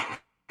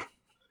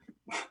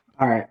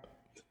 All right.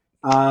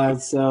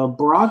 So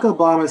Barack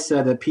Obama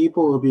said that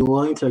people will be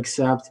willing to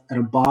accept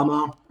an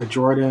Obama, a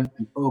Jordan,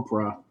 and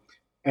Oprah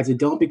as they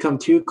don't become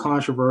too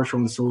controversial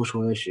in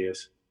social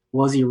issues.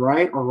 Was he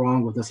right or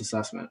wrong with this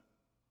assessment?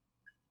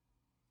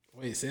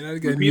 Wait, say that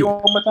again. Repeat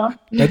one more time?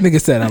 That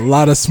nigga said a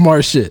lot of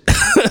smart shit.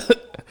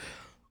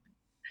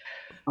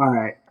 All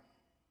right.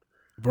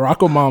 Barack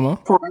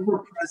Obama. Former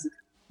President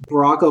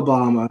Barack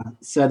Obama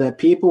said that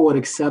people would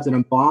accept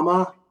an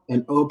Obama,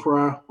 an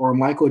Oprah, or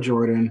Michael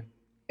Jordan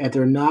if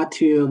they're not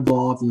too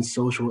involved in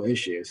social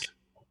issues.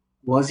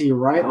 Was he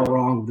right or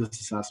wrong with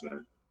this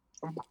assessment?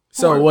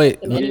 So wait,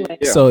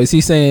 so is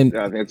he saying?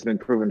 Yeah, I think it's been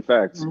proven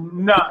facts.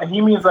 No, he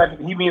means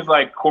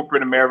like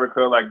corporate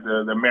America, like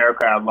the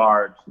America at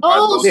large.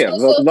 Oh, yeah,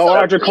 the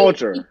larger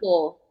culture.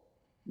 People.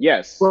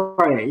 Yes.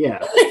 Right. Yeah.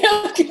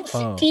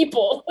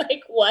 People,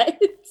 like what?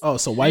 Oh,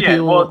 so white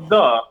people. Well,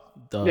 duh.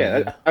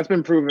 Yeah, that's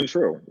been proven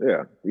true.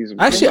 Yeah.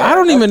 Actually, I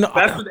don't even know.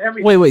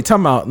 Wait,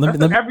 time out.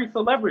 Every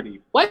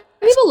celebrity. White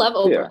people love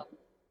Oprah. Yeah.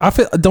 I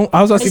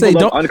was about to say,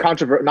 don't.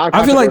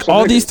 I feel like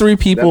all these three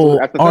people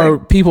are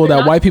people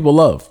that white people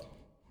love.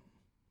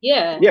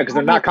 Yeah. Yeah, because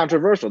they're not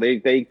controversial. They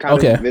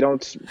kind of they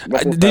don't.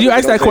 Did you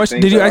ask that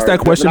question? Did you ask that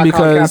question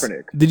because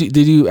did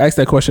you ask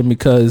that question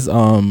because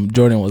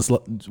Jordan was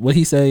what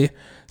he say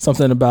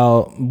something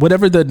about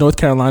whatever the North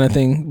Carolina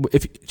thing?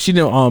 If she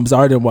didn't,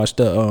 Zara didn't watch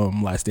the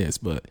Last Dance,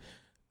 but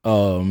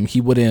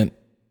he wouldn't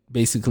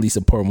basically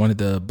support one of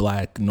the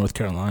black North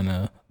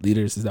Carolina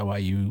leaders. Is that why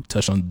you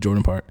touched on the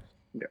Jordan part?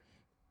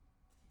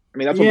 I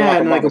mean, that's what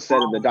Barack Obama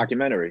said in the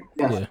documentary.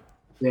 Yeah,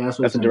 that's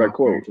a direct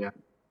quote. Yeah.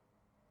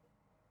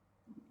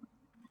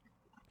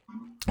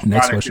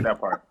 Next question. That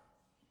part.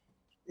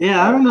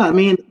 Yeah, I don't know. I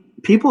mean,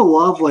 people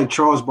love like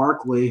Charles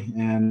Barkley,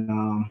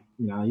 and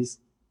he's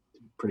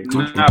pretty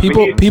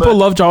cool. People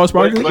love Charles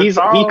Barkley. He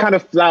kind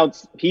of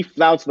flouts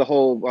the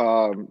whole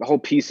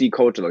PC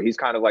culture though. He's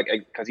kind of like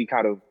because he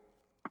kind of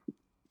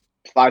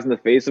flies in the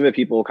face of it.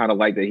 People kind of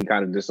like that he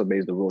kind of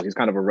disobeys the rules. He's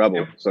kind of a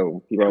rebel,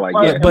 so people are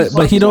like,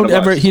 but he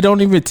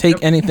don't even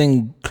take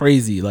anything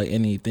crazy, like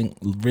anything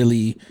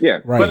really.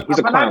 Yeah, right. He's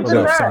a clown.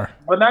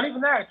 But not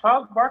even that.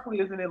 Charles Barkley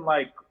isn't in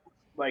like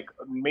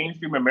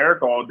mainstream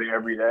America all day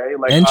every day.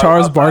 Like, and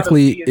Charles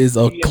Barkley is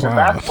a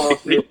clown.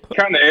 He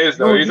kind of is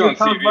though. He's on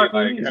TV like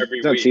every week.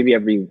 He's on TV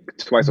every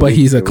twice a week. But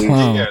he's a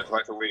clown. Yeah,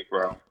 twice a week,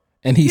 bro.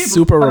 And he's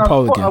super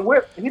Republican.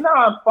 He's not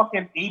on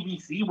fucking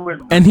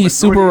ABC. And he's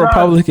super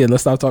Republican.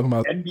 Let's stop talking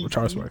about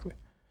Charles Barkley.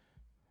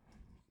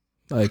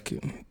 Like,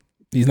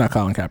 he's not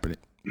Colin Kaepernick.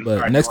 But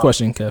right, next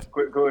question, Kev.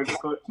 Cody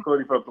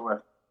felt the way.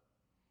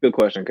 Good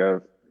question,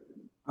 Kev.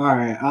 All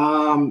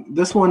right.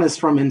 This one is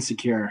from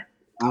Insecure.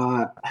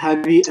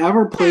 Have you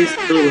ever placed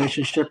a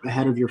relationship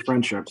ahead of your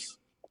friendships?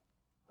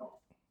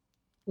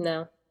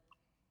 No.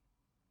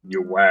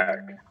 You're whack.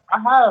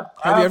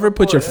 Have you ever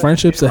put your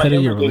friendships ahead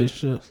of your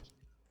relationships?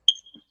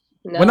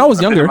 No. When I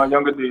was younger. My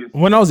younger days.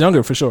 When I was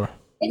younger, for sure.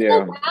 It's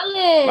Yeah. so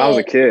valid. I was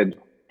a kid.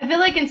 I feel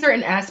like in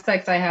certain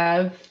aspects I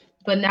have,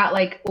 but not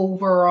like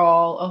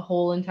overall a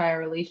whole entire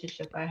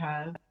relationship I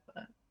have.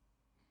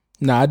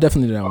 Nah, I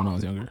definitely did that when I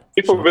was younger.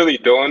 People Sure. really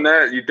doing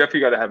that. You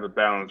definitely got to have a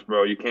balance,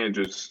 bro. You can't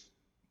just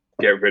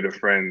get rid of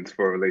friends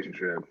for a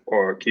relationship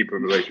or keep a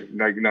relationship.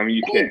 Like, you know, I mean,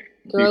 you can't.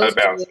 You Girls got to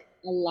do balance. it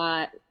a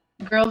lot.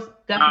 Girls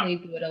definitely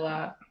do it a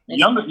lot.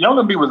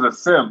 Younger me was a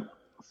simp,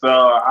 so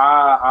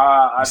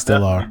I You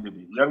still definitely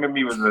did it. Younger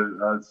me was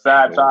a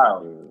sad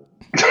child.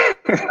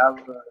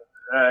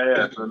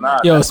 So nah,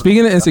 Yo,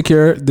 speaking of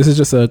insecure, this is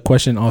just a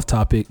question off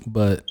topic,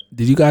 but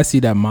did you guys see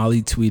that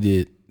Molly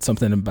tweeted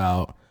something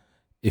about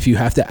if you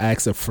have to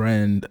ask a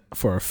friend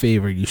for a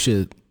favor, you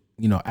should,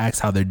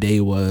 ask how their day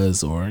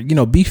was or,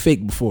 be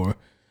fake before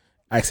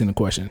asking the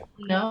question.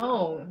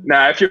 No.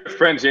 Nah, if you're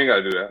friends, you ain't got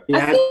to do that.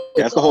 Yeah,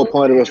 That's the whole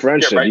point of a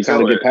friendship. right You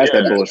kind of to get it, past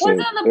yeah. that It bullshit.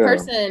 depends on the Yeah.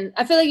 person.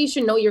 I feel like you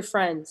should know your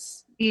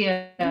friends.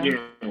 Yeah. it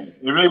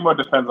really more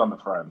depends on the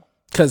friend.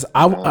 Because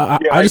I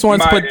just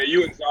wanted to put. Are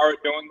you and Zara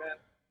doing that?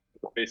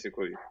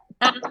 Basically.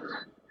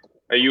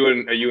 Are you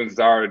and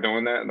Zara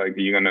doing that? Like, are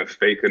you gonna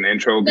fake an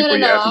intro before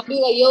you I'll ask? be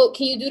like, yo,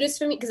 can you do this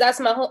for me? Because that's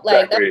my whole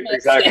like.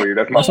 Exactly.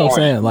 That's my That's what I'm point.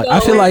 saying. Like, I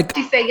feel like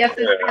She say yes,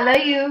 I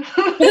love you.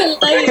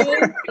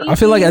 I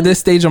feel like at this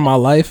stage of my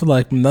life,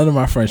 like none of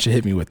my friends should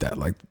hit me with that.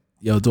 Like,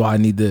 yo, do I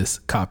need this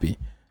copy?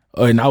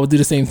 And I would do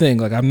the same thing.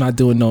 Like, I'm not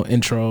doing no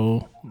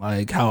intro.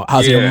 Like,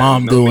 how's your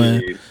mom doing?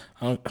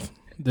 need.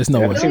 There's no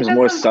way. It seems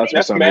more sus for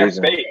That's some mad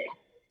reason. fake.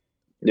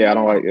 Yeah, I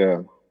don't like.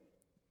 Yeah.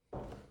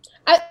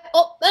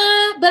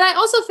 But I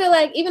also feel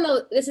like even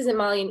though this isn't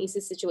Molly and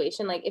Issa's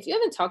situation, like if you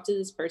haven't talked to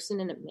this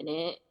person in a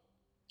minute,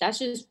 that's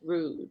just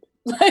rude.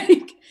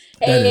 Like,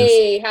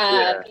 hey,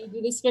 can you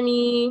do this for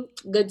me?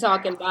 Good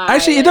talking. Bye.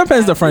 Actually, it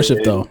depends the friendship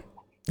though.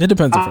 It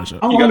depends the friendship.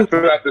 You gotta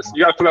fill out this.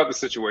 You gotta fill out the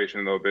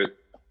situation a little bit.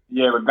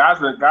 Yeah, but guys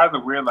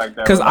are weird like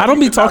that. Because I don't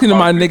be talking to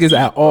my niggas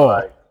at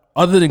all,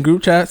 other than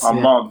group chats. A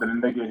month,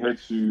 and the nigga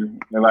hits you.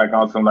 They're like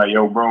on some like,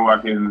 yo, bro, I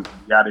can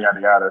yada yada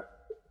yada.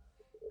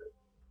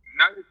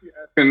 Not if you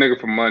ask a nigga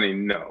for money,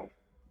 no.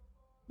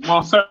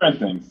 Well, certain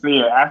things. So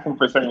yeah, asking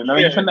for certain. No,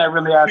 you shouldn't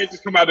really You ask. can't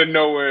just come out of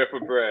nowhere for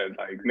bread.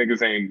 Like,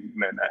 niggas ain't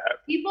letting that happen.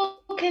 People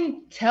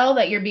can tell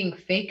that you're being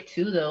fake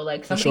too, though.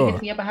 Like somebody sure.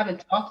 hits me up I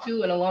haven't talked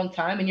to in a long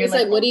time, and you're It's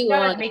like, what do you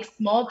gotta want? Make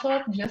small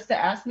talk just to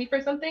ask me for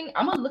something.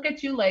 I'm gonna look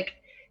at you like,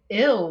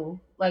 ew.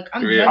 Like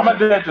I'm. Yeah. I'm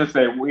judging. a dead to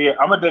say. Yeah,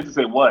 I'm a dead to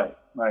say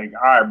what? Like,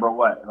 all right, bro,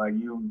 what? Like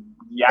you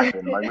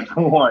yapping? Like what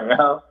you want?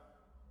 Yo?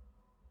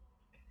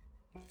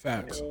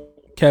 Facts.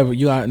 Kev,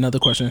 you got another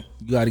question?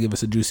 You got to give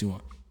us a juicy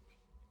one.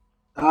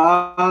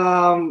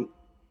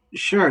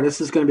 Sure.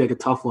 This is going to be like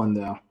a tough one,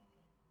 though.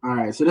 All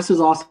right. So this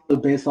is also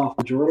based off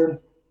of Jordan.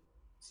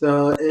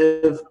 So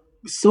if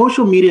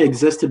social media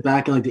existed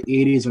back in like the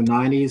 80s or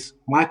 90s,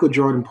 Michael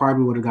Jordan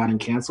probably would have gotten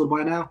canceled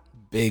by now.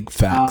 Big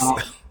facts.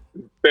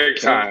 Big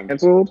time.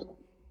 Canceled?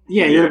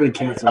 Yeah, he would have been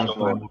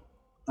canceled.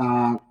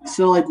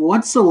 So like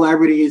what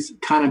celebrities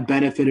kind of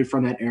benefited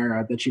from that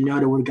era that you know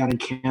that would have gotten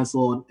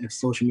canceled if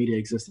social media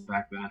existed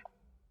back then?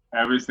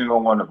 Every single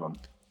one of them.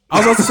 I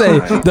was about to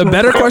say the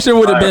better question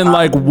would have been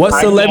like, what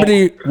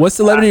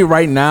celebrity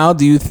right now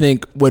do you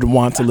think would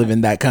want to live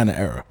in that kind of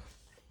era?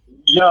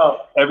 Yo,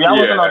 if y'all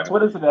wasn't Yeah. on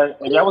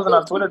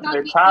Twitter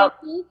today,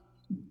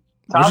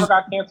 Tyra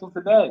got canceled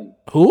today.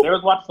 Who? They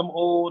was watching some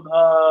old.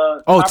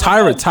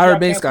 Tyra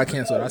Banks got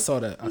canceled. I saw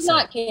that. He's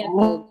not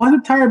canceled. Why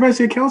did Tyra Banks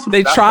get canceled?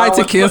 They tried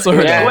to cancel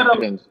her. Yeah.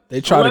 though.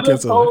 They tried to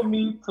cancel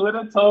her.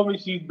 Twitter told me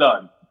she's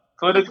done.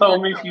 Twitter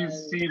told me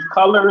she's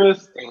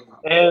colorist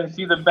and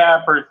she's a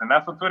bad person.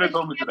 That's what Twitter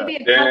told me You have to be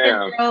today. a colored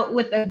Damn. girl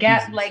with a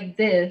gap like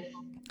this.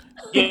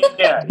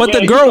 Yeah, But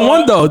the you girl know,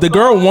 won though. The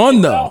girl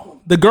won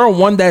though. The girl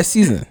won that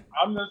season.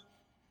 I'm just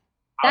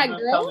That telling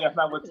girl? you, that's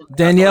not what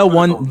Danielle that's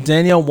not what Twitter told won. me.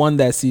 Danielle won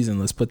that season.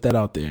 Let's put that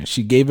out there.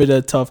 She gave it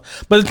a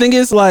tough. But the thing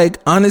is, like,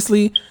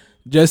 honestly,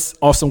 just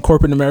off some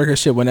corporate America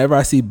shit. Whenever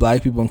I see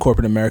black people in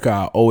corporate America,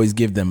 I always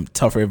give them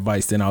tougher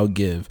advice than I'll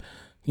give,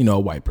 a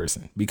white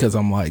person, because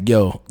I'm like,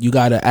 yo, you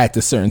gotta act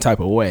a certain type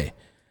of way.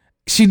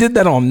 She did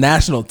that on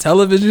national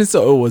television,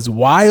 so it was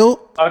wild.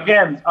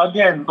 Again,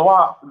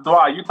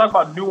 Dwa, you talk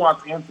about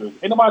nuanced answers.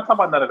 Ain't nobody talking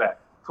about none of that.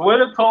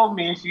 Twitter told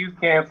me she's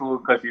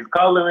canceled because she's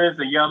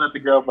colorist and yelling at the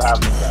girl for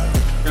having a gap.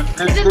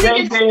 I just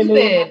think it's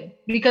stupid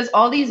because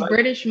all these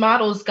British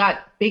models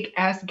got big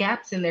ass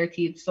gaps in their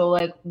teeth. So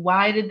like,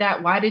 why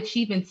did she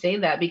even say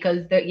that?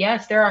 Because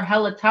there are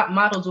hella top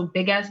models with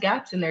big ass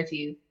gaps in their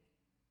teeth.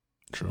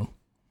 True.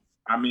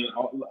 I mean,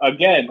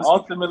 again,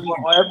 ultimately,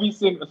 every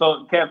single.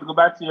 So, Kev, to go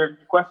back to your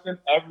question,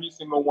 every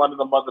single one of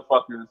the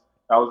motherfuckers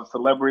that was a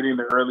celebrity in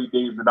the early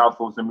days without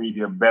social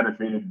media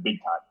benefited big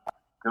time.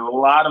 Because a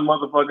lot of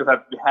motherfuckers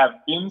have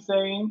been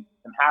saying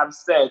and have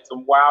said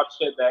some wild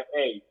shit that,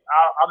 hey,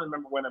 I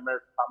remember when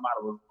American Top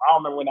Model was. I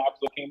don't remember when the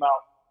episode came out.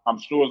 I'm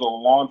sure it was a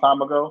long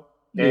time ago.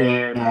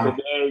 And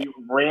today,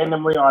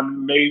 randomly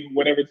on May,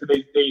 whatever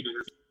today's date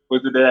is,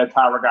 was the day that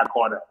Tyra got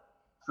caught up.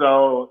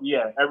 So,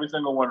 yeah, every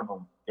single one of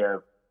them. Yeah.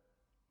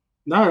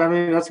 No, I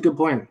mean, that's a good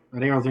point. I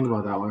didn't even think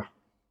about it that way.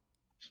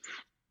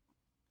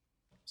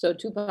 So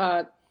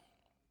Tupac.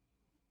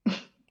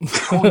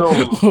 Who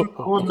knows?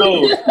 Who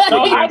knows?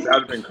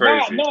 That'd been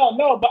crazy.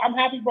 No, but I'm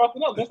happy you brought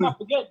it up. Let's not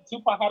forget,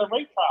 Tupac had a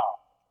rape trial.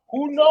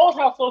 Who knows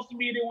how social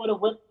media would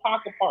have ripped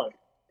Pac apart?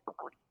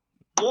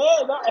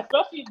 Yeah,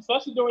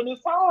 especially during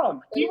this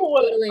time. People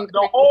were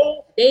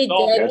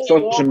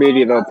social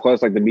media though,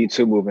 plus like the Me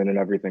Too movement and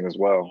everything as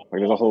well.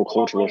 Like there's a whole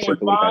cultural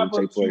shift that had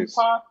to take place.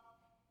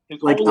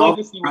 Like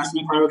Elvis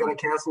Presley probably got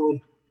canceled.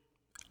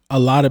 A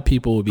lot of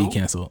people would be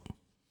canceled.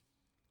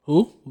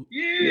 Who?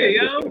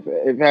 Yeah. If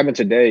it happened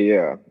today,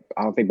 yeah.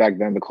 I don't think back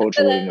then the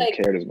culture wouldn't have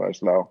cared as much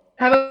though.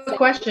 I have a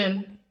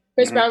question.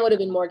 Chris Brown would have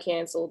been more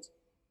canceled.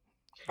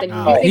 Chris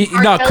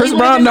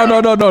Brown.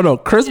 No.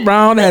 Chris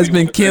Brown has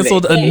been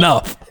canceled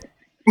enough.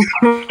 He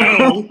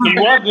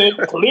wasn't,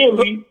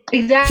 clearly.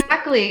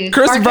 Exactly.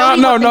 Chris Brown.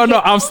 No.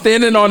 I'm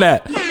standing on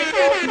that.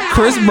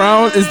 Chris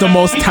Brown is the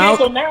most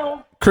talented.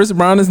 Chris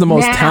Brown is the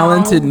most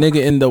talented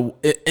nigga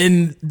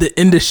in the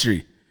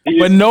industry,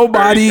 but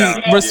nobody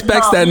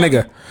respects that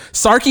nigga.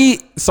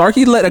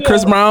 Sarky let a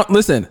Chris Brown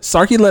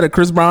Sarky let a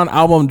Chris Brown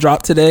album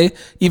drop today,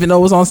 even though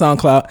it was on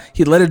SoundCloud.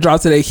 He let it drop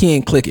today. He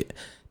ain't click it.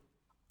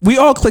 We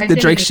all click the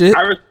Drake shit.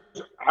 I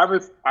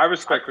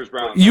respect Chris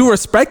Brown. You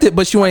respect it,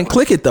 but you ain't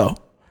click it though.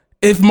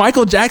 If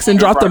Michael Jackson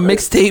dropped a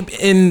mixtape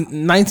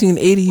in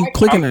 1980, you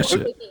clicking that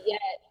shit.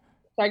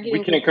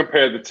 We can't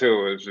compare the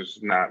two. It's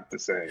just not the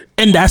same.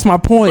 And that's my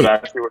point.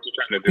 But I see what you're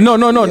trying to do.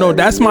 No.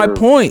 That's my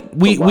point.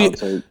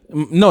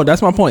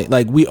 That's my point.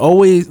 Like we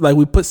always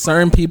we put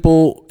certain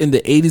people in the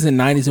 80s and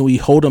 90s and we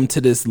hold them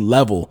to this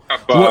level.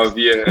 Above,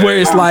 where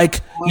it's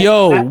like,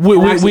 yo,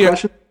 we are.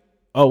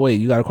 Oh wait,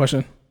 you got a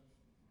question?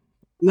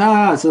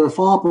 Nah. So to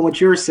follow up on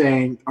what you're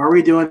saying, are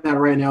we doing that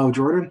right now with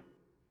Jordan?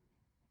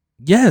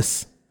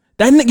 Yes.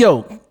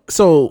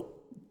 So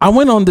I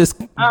went on this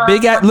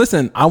big ass.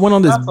 Listen, I went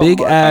on this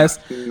big ass.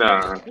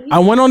 I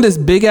went on this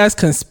big ass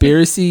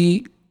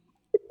conspiracy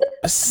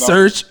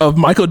search of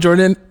Michael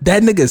Jordan.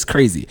 That nigga is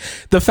crazy.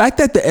 The fact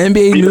that the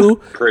NBA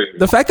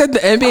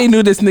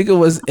knew this nigga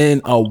was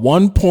in a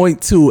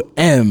 1.2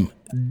 M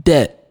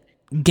debt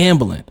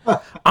gambling.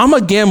 I'm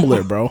a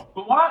gambler, bro.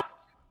 What?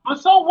 But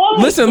so what?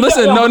 Listen.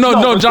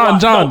 No, John.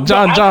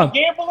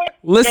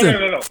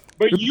 Listen. No.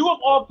 But you of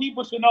all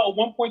people should know a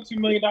 $1.2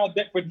 million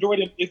debt for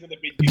Jordan isn't a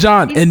big deal.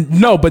 John,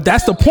 but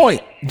that's the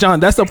point. John,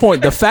 that's the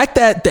point. The fact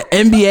that the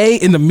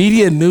NBA and the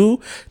media knew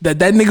that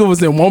nigga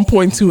was in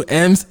 1.2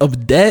 M's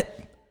of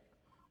debt,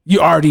 you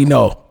already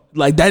know.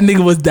 Like that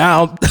nigga was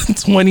down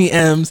 20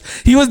 M's.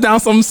 He was down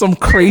some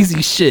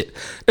crazy shit.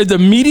 If the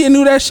media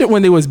knew that shit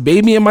when they was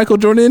Baby and Michael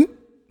Jordan,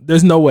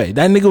 there's no way.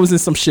 That nigga was in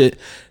some shit.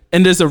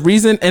 And there's a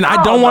reason, and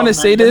I don't want to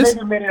say this.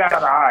 Made it out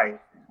of the eye.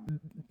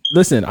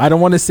 Listen, I don't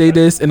want to say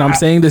this, and I'm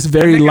saying this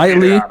very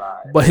lightly,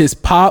 but his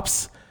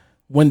pops,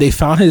 when they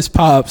found his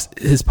pops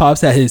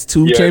had his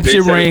 2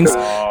 championship rings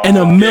and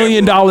 $1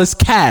 million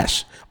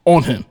cash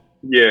on him.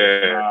 What?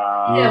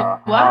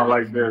 I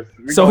like this.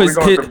 So his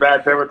going to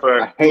bad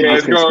territory.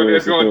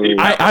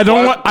 I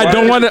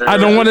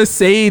don't want to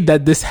say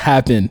that this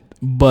happened,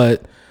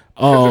 but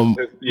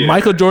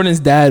Michael Jordan's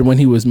dad, when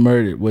he was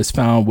murdered, was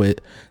found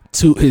with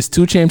his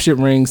 2 championship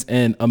rings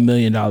and $1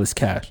 million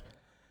cash.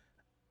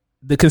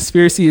 The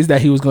conspiracy is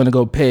that he was going to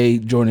go pay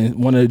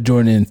one of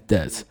Jordan's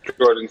debts.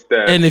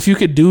 And if you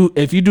do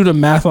the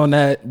math on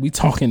that, we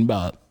talking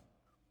about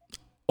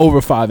over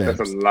 5 M's.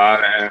 That's a lot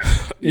of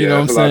M's. You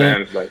know what I'm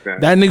saying? Like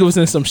that nigga was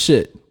in some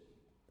shit.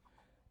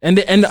 And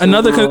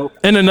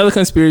another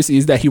conspiracy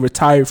is that he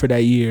retired for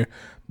that year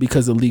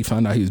because the league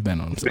found out he was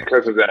betting on himself.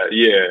 Because of that,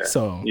 yeah.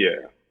 So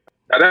now,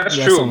 that's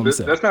true.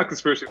 That's not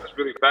conspiracy. That's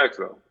really facts,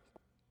 though.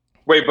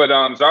 Wait, but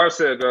Zara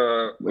said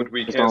would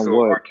we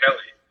cancel R. Kelly?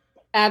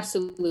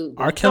 Absolutely.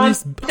 R.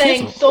 Kelly's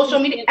saying social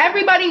media.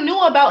 Everybody knew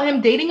about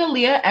him dating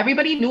Aaliyah.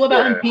 Everybody knew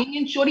about him being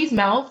in Shorty's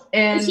mouth.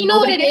 And you know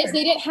what it is?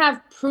 They didn't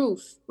have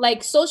proof.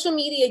 Like social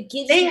media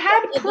gives. They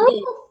had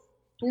proof.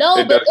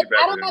 No, but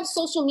I don't have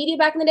social media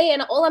back in the day,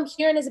 and all I'm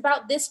hearing is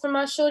about this from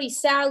my shorty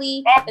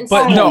Sally. And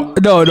but no.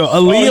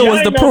 Aaliyah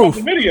was the proof.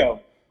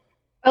 Video.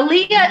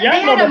 Aaliyah,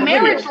 they had a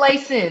marriage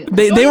license.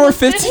 They were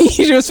 15.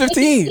 She was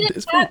 15. You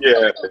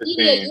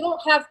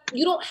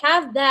don't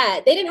have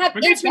that. They didn't have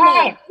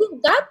internet.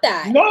 Who got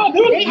that? No.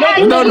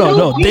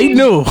 They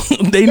knew.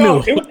 They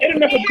knew. It was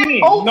internet for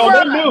teens.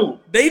 No,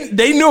 they knew.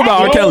 They knew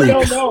about R. Kelly.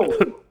 No.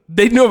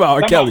 They knew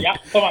about R. Kelly.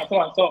 Come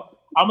on. So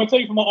I'm gonna tell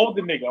you from an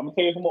older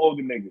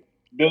nigga.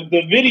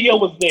 The video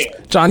was there.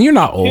 John, you're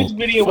not old. His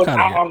video was out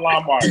on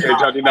Lamar.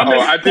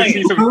 I did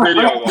see some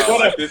video.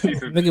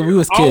 Nigga, we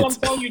was kids.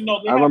 I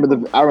remember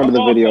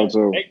the video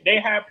too.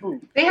 They had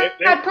proof. They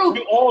had proof.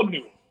 We all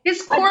knew.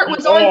 His court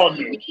was on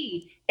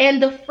TV,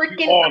 and the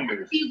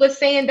freaking he was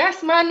saying,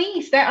 "That's my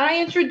niece that I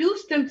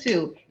introduced him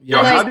to."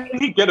 Yo, how did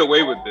he get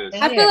away with this?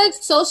 I feel like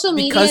social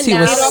media because he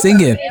was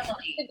singing.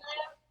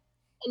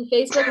 And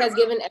Facebook has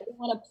given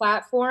everyone a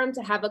platform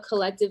to have a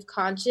collective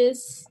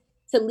conscience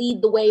to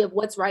lead the way of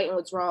what's right and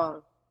what's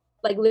wrong.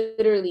 Like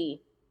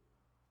literally.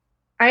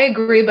 I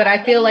agree, but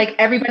I feel like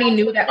everybody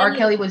knew that R.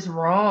 Kelly was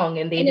wrong,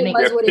 and they didn't.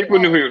 Yeah, people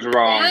knew he was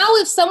wrong. Now,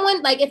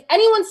 if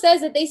anyone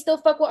says that they still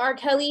fuck with R.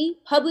 Kelly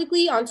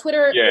publicly on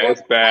Twitter, Yeah,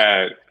 it's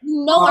bad.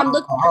 I'm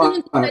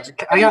looking.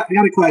 I got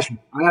a question.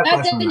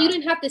 Back then, you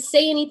didn't have to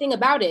say anything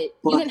about it.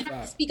 You didn't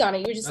have to speak on it.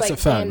 You're just That's like,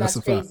 a fact. man, that's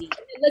crazy.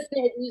 And listen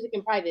to his music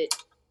in private.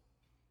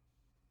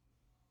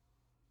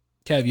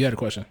 Kev, you had a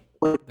question.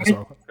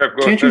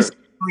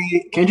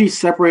 Can't you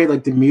separate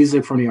like the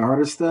music from the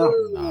artist though?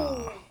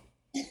 Nah.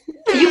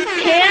 You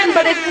can,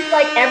 but it's just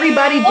like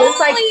everybody, just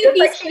like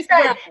she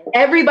said,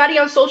 everybody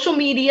on social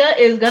media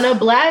is gonna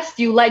blast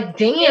you. Like,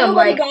 damn,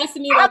 like I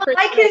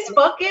like his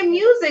fucking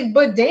music,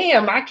 but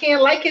damn, I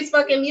can't like his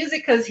fucking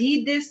music because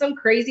he did some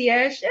crazy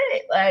ass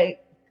shit. Like,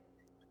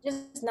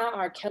 just not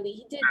R. Kelly.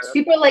 He did.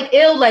 People are like,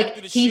 ill, like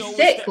he's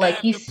sick, so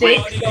you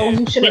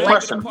shouldn't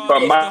like him.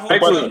 But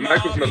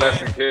Michael's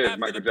molesting kids,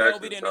 Michael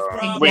Jackson.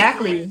 So.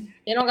 Exactly.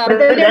 They don't got. But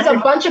then there's a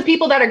bunch of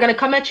people that are gonna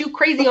come at you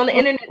crazy on the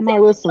internet. What am I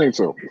listening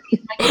to?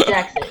 Michael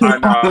Jackson.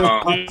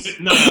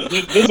 No,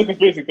 this is a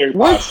conspiracy theory.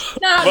 What?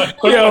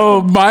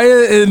 Yo,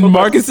 Maya and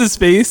Marcus's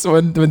face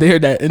when they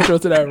heard that intro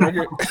to that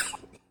record.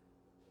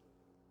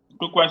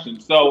 Good question.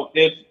 So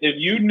if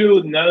you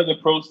knew none of the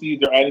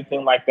proceeds or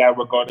anything like that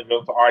were going to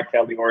go to R.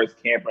 Kelly or his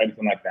camp or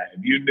anything like that,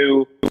 if you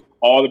knew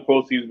all the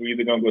proceeds were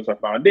either going to go to a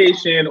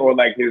foundation or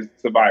like his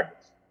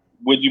survivors,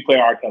 would you play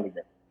R. Kelly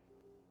again?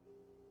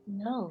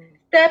 No.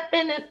 Step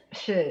in it.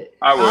 Shit.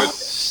 I would.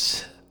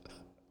 Step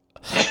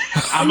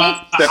in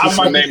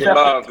the name of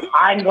love.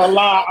 I ain't gonna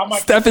lie.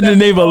 Step in the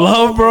name of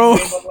love, bro.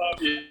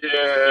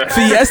 Yeah.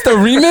 Fiesta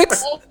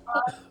remix?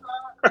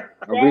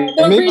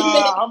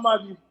 I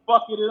might be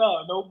fucking it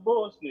up. No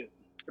bullshit.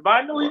 If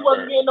I knew he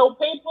wasn't getting no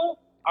paper,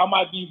 I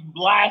might be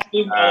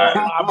blasting.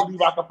 I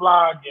believe I can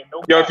fly again.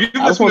 No Yo, if you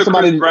listen to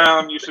Chris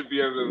Brown, you should be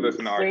able to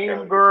listen to R.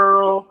 Kelly.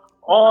 Girl.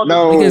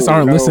 Niggas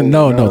aren't listening.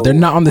 No, they're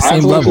not on the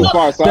same level.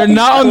 They're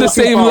not on the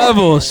same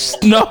level.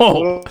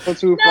 No.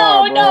 Too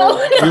far, no.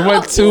 You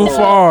went too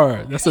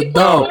far. That's a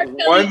dumb.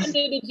 Into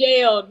the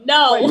jail.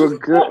 No.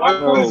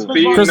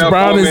 Chris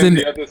Brown is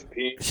in.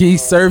 He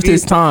served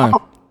his time.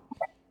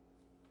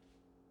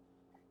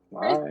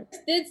 Chris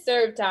did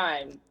serve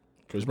time.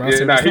 Chris Brown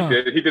served his time.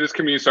 He did his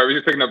community service. He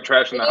was picking up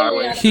trash on the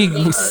highway.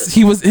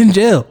 He was in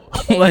jail.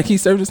 Like he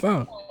served his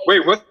time.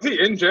 Wait, was he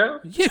in jail?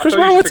 Yeah, Chris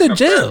Brown went to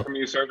jail.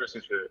 Community service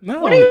and shit. No.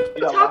 What are you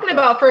talking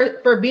about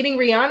for beating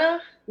Rihanna?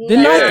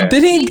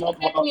 Did he? No.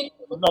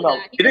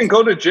 He didn't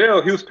go to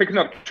jail. He was picking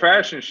up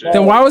trash and shit.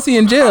 Then why was he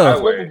in jail?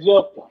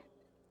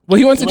 What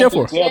he went to jail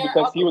for?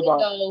 Because he was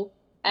on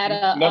at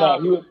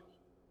a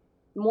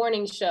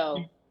morning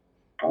show.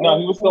 No,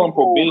 he was still on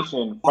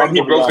probation.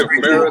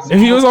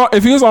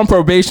 If he was on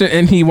probation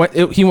and he went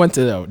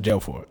to jail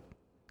for it,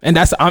 and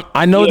that's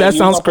I know that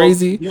sounds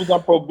crazy. He was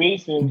on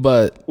probation,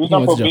 but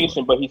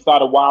he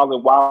started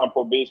wilding while on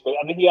probation.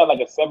 I think he had like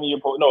a 10-year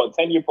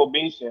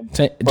probation.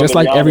 Just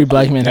like every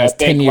black man has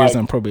 10 years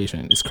on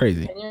probation. It's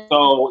crazy.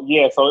 So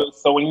yeah,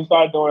 so when you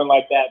start doing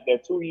like that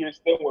 2-year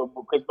stint where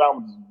Chris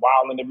Brown was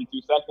wilding every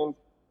 2 seconds,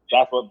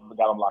 that's what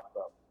got him locked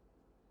up.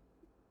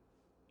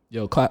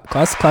 Yo, class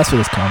for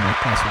this comment.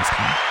 Class for this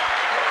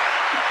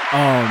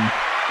comment.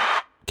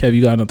 Kev,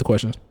 you got another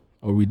question?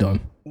 Or are we done?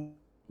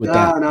 No,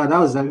 that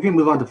was that. We can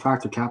move on to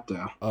Factor Cap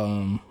though.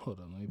 Hold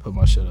on, let me put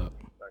my shit up.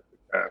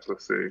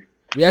 Let's see.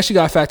 We actually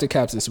got Factor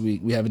Caps this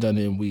week. We haven't done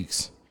it in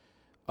weeks.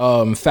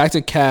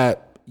 Factor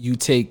Cap, you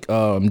take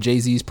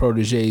Jay-Z's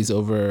Protege's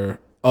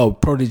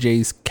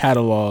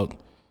catalog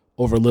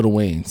over Lil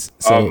Wayne's.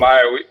 So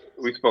Maya,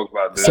 we spoke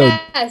about this. And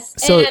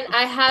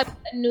I have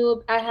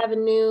a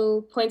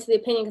new point to the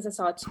opinion because I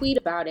saw a tweet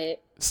about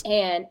it,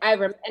 and I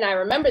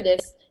remember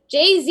this.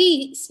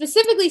 Jay-Z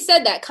specifically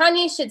said that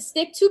Kanye should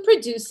stick to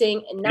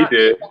producing and not. He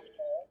did.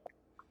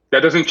 That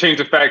doesn't change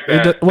the fact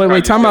that.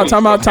 Wait, time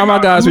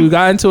out, guys. We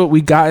got into it.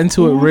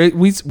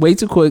 We way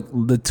too quick.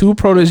 The two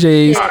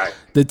proteges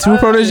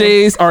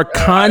are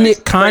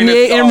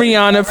Kanye and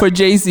Rihanna for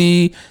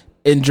Jay-Z,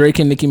 and Drake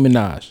and Nicki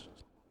Minaj.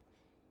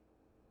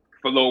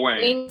 For Lil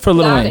Wayne.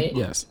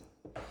 Yes.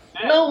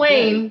 Lil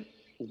Wayne.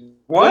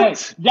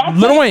 What?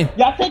 Lil Wayne.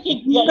 Y'all thinking?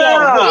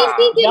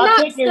 Jay-Z did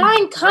not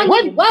sign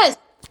Kanye West.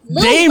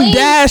 Dame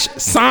Dash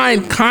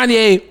signed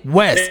Kanye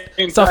West.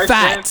 It's a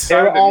fact. They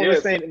were all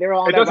the same. They were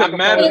all. It doesn't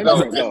matter.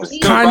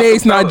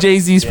 Kanye's not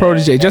Jay-Z's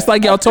protege. Just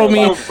like y'all told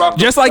me. The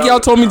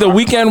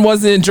Weeknd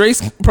wasn't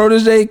Drake's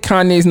protege.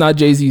 Kanye's not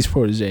Jay-Z's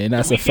protege, and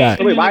that's a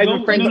fact. Wait, why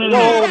even frame the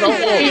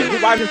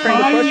question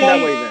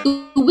that way then?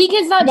 The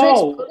Weeknd's not Drake's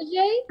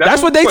protege.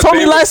 That's what they told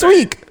me last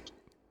week.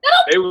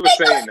 They were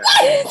saying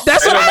that.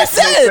 That's what I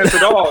said.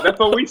 That's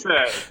what we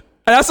said.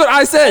 That's what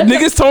I said.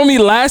 Niggas told me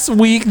last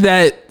week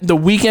that The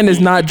Weeknd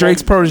is not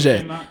Drake's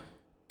protege,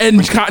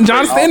 and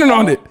John's standing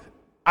on it.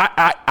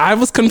 I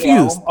was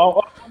confused.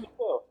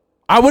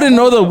 I wouldn't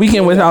know The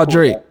Weeknd without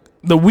Drake.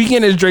 The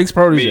Weeknd is Drake's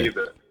protege.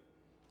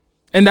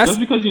 And that's just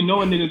because you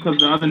know a nigga because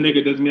the other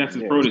nigga doesn't mean that's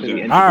his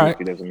protege. All right.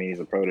 He doesn't mean he's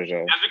a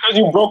protege. Just because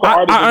you broke an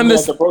artist doesn't mean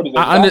that's a protege.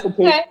 I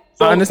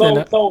understand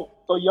that. So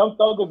Young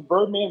Thug is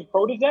Birdman's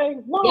protege?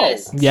 No.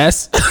 Yes.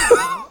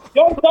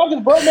 Young Thug is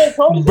Birdman's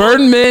protege.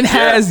 Birdman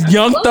has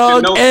Young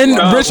Thug and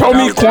Rich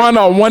Homie Quan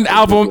on one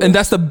album, and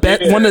that's the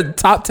best, one of the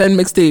top 10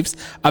 mixtapes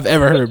I've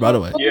ever heard. By the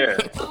way, Yeah.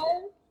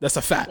 that's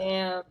a fact.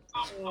 Damn.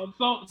 So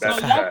y'all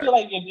feel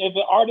like if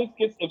an artist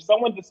if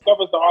someone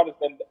discovers the artist,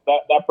 then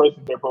that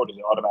person's their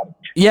protege automatically.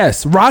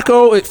 Yes,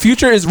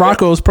 Future is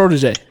Rocco's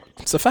protege.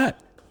 It's a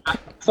fact.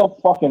 So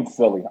fucking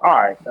silly. All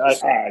right.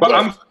 But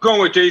I'm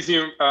going with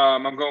Jay-Z.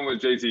 I'm going with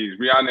Jay-Z.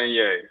 Rihanna and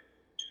Ye.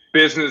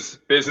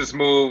 Business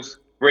moves,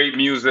 great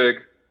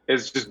music.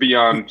 It's just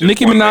beyond.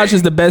 Nicki Minaj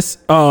is the best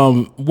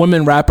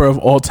women rapper of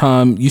all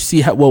time. You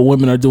see what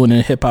women are doing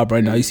in hip hop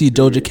right now. You see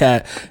Doja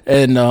Cat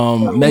and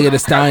Megan Thee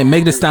Stallion.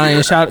 Megan Thee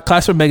Stallion,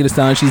 class for Megan Thee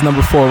Stallion. She's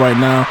number 4 right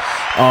now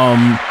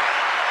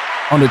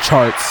on the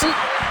charts.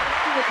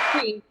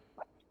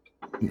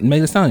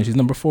 Megan Thee Stallion, she's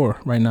number 4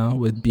 right now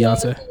with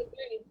Beyonce.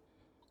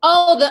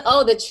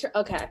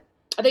 Okay.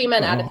 I thought you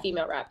meant out of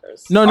female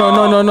rappers. No.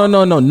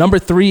 Number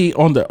 3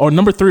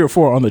 number 3 or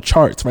 4 on the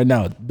charts right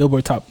now.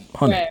 Billboard Top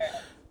 100. Right.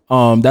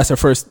 That's her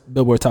first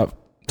Billboard Top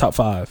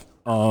 5.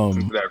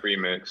 That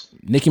remix.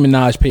 Nicki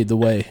Minaj paved the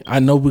way. I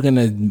know we're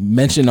gonna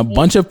mention a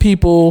bunch of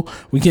people.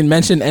 We can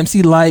mention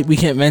MC Lyte. We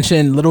can't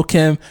mention Lil'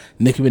 Kim.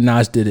 Nicki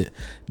Minaj did it.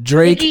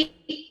 Drake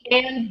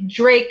and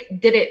Drake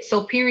did it.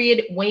 So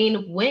period.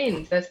 Wayne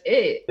wins. That's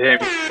it.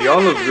 Damn,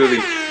 y'all look really.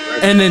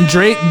 And then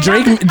Drake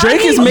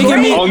is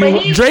making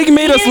me. Drake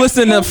made us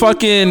listen to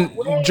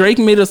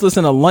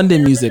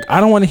London music. I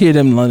don't want to hear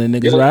them London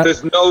niggas rap.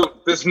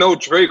 There's no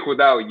Drake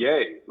without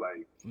Ye.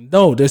 Like.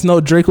 No, there's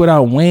no Drake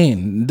without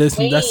Wayne. That's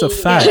a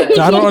fact.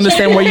 I don't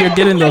understand where you're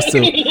getting those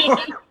two.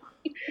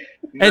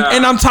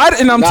 And I'm tired.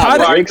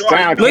 Drake's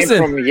sound came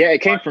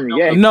from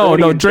Ye.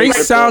 No.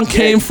 Drake's sound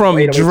came from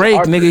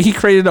Drake, nigga. He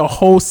created a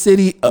whole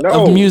city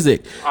of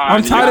music.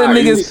 I'm tired of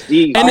niggas.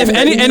 And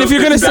if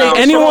you're gonna say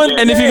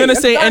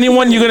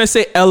anyone, you're gonna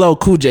say LL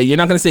Cool J. You're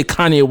not gonna say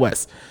Kanye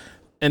West.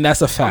 And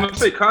that's a fact. I'm gonna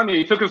say Kanye.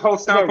 He took his whole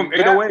sound from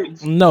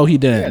 808. No, he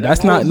didn't. He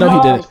didn't.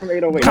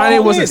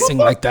 Kanye wasn't sing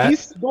like that.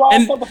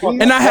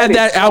 And I had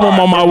that album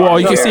on my wall.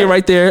 You can see it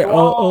right there.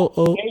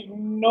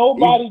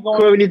 Nobody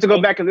going. We need to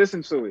go back and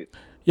listen to it.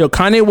 Yo,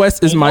 Kanye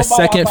West is my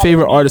second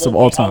favorite artist of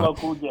all time.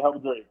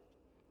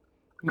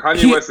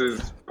 Kanye West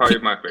is probably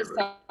my favorite.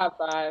 Top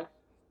 5.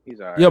 He's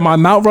all right. Yo, my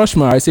Mount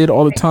Rushmore, I say it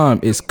all the time,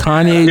 is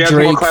Kanye,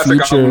 Drake,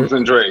 Future.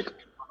 And Drake.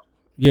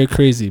 You're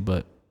crazy,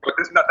 but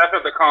that's not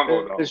the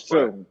combo though. It's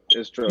true.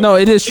 It's true. No,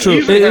 it is true.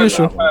 It is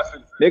true.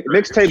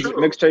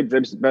 Mixtape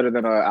drips better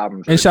than an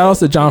album. And shout out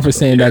to John for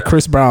saying that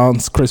Chris Brown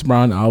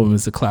album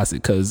is a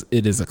classic, because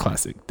it is a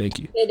classic. Thank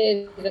you. It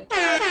is a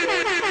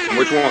classic.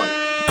 Which one?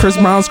 Chris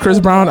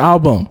Brown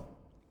album.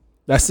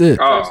 That's it.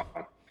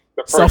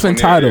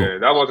 Self-entitled. Yeah,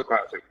 that was a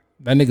classic.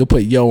 That nigga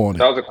put Yo on it.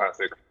 That was a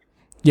classic.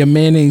 Your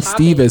man named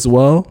Steve as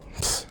well.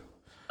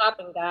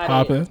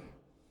 Poppin'.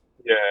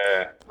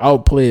 Yeah. I'll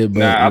play it,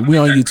 but we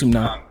on YouTube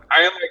now.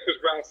 I am like Chris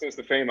Brown since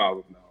the Fame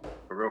album now.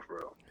 For real.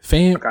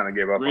 Fame. I kind of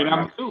gave up great on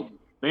album too.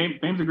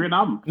 Fame's a great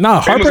album. Nah,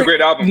 Fame was a great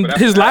album.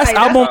 His last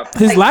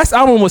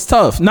album was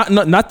tough.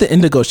 Not the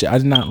Indigo shit. I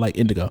did not like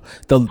Indigo.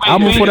 The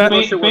album for that.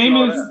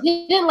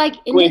 You didn't like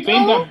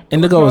Indigo?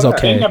 Indigo was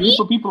okay. Fame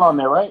got people on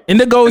there, right?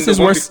 Indigo is his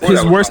worst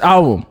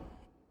album.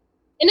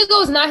 Indigo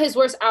is not his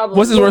worst album.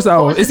 What's his worst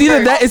album? It's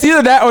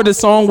either that or the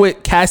song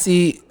with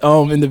Cassie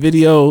in the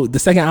video. The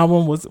second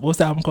album what's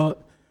the album called?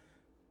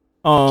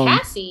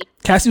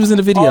 Cassie was in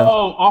the video.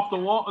 Oh, Off the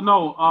Wall.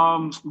 No,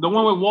 the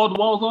one with Wall to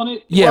Walls on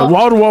it. Yeah,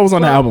 Wall to Wall was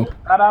on the album.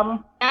 That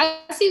album.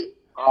 Cassie.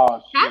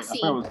 Oh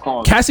shit! I it was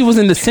called. Cassie was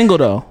in the single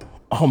though.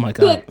 Oh my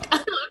god.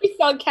 We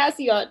saw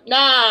Cassie on.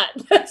 Nah.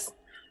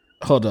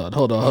 Hold on.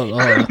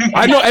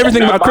 I know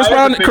everything about Chris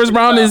Brown. Chris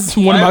Brown is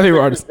one of my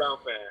favorite artists.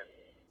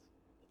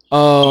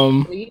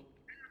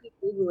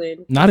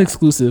 Not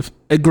exclusive.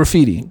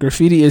 Graffiti.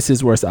 Graffiti is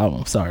his worst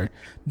album. Sorry.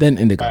 Then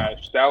Indigo.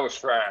 That was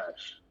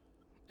trash.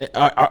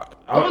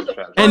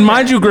 And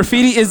mind you,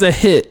 Graffiti is a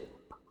hit.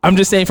 I'm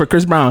just saying for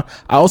Chris Brown.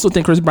 I also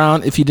think Chris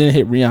Brown, if he didn't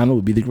hit Rihanna,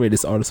 would be the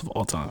greatest artist of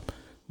all time.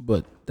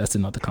 But that's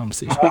another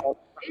conversation.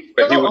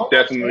 But he would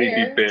definitely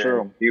be big.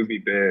 He would be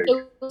big.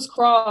 It was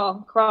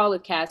Crawl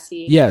with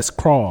Cassie. Yes,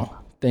 Crawl.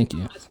 Thank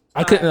you.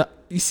 I couldn't.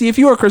 You see, if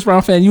you were a Chris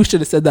Brown fan, you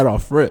should have said that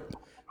off rip.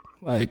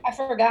 Like, I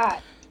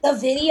forgot the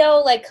video.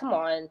 Like, come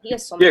on, he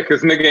has so much. Yeah,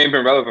 because nigga ain't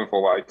been relevant for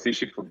a while. See,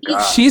 she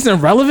forgot. She's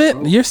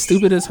irrelevant. You're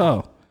stupid as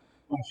hell.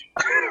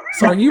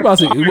 Sorry, you about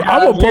to? We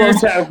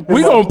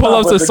gonna pull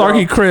up to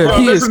Sarky crib.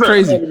 He is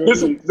crazy.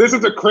 This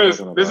is a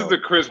Chris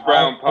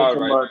Brown pod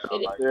right now.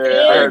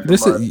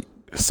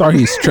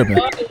 Sarky's tripping.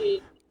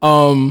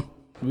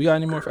 We got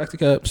any more factor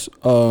caps?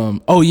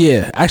 Oh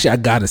yeah, actually I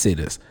gotta say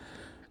this.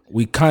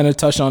 We kind of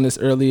touched on this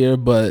earlier,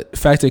 but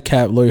factor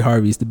cap Lori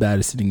Harvey is the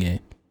baddest in the game.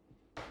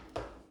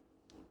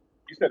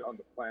 You said on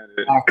the planet.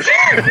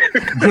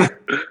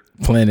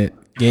 Planet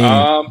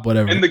game,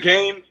 whatever. In the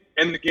game,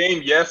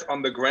 yes.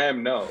 On the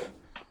gram, no.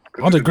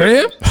 On the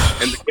gram?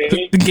 And the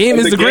game, The game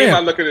is the gram. I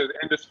look at the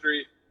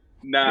industry.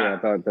 Nah, Yeah, I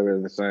thought they were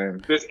the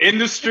same. this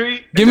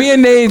industry. Give me a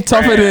name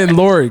tougher than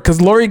Lori, because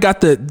Lori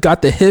got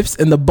the hips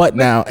and the butt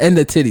now and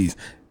the titties.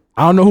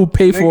 I don't know who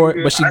paid for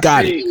it, but she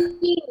got it.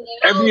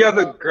 Every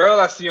other girl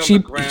I see on She-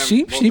 the gram,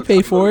 she most of the paid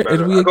time for look it, and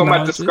better. we I go on my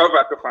acknowledge it. Discover.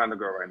 I can find the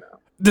girl right now.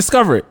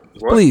 Discover it,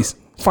 What? please.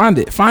 Find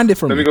it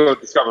for Let me. me go to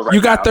Discover right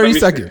You got now. 30 Let me see.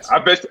 seconds. I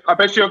bet you. I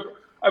bet you.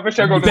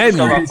 I go to Bet me.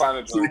 Discover. I'll find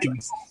a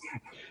joint.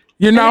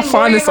 You're not I think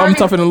finding Lori something Harvey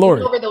tougher than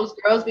Lori. over those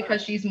girls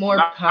because she's more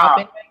Nah.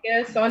 popping, I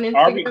guess, on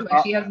Harvey- Instagram.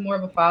 Like she has more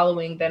of a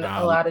following than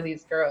Nah. a lot of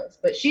these girls.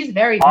 But she's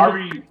very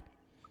beautiful.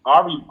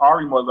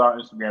 Ari more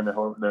on Instagram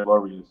than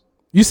Lori is.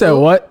 You said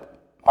what?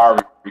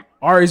 Ari.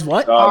 Ari's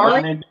what? What's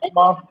her name?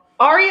 Mom?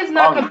 Ari is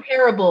not Ari.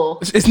 comparable.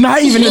 It's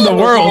not even in the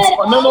world.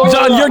 No,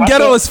 John, you're I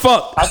ghetto said- as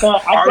fuck. I said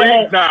Ari,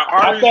 her. nah,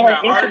 I Ari's said her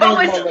not. Ari's Instagram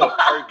more is lit. lit.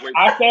 Ari's way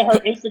I said her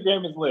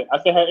Instagram is lit. I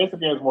said her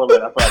Instagram is more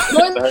lit. That's what I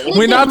said. I said her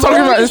We're not Instagram- talking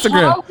about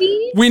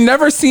Instagram. We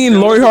never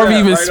seen Lori Harvey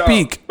even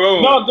speak.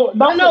 Boom. No,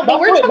 No, but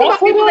we're talking about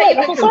people that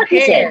you can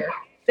compare.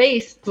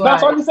 Face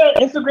That's what he said.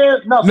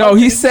 Instagram. No,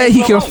 he said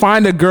he can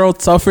find a girl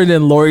tougher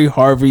than Lori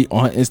Harvey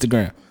on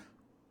Instagram.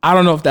 I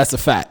don't know if that's a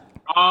fact.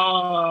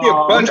 I see a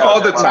bunch all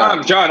the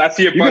time, John. I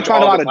see a You can bunch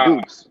find a all lot the of time.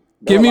 dupes.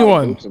 Give me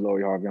one.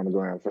 Lori Harvey on the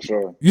gram for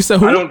sure. You said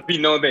I who? don't be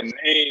knowing their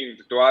names.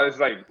 Do I? It's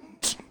like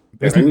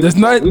There's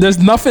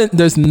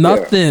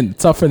nothing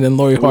tougher than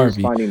Lori Who's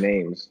Harvey finding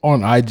names?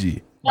 on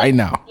IG right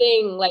now.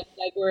 Thing like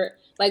we're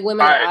like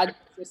women Alright. are odd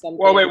or something.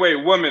 Well,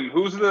 wait, woman.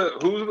 Who's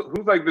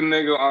like the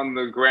nigga on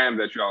the gram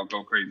that y'all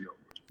go crazy over?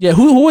 Yeah,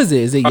 who is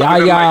it? Is it Other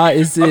than, Yaya? like,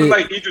 Is other than, it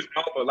like Idris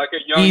Elba, like a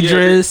young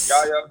Idris?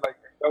 Yaya, like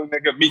a young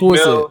nigga Meek Who is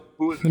Mill. it?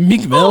 Who is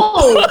Meek Mill?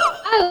 Oh,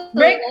 I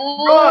Rick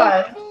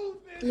love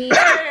Ross. me.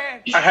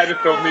 I had to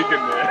throw Meek in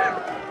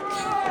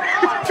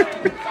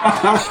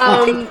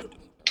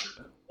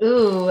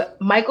there.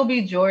 Michael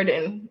B.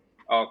 Jordan.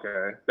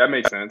 Okay, that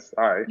makes sense.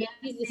 All right. Yeah,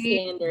 he's the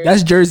standard.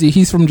 That's Jersey.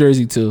 He's from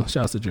Jersey too.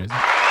 Shouts to Jersey.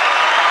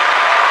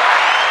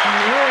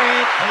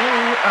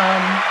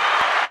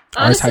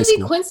 Ours high Honestly,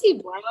 school.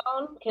 Quincy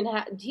Brown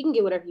he can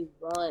get whatever he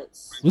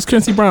wants. Who's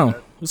Quincy Brown?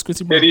 Who's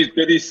Quincy Brown?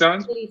 Diddy's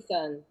son? Diddy's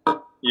son.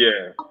 Yeah.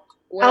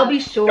 I'll be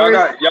sure. Y'all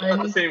got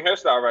the same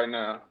hairstyle right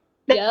now.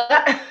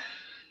 Yeah.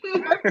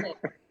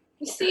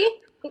 You see?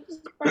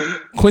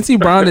 Quincy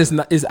Brown is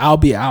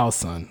Albie Al's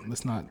son.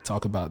 Let's not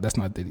talk about that's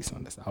not Diddy's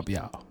son. That's Albie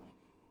Al.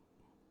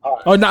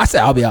 Oh no, I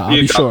said Albie Al. I'll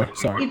be sure.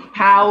 Sorry, Keith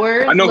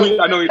Powers. I know who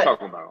you're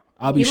talking about.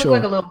 I'll be He looked sure.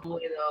 like a little boy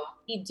though.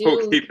 He do.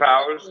 Who, Keith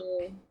Powers?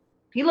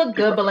 He looked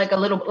good, but like a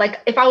little.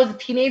 Like if I was a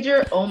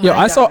teenager, oh my Yo,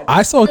 god.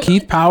 I saw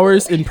Keith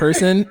Powers in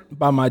person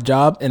by my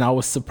job, and I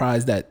was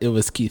surprised that it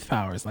was Keith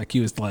Powers. Like he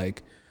was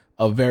like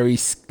a very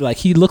like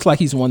he looks like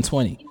he's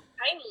 120. Tiny.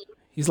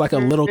 He's like a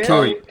little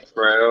Really? kid.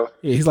 Frail.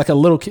 Yeah, he's like a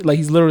little kid. Like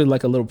he's literally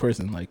like a little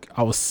person. Like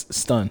I was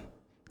stunned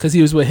because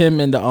he was with him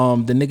and the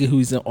nigga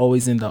who's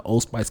always in the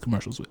Old Spice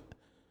commercials with.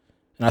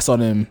 And I saw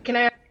them. Can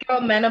I ask y'all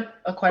men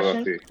a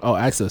question? Oh,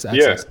 access.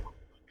 Yeah.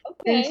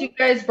 Since you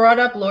guys brought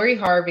up Lori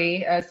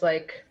Harvey as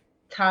like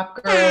top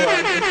girl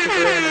on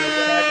Instagram or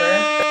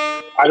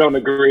whatever, I don't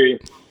agree.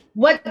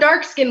 what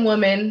dark skinned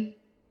woman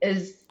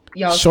is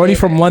y'all? Shorty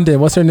from London.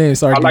 What's her name?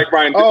 Sorry. I like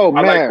Ryan. Oh,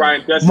 I like man.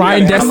 Ryan Destiny.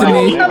 Ryan Destiny.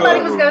 Oh,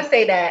 somebody was gonna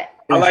say that.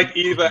 I like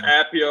Eva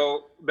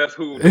Apio. That's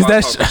who. Is I'm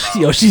that talking about.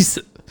 yo? She's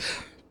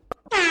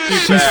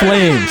bad.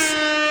 flames.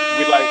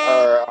 We like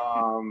her.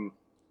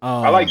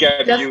 I like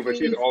Gabby Justine Yu, but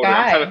she's older.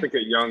 I'm trying to think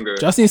of younger.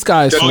 Justine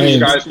Sky is Justine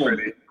flames. Sky's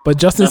pretty. But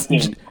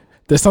Justine.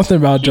 there's something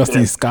about She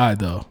Justine did. Sky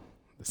though.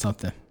 There's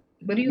something.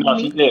 What do you No,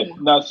 she mean?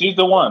 did. No, she's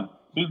the one.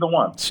 She's the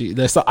one.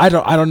 I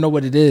don't know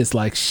what it is.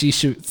 Like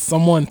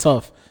someone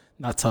tough,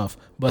 not tough,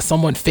 but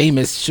someone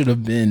famous should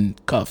have been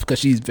cuffed because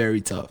she's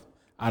very tough.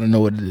 I don't know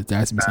what it is. There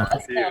has to be something.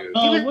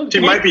 She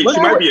might be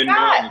annoying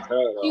as hell,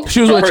 though.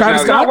 She was with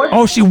Travis Scott.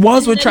 Oh, she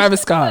was with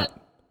Travis Scott.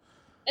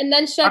 And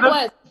then Sheck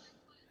West.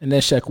 And then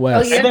Sheck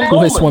West, Oh, yeah.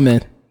 who his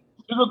woman.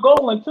 She's a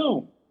Goldlink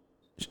too.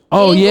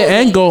 Oh yeah,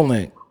 and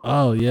Goldlink.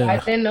 Oh yeah. I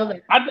didn't know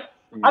that.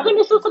 I think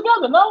they're still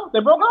together. No, they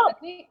broke up.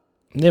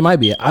 It might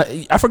be.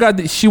 I forgot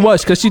that she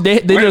was because they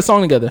did a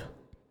song together.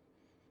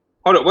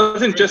 Hold on,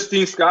 wasn't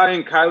Justine Sky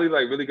and Kylie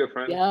like really good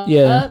friends? Yeah.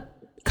 Yeah.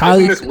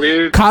 Isn't this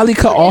weird? Kylie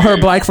cut all her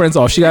black friends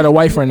off. She got a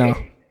white friend now.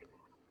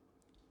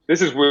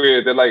 This is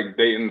weird. They're like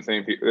dating the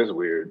same people. This is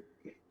weird.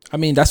 I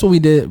mean, that's what we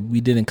did.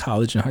 We did in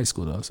college and high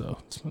school though, so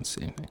it's the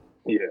same thing.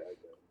 Yeah.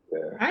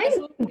 I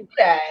didn't do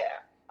that.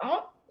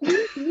 Oh.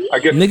 I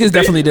guess Niggas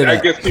definitely did I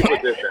that. guess people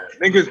did that.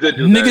 Niggas did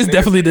do that. Niggas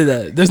definitely did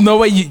that. There's no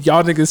way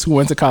y'all niggas who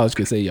went to college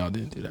could say y'all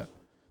didn't do that.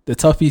 The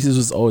tough pieces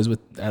was always with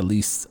at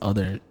least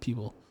other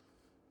people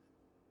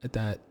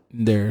at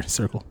their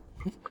circle.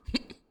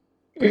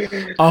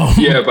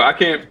 Yeah, but I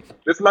can't.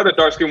 There's a lot of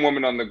dark skinned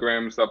women on the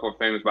gram and stuff are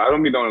famous, but I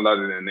don't be knowing a lot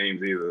of their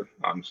names either.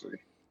 Honestly,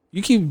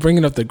 You keep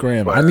bringing up the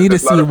gram. I But need to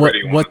there's a lot see of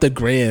pretty ones. what the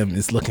gram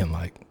is looking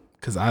like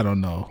because I don't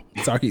know.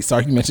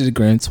 Sarky mentioned the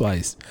gram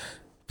twice.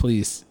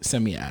 Please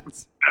send me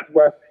ads.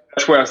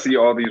 that's where I see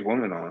all these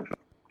women on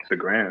the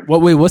gram.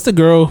 What's the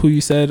girl who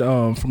you said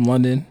from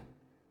London?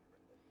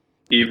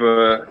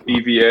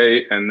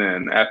 EVA, and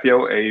then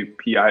Apio,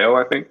 APIO,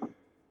 I think.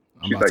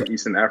 She's like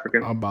Eastern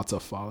African. I'm about to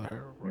follow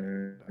her.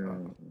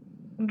 I'm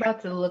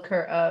about to look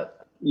her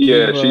up.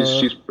 Yeah,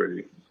 she's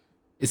pretty.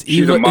 It's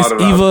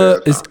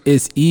Eva.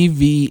 It's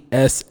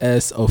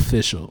EVSS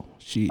official.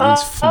 She is.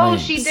 Oh,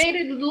 she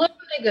dated little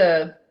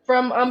nigga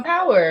from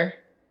Power.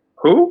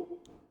 Who?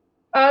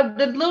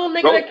 The little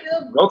nigga that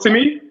killed.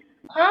 Rotimi?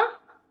 Huh?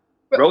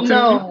 Rotimi?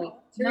 No.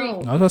 I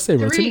was gonna say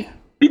Rotimi.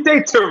 He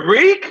date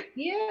Tariq?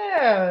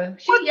 Yeah.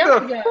 What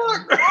the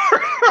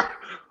fuck?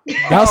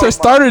 That's her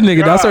starter nigga.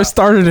 God. That's her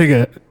starter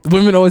nigga.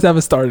 Women always have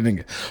a starter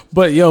nigga.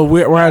 But yo,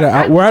 we're at an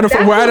hour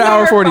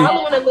 40.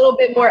 Following a little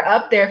bit more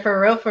up there for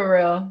real.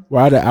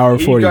 We're at an hour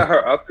 40. He got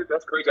her up there.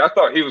 That's crazy. I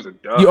thought he was a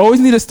dub. You always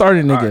need a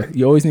starter nigga. Right.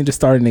 You always need a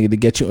starter nigga to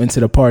get you into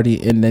the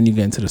party, and then you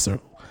get into the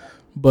circle.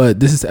 But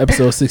this is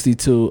episode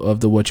 62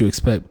 of the What You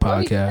Expect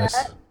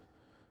podcast.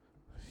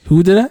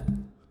 Who did that?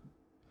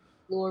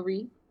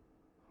 Lori.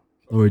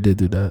 Lori did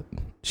do that.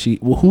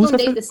 Who's her?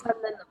 Date the son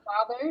and the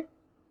father.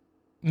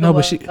 No,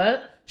 but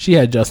she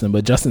had Justin,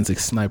 but Justin's a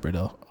sniper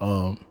though.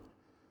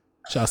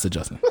 Shouts to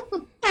Justin.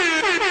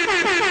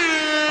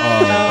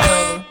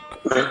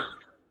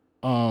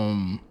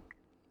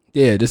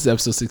 Yeah, this is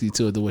episode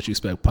 62 of the What You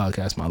Expect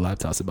podcast. My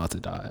laptop's about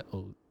to die.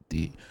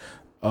 OD.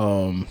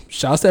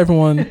 Shouts to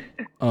everyone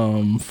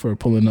for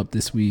pulling up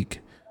this week.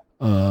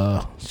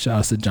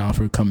 Shouts to John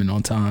for coming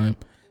on time.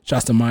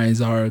 Shouts to Maya and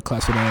Zara,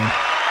 class for them.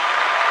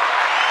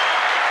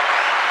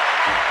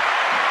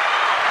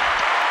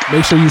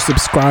 Make sure you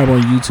subscribe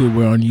on YouTube.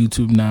 We're on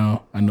YouTube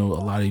now. I know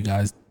a lot of you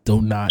guys do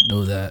not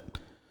know that.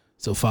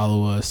 So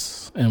follow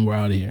us, and we're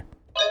out of here.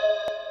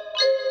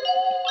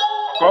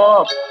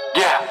 Oh,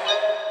 yeah.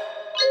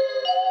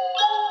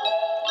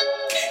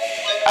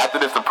 After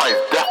this, the price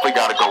definitely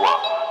gotta go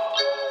up.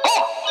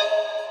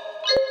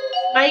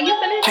 Are you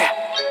finished? Yeah.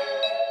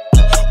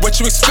 What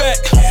you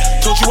expect?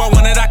 Told you I